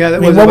 Yeah.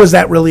 What was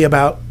that really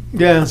about?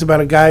 Yeah. It's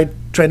about a guy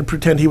trying to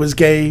pretend he was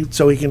gay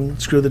so he can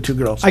screw the two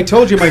girls. I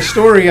told you my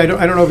story. I don't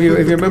know if you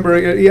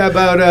remember. Yeah,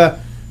 about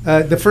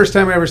the first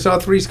time I ever saw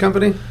Three's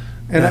Company,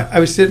 and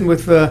I was sitting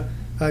with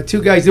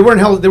two guys. There were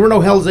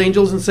no Hell's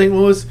Angels in St.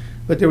 Louis,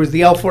 but there was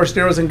the El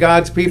Forasteros and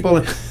God's People,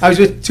 and I was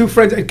with two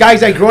friends,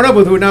 guys I'd grown up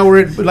with, who now were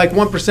at like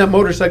 1%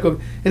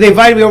 Motorcycle, and they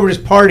invited me over to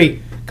this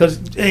party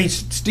because hey,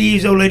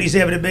 Steve's old lady's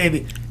having a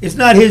baby. It's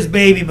not his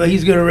baby, but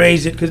he's going to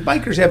raise it because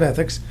bikers have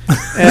ethics,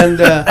 and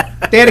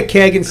they had a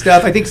keg and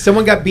stuff. I think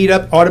someone got beat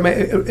up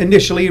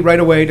initially right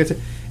away,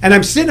 and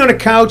I'm sitting on a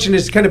couch in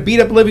this kind of beat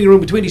up living room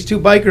between these two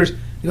bikers.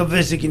 I go,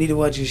 Visick, you need to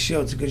watch his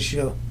show. It's a good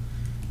show.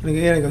 And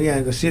I go, yeah.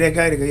 I go, see that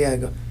guy? I go, yeah. I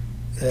go,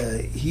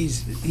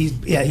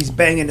 he's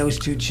banging those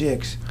two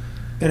chicks.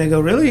 And I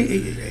go,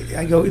 really?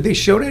 I go, they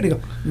showed it? I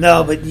go,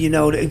 no, but you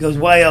know, it goes,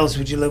 why else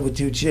would you live with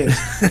two chicks?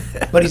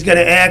 But he's got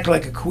to act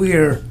like a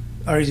queer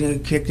or he's going to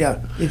get kicked out.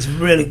 It's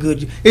really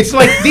good. It's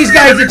like these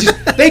guys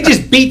that they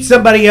just beat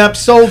somebody up,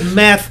 sold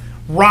meth,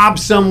 robbed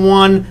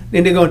someone,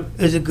 and they're going,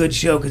 it's a good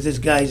show because this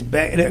guy's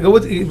back. And I go,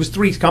 it was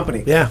Three's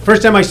Company. Yeah.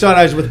 First time I saw it,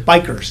 I was with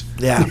bikers.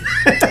 Yeah.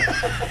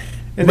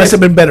 And must have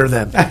been better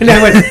then. And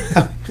I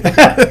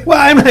went, well,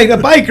 I'm like, the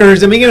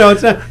bikers, I mean, you know,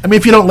 it's not. I mean,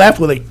 if you don't laugh,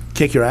 will they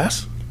kick your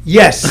ass?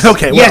 Yes.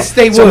 Okay, well, yes,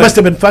 they would. So it must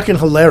have been fucking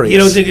hilarious. You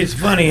don't think it's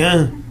funny,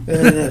 huh?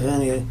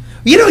 Funny.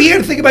 You know, you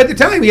had to think about the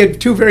time. We had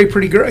two very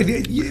pretty girls.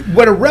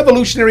 What a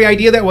revolutionary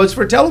idea that was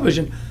for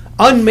television.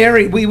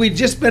 Unmarried. We'd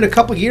just been a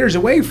couple years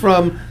away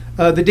from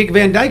the Dick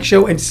Van Dyke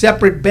Show and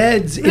separate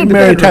beds in the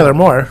Mary bedroom. Tyler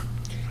Moore.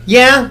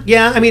 Yeah.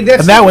 I mean,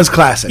 And that was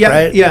classic,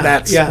 right? Yeah.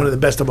 That's one of the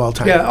best of all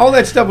time. Yeah, all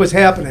that stuff was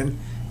happening.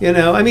 You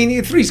know, I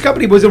mean, Three's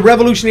Company was a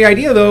revolutionary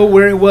idea, though,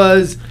 where it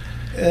was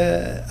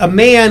a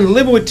man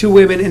living with two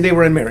women and they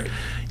were unmarried.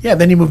 Yeah,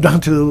 then you moved on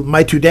to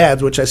My Two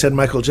Dads, which I said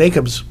Michael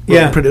Jacobs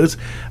produced,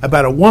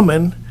 about a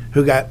woman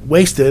who got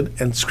wasted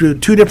and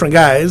screwed two different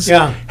guys,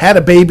 had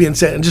a baby and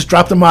just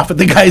dropped them off at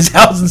the guy's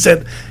house and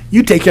said,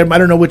 you take care of them, I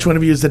don't know which one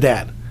of you is the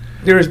dad.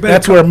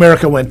 That's where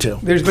America went to.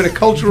 There's been a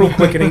cultural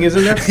quickening,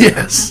 isn't there?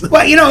 Yes.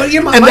 Well, you know,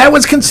 and that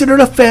was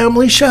considered a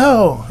family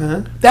show.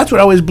 Uh-huh. That's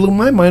what always blew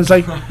my mind. It's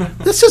like,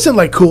 this isn't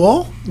like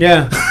cool.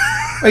 Yeah.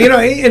 You know,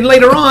 and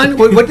later on,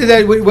 what did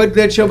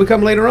that show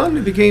become later on?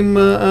 It became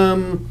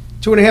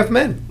Two and a Half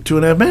Men.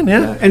 2.5 Men,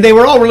 yeah. And they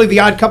were all really the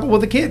odd couple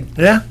with a kid.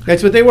 Yeah.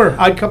 That's what they were,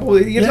 odd couple.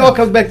 It all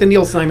comes back to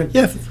Neil Simon.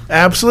 Yeah,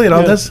 absolutely. It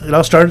all does. It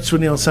all starts with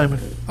Neil Simon.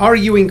 R.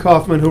 Ewing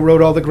Kaufman, who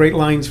wrote all the great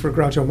lines for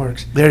Groucho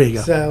Marx. There you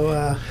go.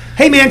 So,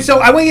 hey, man, so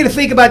I want you to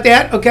think about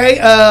that, okay?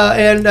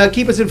 And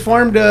keep us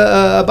informed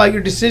about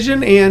your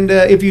decision. And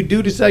if you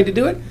do decide to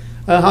do it,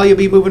 how you'll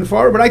be moving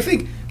forward. But I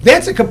think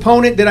that's a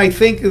component that I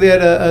think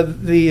that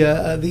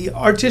the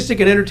artistic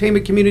and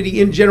entertainment community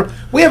in general,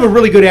 we have a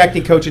really good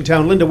acting coach in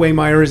town. Linda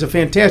Waymeyer is a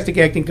fantastic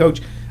acting coach.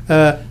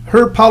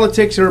 Her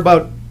politics are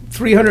about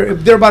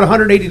 300, they're about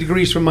 180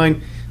 degrees from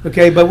mine,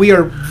 okay? But we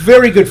are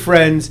very good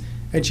friends,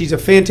 and she's a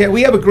fantastic,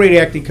 we have a great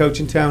acting coach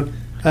in town.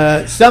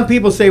 Some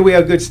people say we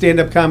have a good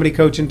stand-up comedy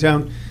coach in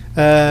town.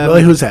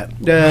 Really, who's that?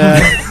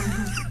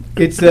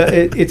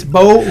 It's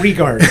Bo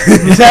Regard.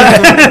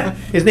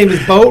 His name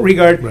is Bo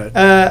Regard.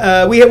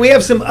 Right. We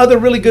have some other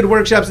really good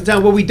workshops in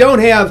town. What we don't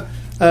have,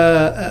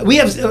 we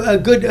have a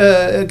good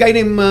a guy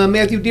named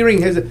Matthew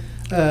Deering has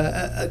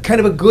a kind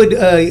of a good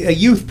a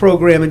youth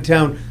program in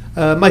town.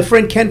 My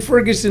friend Ken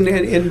Ferguson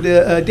and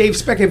Dave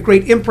Speck have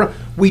great improv.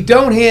 We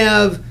don't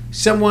have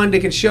someone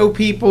that can show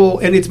people,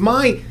 and it's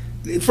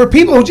for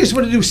people who just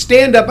want to do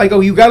stand-up, I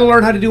go, you got to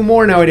learn how to do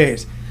more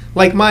nowadays.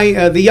 Like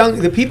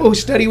the people who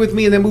study with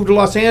me and then move to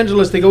Los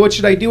Angeles, they go, "What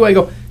should I do?" I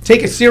go,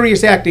 "Take a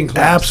serious acting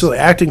class." Absolutely,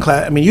 acting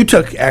class. I mean, you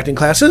took acting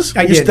classes.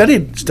 I You did.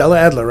 studied Stella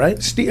Adler, right?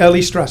 Lee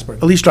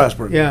Strasberg. Lee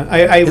Strasberg. Yeah,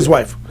 I His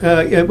wife.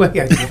 Yeah, well,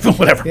 yeah,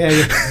 Whatever. yeah.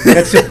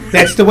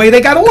 That's the way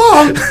they got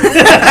along.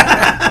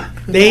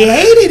 They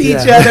hated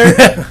each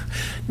other.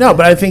 No,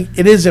 but I think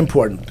it is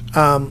important.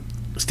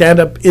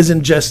 Stand-up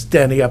isn't just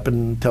standing up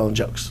and telling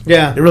jokes.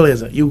 Yeah. It really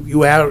isn't.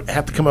 You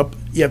have to come up.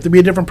 You have to be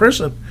a different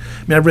person.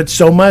 I mean, I've read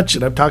so much,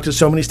 and I've talked to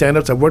so many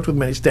stand-ups. I've worked with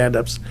many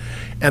stand-ups,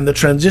 and the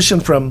transition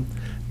from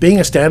being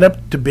a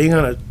stand-up to being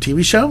on a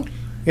TV show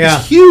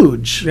is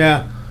huge.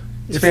 Yeah.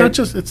 It's not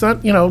just. It's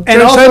not. And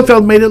Jerry also-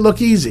 Seinfeld made it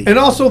look easy. And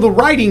also the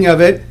writing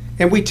of it,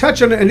 and we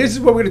touch on it, and this is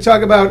what we're going to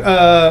talk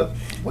about.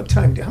 What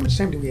time? How much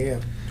time do we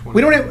have?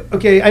 We don't have.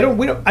 Okay, I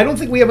don't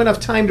think we have enough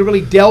time to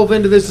really delve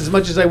into this as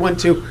much as I want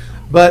to,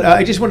 but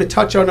I just want to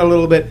touch on it a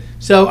little bit.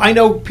 So I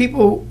know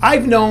people.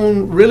 I've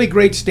known really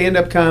great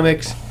stand-up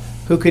comics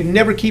who could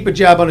never keep a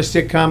job on a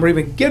sitcom or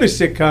even get a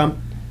sitcom.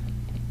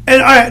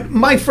 And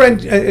my friend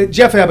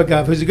Jeff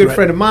Abigov, who's a good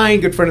friend of mine,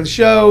 good friend of the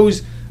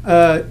show's,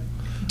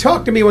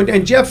 talked to me one day,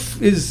 and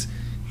Jeff is.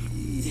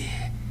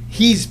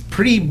 He's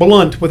pretty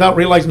blunt without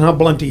realizing how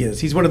blunt he is.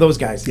 He's one of those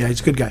guys. Yeah,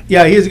 he's a good guy.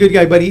 Yeah, he is a good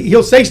guy, but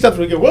he'll say stuff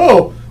and we go,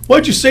 "Whoa,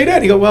 why'd you say that?"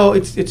 And he go, "Well,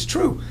 it's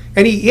true."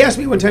 And he asked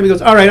me one time, he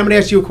goes, "All right, I'm going to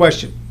ask you a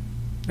question."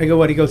 I go,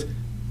 "What?" He goes,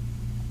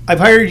 "I've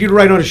hired you to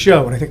write on a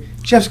show." And I think,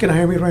 Jeff's going to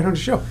hire me to write on a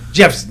show.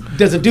 Jeff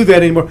doesn't do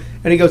that anymore.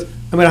 And he goes,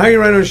 "I'm going to hire you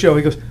to write on a show."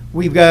 He goes,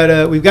 we've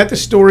got the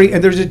story,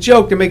 and there's a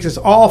joke that makes us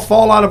all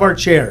fall out of our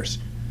chairs."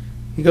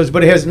 He goes,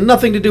 "But it has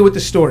nothing to do with the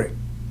story."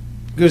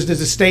 He goes,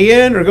 "Does it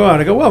stay in or go out?"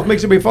 I go, "Well, if it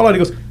makes everybody fall out." He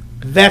goes,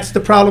 "That's the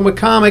problem with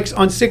comics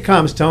on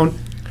sitcoms, Tone."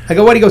 I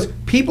go, "What?" He goes,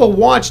 "People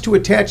watch to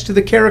attach to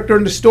the character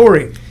and the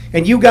story.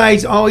 And you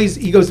guys always,"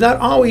 he goes, "not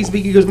always," but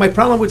he goes, "my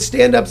problem with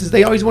stand-ups is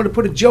they always want to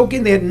put a joke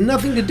in. They had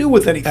nothing to do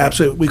with anything."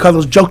 Absolutely. We call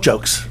those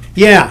jokes.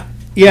 Yeah,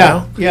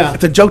 yeah, yeah.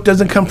 If the joke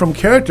doesn't come from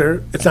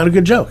character, it's not a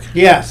good joke.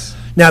 Yes.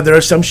 Now, there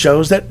are some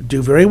shows that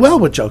do very well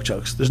with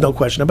jokes. There's no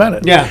question about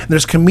it. Yeah. And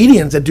there's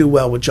comedians that do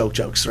well with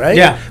jokes, right?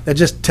 Yeah. That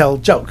just tell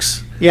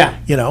jokes. Yeah.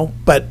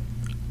 But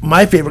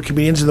my favorite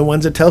comedians are the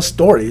ones that tell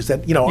stories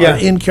that, Yeah. are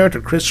in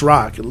character. Chris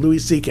Rock and Louis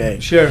C.K.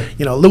 Sure.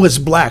 Louis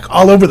Black,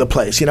 all over the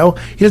place, He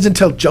doesn't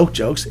tell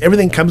jokes.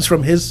 Everything comes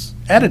from his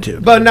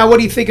attitude. But now what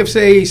do you think of,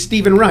 say,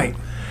 Stephen Wright?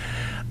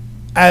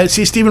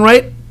 See, Stephen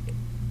Wright,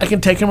 I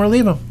can take him or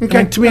leave him. Okay,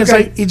 And to me, it's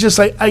okay. like, he's just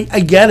like, I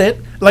get it.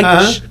 Like,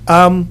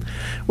 Uh-huh.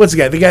 what's the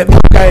guy? The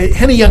guy,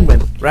 Henny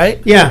Youngman, right?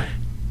 Yeah.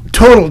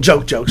 Total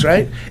jokes,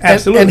 right?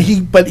 Absolutely.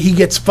 But he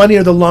gets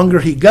funnier the longer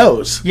he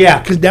goes. Yeah.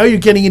 Because now you're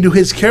getting into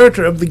his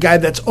character of the guy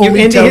that's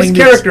only Into telling his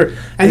this- character.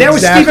 And that was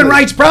Exactly. Stephen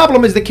Wright's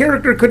problem, is the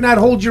character could not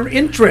hold your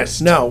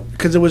interest. No,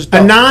 because it was A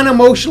dull.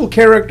 non-emotional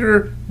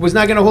character was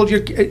not going to hold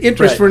your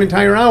interest Right. for an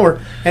entire hour,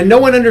 and no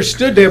one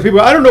understood that. People,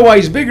 I don't know why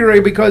he's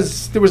bigger,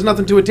 because there was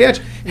nothing to attach.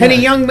 Henny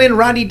Youngman,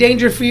 Rodney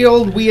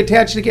Dangerfield, we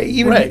attached to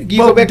even Right. you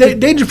Well, go back to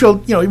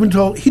Dangerfield, even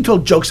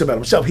told jokes about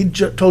himself. He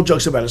told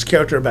jokes about his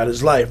character, about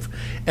his life,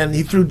 and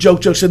he threw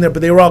jokes in there,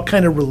 but they were all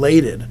kind of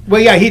related. well,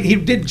 yeah, he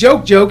did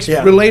jokes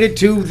Yeah. related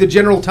to the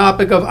general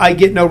topic of I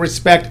get no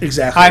respect.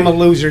 Exactly. I'm a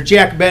loser.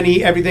 Jack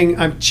Benny, everything.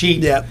 I'm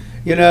cheap. Yeah.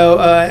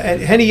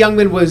 And Henny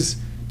Youngman was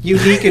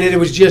unique, and it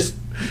was just.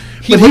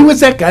 But he was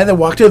that guy that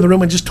walked into the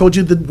room and just told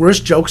you the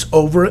worst jokes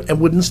over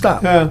and wouldn't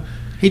stop.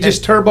 He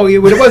just turbo.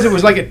 What it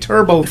was like a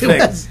turbo thing.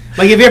 was.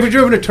 Like, have you ever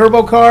driven a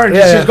turbo car and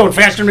it's Yeah. just going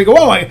faster and you go,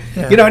 oh,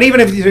 Yeah. and even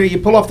if you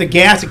pull off the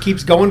gas, it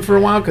keeps going for a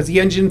while because the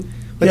engine,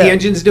 what the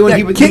engine's doing. Yeah,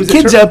 He was a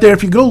kids out there,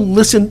 if you go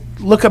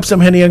look up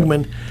some Henny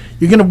Youngman,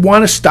 you're going to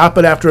want to stop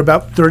it after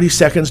about 30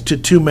 seconds to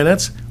 2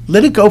 minutes.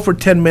 Let it go for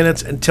 10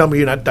 minutes and tell me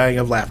you're not dying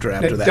of laughter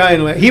after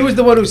that. He was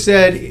the one who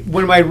said,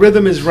 when my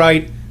rhythm is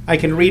right, I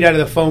can read out of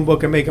the phone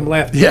book and make him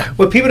laugh. Yeah.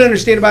 What people don't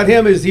understand about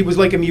him is he was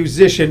like a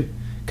musician,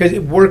 because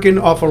working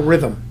off a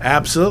rhythm.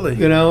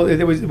 Absolutely.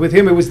 It was with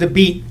him. It was the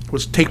beat.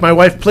 Was Take My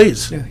Wife,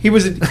 Please. Yeah. He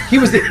was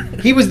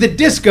the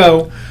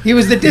disco. He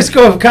was the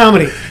disco of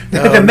comedy.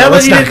 No, the no,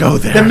 melody let's not go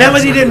there. The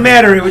melody didn't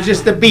matter. It was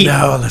just the beat.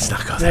 No, let's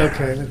not go there.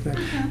 Okay.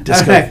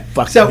 Disco Okay.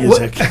 fuck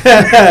music.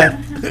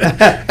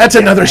 That's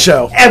another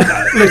show.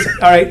 Listen.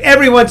 All right.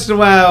 Every once in a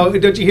while,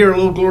 don't you hear a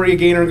little Gloria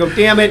Gaynor and go,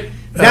 "Damn it!"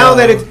 Now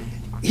that it's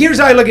here's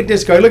how I look at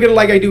disco. I look at it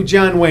like I do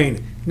John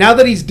Wayne. Now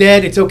that he's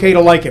dead, it's okay to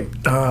like him.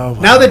 Oh, wow.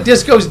 Now that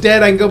disco's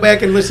dead, I can go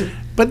back and listen.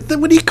 But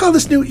what do you call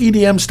this new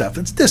EDM stuff?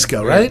 It's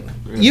disco, right?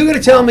 You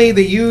gonna tell me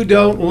that you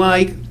don't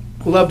like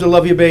 "Love to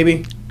Love You,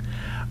 Baby"?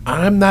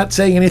 I'm not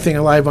saying anything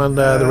live on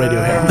the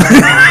radio here.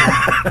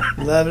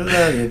 Love to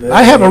love you, baby.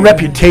 I have a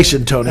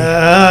reputation, Tony.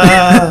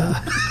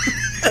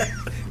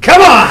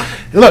 Come on.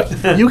 Look,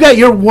 you got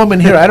your woman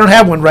here. I don't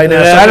have one right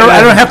now, so I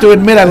don't have to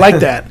admit I like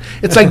that.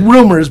 It's like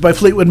Rumors by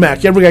Fleetwood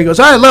Mac. Every guy goes,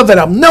 I love that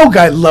album. No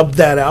guy loved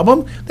that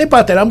album. They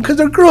bought that album because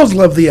their girls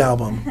loved the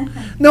album.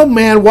 No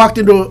man walked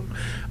into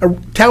a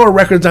Tower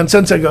Records on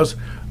Sunset and goes,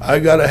 I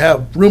got to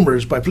have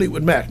Rumors by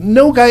Fleetwood Mac.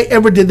 No guy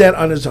ever did that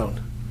on his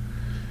own.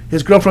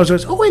 His girlfriend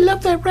goes, oh, I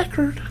love that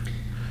record.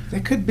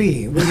 That could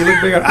be when you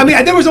look back. I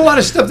mean, there was a lot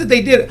of stuff that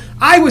they did.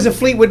 I was a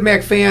Fleetwood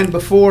Mac fan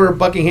before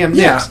Buckingham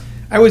Nicks. Yeah.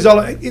 I was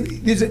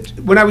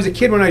when I was a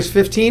kid. When I was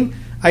 15,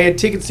 I had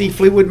tickets to see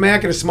Fleetwood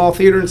Mac at a small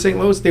theater in St.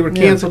 Louis. They were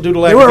canceled due to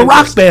lack They of were a rock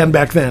interest. band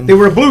back then. They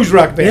were a blues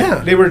rock band.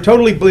 Yeah. They were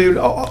totally blues,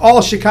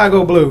 all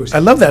Chicago blues. I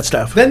love that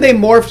stuff. Then they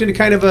morphed into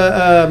kind of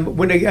a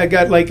when I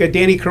got like a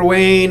Danny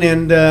Kerwayne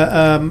and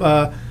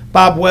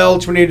Bob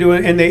Welch when they were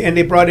doing, and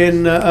they brought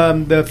in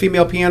the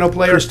female piano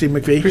player Christy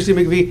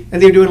McVie,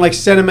 and they were doing like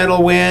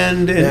Sentimental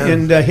Wind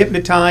and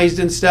Hypnotized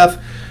and stuff,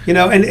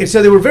 and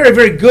so they were very,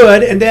 very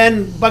good. And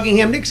then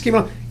Buckingham Nicks came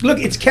along. Look,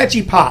 it's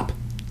catchy pop.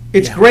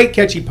 It's great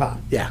catchy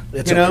pop. Yeah,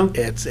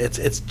 it's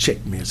it's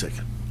chick music.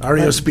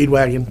 REO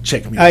Speedwagon,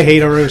 chick music. I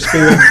hate REO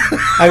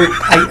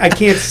Speedwagon. I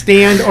can't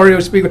stand REO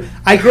Speedwagon.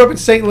 I grew up in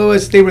St.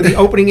 Louis. They were the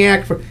opening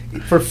act for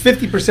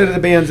 50% of the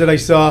bands that I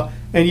saw,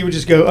 and you would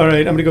just go, all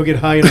right, I'm going to go get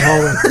high in the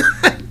hallway.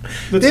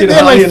 They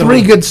had like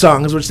 3 good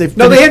songs, which they...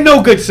 No, they had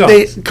no good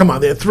songs. Come on,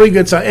 they had 3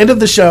 good songs. End of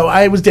the show,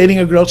 I was dating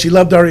a girl. She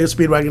loved REO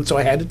Speedwagon, so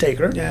I had to take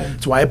her. Yeah.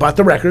 That's why I bought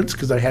the records,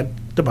 because I had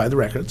to buy the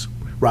records.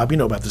 Rob, you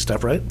know about this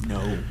stuff, right?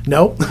 No.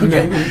 No?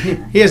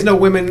 Okay. He has no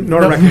women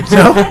nor records.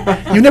 No?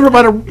 You never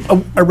bought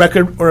a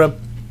record or a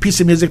piece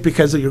of music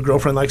because your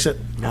girlfriend likes it?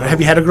 No. Have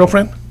you had a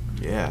girlfriend?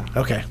 Yeah.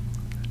 Okay.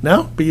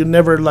 No? But you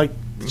never,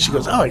 she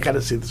goes, oh, I got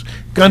to see this.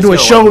 Gone She to a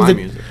still show liked my that...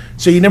 music.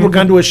 So you never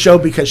gone to a show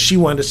because she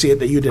wanted to see it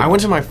that you didn't? I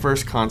went to my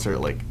first concert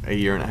like a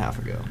year and a half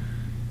ago.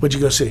 What'd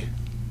you go see?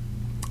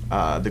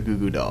 The Goo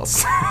Goo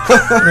Dolls.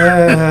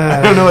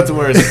 I don't know what's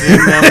worse.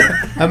 Seeing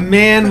them. A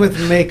man with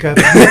makeup.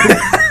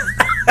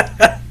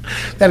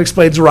 That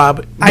explains Rob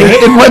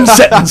in one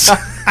sentence.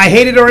 I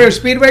hated REO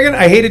Speedwagon.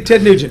 I hated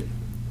Ted Nugent.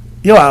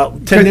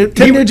 Ted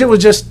Nugent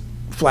was just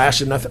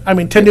Flash and nothing. I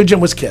mean, Ted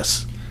Nugent was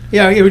Kiss.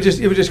 Yeah, it was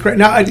just great.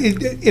 Now,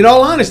 in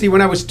all honesty,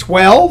 when I was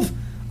 12,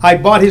 I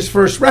bought his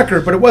first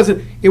record, but it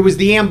wasn't. It was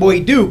the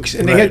Amboy Dukes,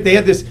 and they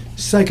had this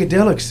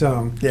psychedelic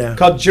song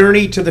called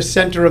 "Journey to the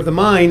Center of the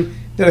Mind."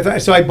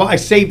 I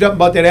saved up and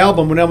bought that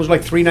album when it was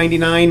like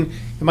 $3.99,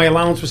 and my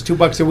allowance was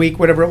 $2 a week,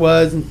 whatever it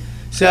was. And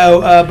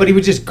so, but he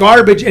was just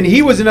garbage, and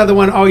he was another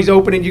one always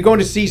opening. You're going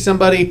to see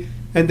somebody,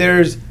 and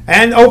there's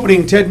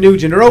opening Ted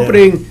Nugent or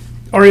opening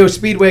REO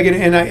Speedwagon,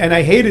 and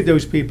I hated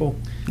those people.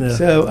 Yeah.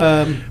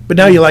 So, but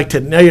now you like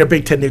Ted. Now you're a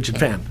big Ted Nugent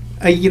fan.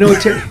 Ted,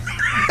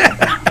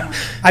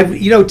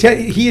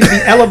 he is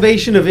the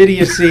elevation of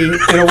idiocy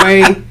in a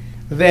way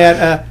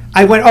that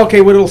I went, okay,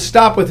 well, it'll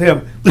stop with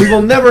him. We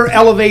will never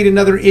elevate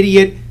another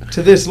idiot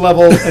to this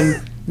level,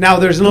 and now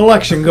there's an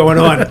election going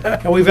on,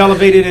 and we've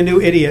elevated a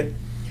new idiot.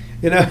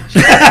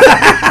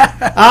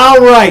 All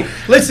right.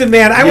 Listen,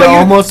 man. I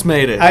almost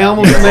made it. I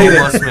almost made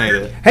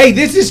it. Hey,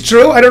 this is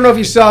true. I don't know if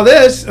you saw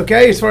this,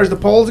 okay, as far as the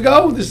polls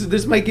go.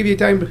 This might give you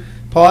time to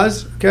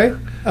pause, okay?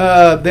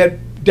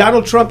 That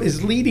Donald Trump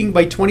is leading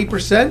by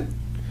 20%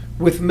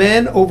 with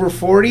men over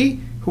 40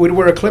 who would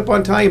wear a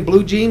clip-on tie and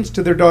blue jeans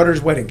to their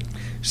daughter's wedding.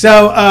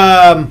 So,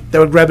 they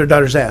would grab their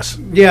daughter's ass.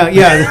 Yeah.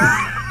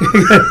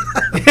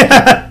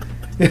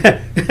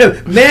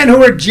 Men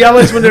who are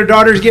jealous when their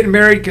daughter's getting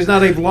married because now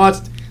they've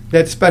lost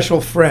that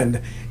special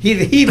friend.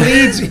 He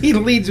leads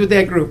with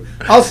that group.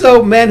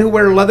 Also, men who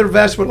wear leather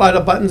vests with a lot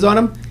of buttons on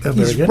them.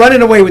 He's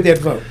running away with that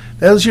vote.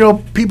 That was your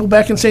old people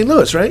back in St.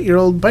 Louis, right? Your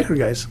old biker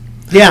guys.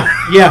 Yeah.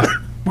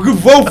 We're going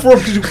to vote for him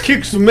because he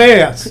kicks some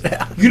ass.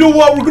 Yeah. You know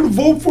what? We're going to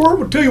vote for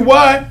him. I'll tell you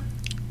why.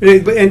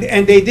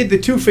 And they did the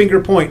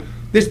 2-finger point.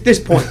 This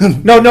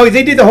point. No,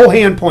 they did the whole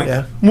hand point.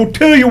 Yeah. I'm going to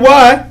tell you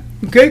why.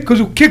 Okay? Because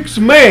he'll kick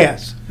some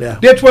ass. Yeah.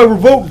 That's why we're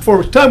voting for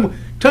him. It's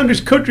time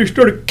this country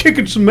started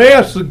kicking some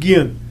ass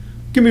again.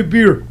 Give me a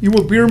beer. You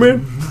want beer,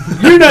 man?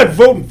 You're not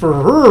voting for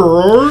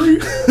her, are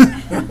you?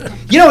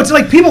 It's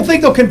like people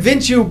think they'll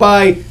convince you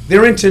by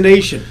their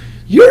intonation.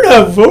 You're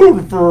not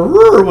voting for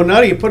her. Well,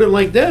 now that you put it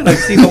like that, I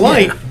see the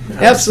light.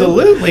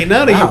 Absolutely.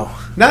 Now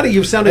that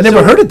you've sounded I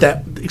never heard it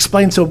that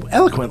explained so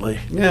eloquently.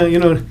 Yeah,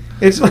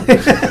 it's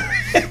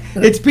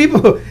it's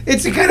people.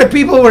 It's the kind of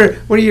people where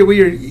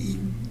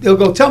they'll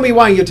go, tell me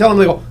why. You tell them,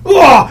 they go,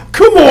 oh,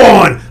 come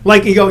on.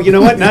 Like you go, you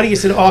know what? Now that you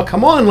said, oh,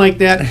 come on like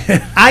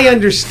that, I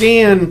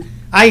understand.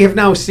 I have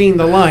now seen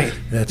the light.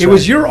 It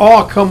was your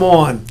oh, come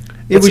on.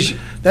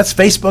 That's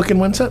Facebook in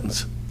one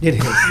sentence. It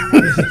is.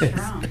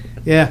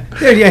 Yeah.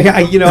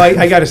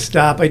 I got to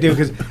stop. I do,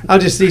 because I'll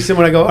just see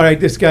someone. I go, all right,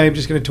 this guy. I'm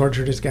just going to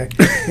torture this guy.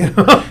 And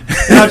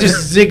I'll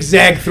just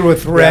zigzag through a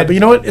thread. Yeah, but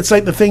you know what? It's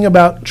like the thing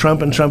about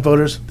Trump and Trump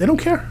voters. They don't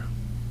care.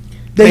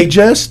 They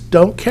just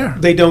don't care.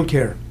 They don't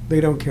care.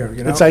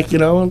 It's like,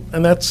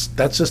 and that's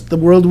just the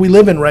world we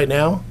live in right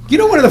now.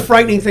 One of the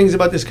frightening things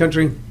about this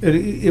country,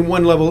 in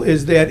one level,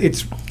 is that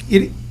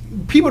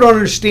people don't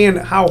understand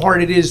how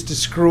hard it is to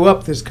screw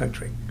up this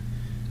country.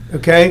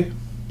 Okay,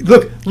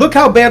 look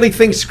how badly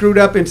things screwed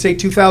up in, say,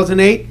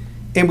 2008,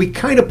 and we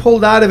kind of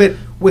pulled out of it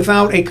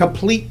without a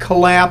complete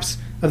collapse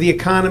of the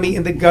economy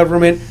and the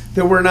government.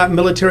 There were not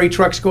military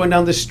trucks going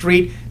down the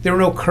street. There were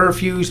no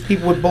curfews,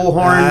 people with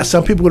bullhorns.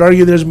 Some people would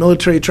argue there's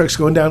military trucks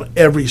going down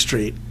every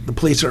street. The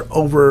police are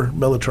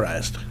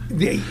over-militarized.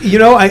 You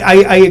know,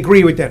 I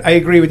agree with that. I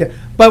agree with that.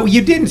 But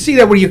you didn't see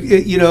that where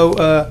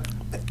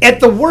at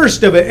the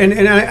worst of it,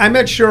 and I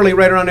met Shirley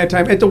right around that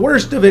time. At the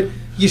worst of it,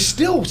 you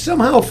still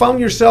somehow found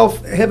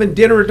yourself having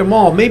dinner at the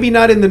mall. Maybe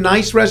not in the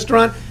nice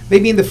restaurant,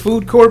 maybe in the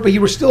food court, but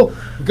you were still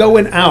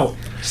going out.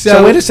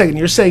 So wait a second.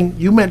 You're saying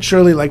you met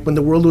Shirley like when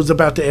the world was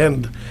about to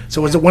end.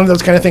 So was it one of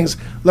those kind of things?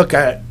 Look,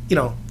 the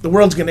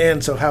world's going to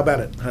end. So how about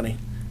it, honey?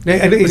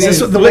 Is this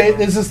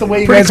the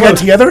way you guys got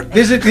together?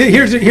 Here's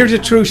a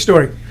true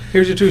story.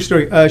 Here's a true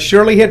story.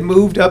 Shirley had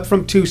moved up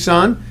from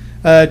Tucson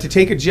to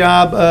take a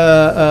job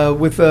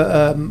with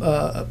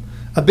a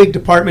big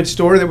department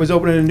store that was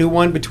opening a new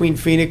one between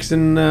Phoenix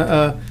and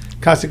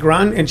Casa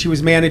Grande, and she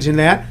was managing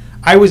that.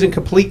 I was in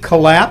complete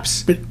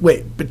collapse.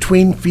 Wait,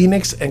 between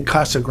Phoenix and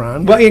Casa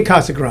Grande? Well, in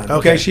Casa Grande.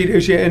 Okay. I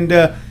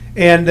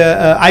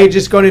had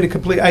just gone into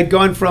complete. I'd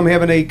gone from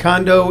having a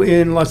condo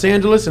in Los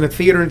Angeles and a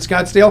theater in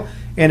Scottsdale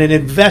and an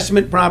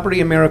investment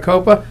property in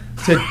Maricopa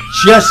to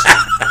just.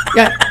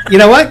 Yeah, you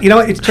know what?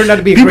 It's turned out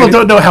to be. People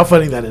don't know how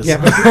funny that is.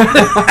 Yeah,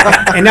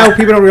 and now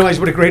people don't realize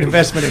what a great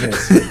investment it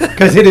is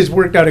because it has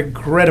worked out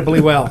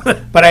incredibly well.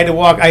 But I had to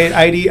walk. I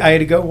had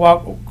to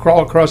go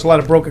crawl across a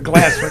lot of broken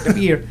glass for it to be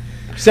here.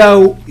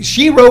 So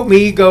she wrote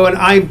me going,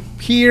 I'm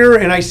here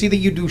and I see that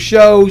you do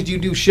shows. Do you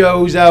do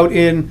shows out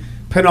in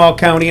Pinal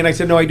County? And I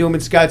said, no, I do them in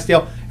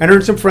Scottsdale. And her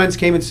and some friends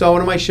came and saw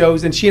one of my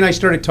shows, and she and I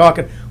started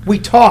talking. We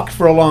talked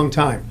for a long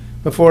time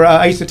before.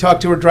 I used to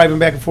talk to her driving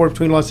back and forth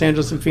between Los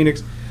Angeles and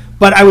Phoenix.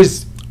 But I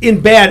was in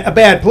a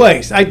bad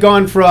place. I'd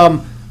gone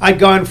from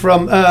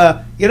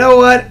you know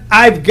what?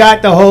 I've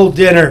got the whole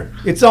dinner.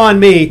 It's on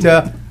me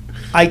to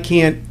I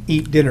can't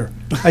eat dinner.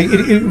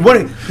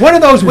 One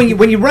of those when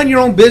you run your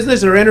own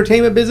business or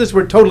entertainment business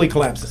where it totally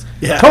collapses.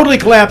 Yeah. Totally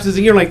collapses,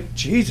 and you're like,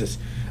 Jesus.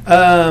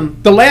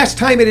 The last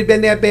time it had been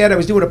that bad, I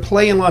was doing a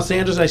play in Los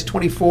Angeles. I was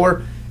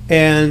 24,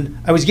 and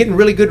I was getting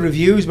really good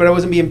reviews, but I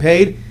wasn't being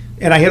paid.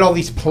 And I had all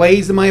these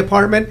plays in my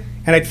apartment,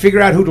 and I'd figure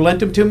out who to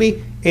lent them to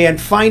me and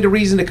find a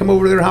reason to come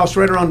over to their house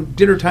right around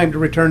dinner time to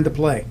return the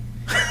play.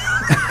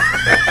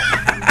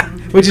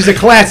 Which is a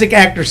classic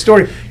actor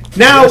story.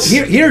 Now,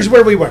 here's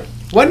where we were.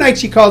 One night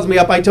she calls me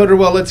up. I told her,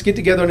 well, let's get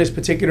together on this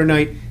particular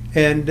night.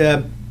 And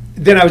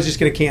then I was just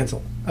going to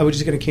cancel. I was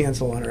just going to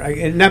cancel on her.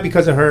 And not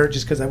because of her,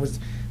 just because I was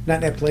not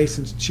in that place.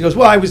 And she goes,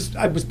 well, I was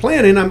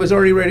planning. I was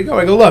already ready to go.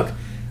 I go, look.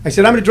 I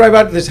said, I'm going to drive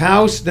out to this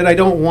house that I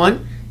don't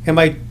want. And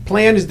my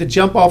plan is to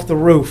jump off the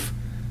roof.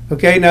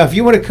 Okay, now if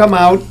you want to come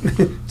out,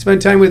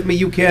 spend time with me,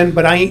 you can,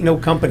 but I ain't no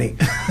company.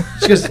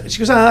 She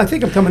goes, I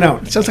think I'm coming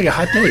out. It sounds like a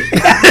hot date.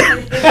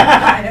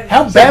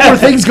 How bad were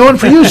things going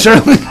for you,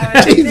 Shirley? I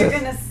was either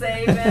going to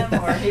save him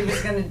or he was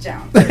going to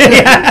jump.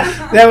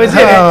 Yeah, that was it.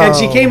 And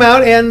she came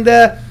out, and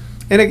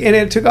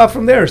it took off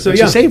from there. So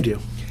she saved you.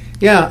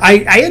 Yeah,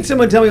 I had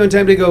someone tell me one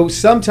time to go,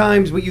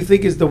 sometimes what you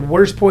think is the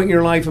worst point in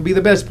your life will be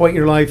the best point in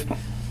your life.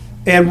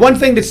 And one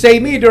thing that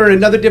saved me during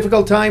another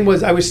difficult time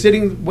was I was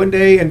sitting one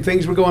day and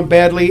things were going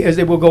badly as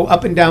they will go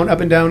up and down,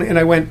 and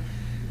I went,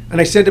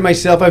 and I said to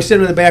myself, I was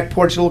sitting on the back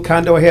porch, a little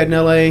condo I had in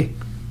L.A.,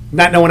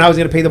 not knowing I was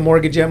going to pay the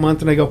mortgage that month,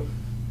 and I go,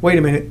 wait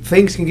a minute,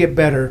 things can get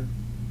better.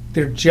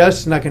 They're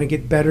just not going to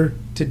get better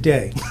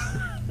today.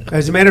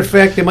 As a matter of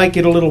fact, they might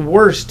get a little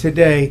worse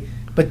today,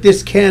 but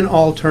this can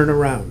all turn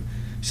around.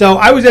 So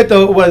I was at the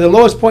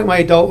lowest point in my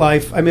adult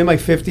life. I'm in my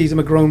 50s. I'm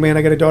a grown man.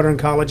 I got a daughter in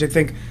college. I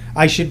think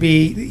I should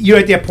be, you're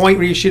at that point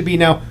where you should be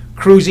now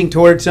cruising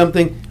towards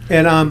something,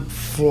 and I'm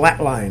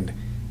flatlined,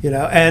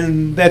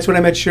 and that's when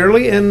I met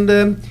Shirley,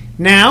 and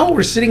now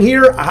we're sitting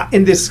here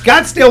in the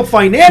Scottsdale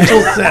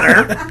Financial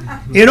Center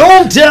in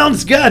Old Town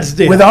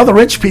Scottsdale. With all the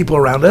rich people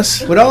around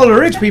us. With all the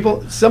rich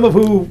people, some of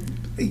who,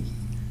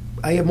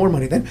 I have more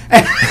money than.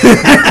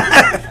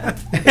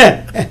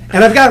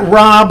 And I've got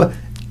Rob,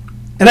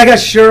 and I got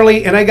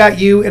Shirley, and I got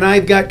you, and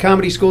I've got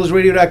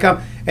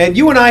ComedySchoolsRadio.com. And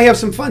you and I have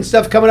some fun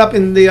stuff coming up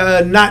in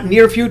the not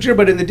near future,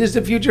 but in the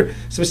distant future.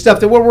 Some stuff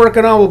that we're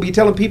working on. We'll be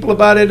telling people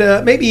about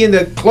it, maybe in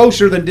the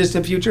closer than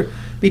distant future.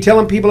 Be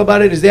telling people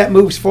about it as that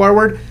moves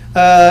forward.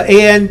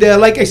 And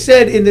like I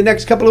said, in the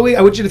next couple of weeks,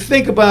 I want you to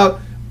think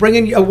about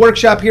bringing a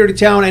workshop here to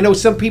town. I know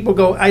some people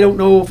go, I don't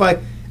know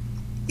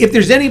if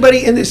there's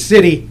anybody in this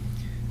city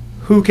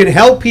who can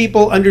help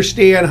people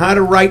understand how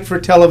to write for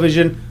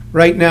television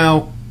right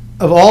now,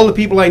 of all the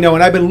people I know,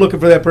 and I've been looking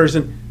for that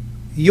person,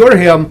 you're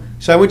him.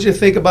 So I want you to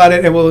think about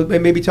it, and we'll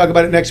maybe talk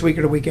about it next week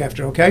or the week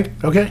after, okay?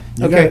 Okay.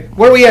 Okay.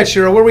 Where are we at,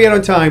 Cheryl? Where are we at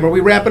on time? Are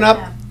we wrapping up?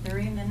 Yeah,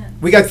 3 minutes.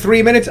 We got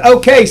 3 minutes?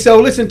 Okay, so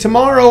listen,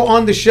 tomorrow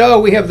on the show,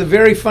 we have the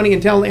very funny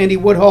and talented Andy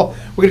Woodhull.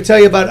 We're going to tell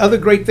you about other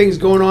great things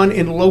going on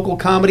in local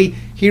comedy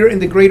here in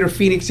the greater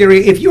Phoenix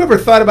area. If you ever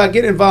thought about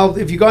getting involved,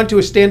 if you've gone to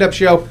a stand-up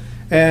show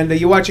and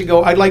you watch it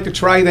go, I'd like to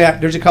try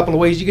that, there's a couple of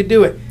ways you could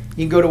do it.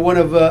 You can go to one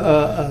of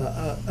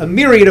a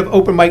myriad of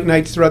open mic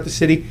nights throughout the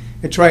city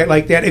and try it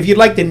like that. If you'd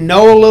like to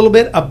know a little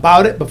bit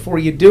about it before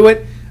you do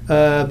it,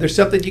 there's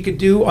something you could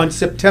do on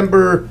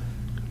September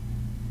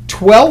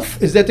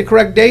 12th. Is that the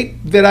correct date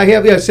that I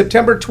have? Yeah,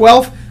 September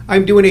 12th.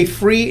 I'm doing a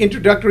free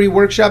introductory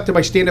workshop to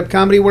my stand-up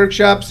comedy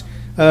workshops.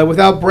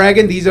 Without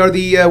bragging, these are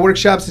the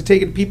workshops that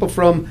take people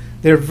from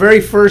their very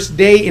first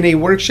day in a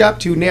workshop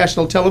to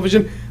national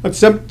television. On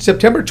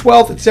September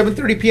 12th at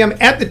 7:30 p.m.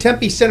 at the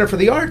Tempe Center for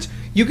the Arts.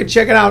 You can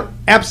check it out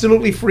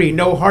absolutely free.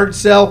 No hard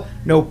sell,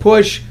 no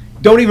push.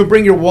 Don't even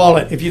bring your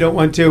wallet if you don't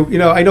want to. You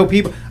know, I know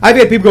people, I've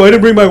had people go, I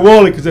didn't bring my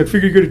wallet because I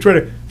figured you're going to try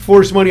to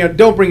force money on.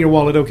 Don't bring your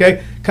wallet,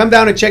 okay? Come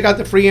down and check out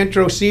the free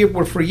intro. See if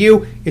we're for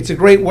you. It's a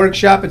great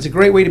workshop. It's a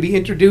great way to be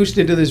introduced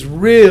into this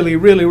really,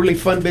 really, really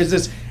fun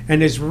business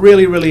and this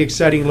really, really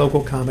exciting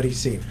local comedy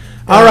scene.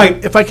 All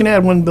right. If I can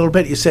add one little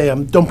bit, you say,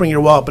 don't bring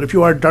your wallet, but if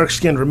you are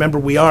dark-skinned, remember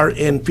we are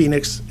in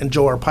Phoenix and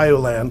Joe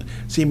Arpaio land,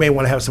 so you may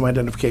want to have some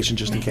identification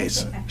just in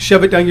case.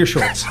 Shove it down your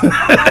shorts.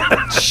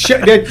 That's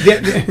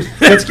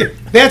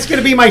going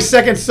to be my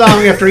second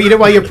song after Eat It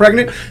While You're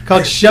Pregnant,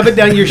 called Shove It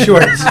Down Your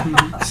Shorts.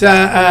 So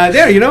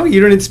there,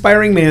 you're an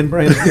inspiring man,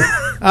 Brian.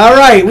 All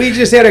right, we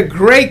just had a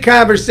great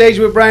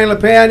conversation with Brian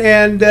LePan,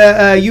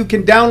 and you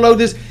can download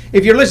this.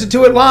 If you're listening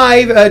to it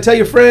live, tell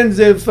your friends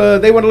if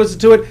they want to listen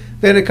to it.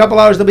 Then in a couple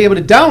hours, they'll be able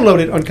to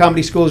download it on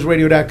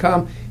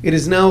ComedySchoolsRadio.com. It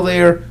is now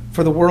there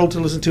for the world to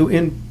listen to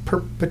in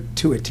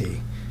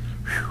perpetuity.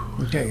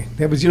 Okay,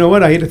 that was, you know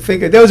what, I had to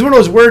think. That was one of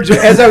those words,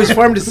 as I was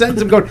forming the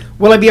sentence, I'm going,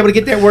 will I be able to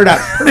get that word out?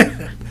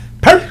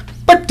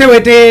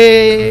 Perpetuity.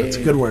 It's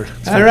a good word.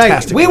 It's all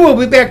fantastic. Right, we will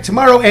be back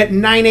tomorrow at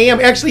 9 a.m.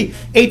 Actually,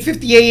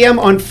 8:50 a.m.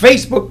 on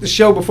Facebook, the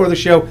show before the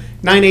show,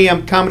 9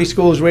 a.m.,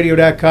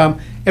 ComedySchoolsRadio.com.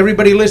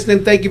 Everybody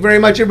listening, thank you very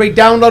much. Everybody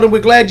downloading,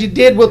 we're glad you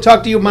did. We'll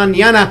talk to you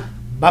mañana.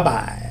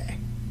 Bye-bye.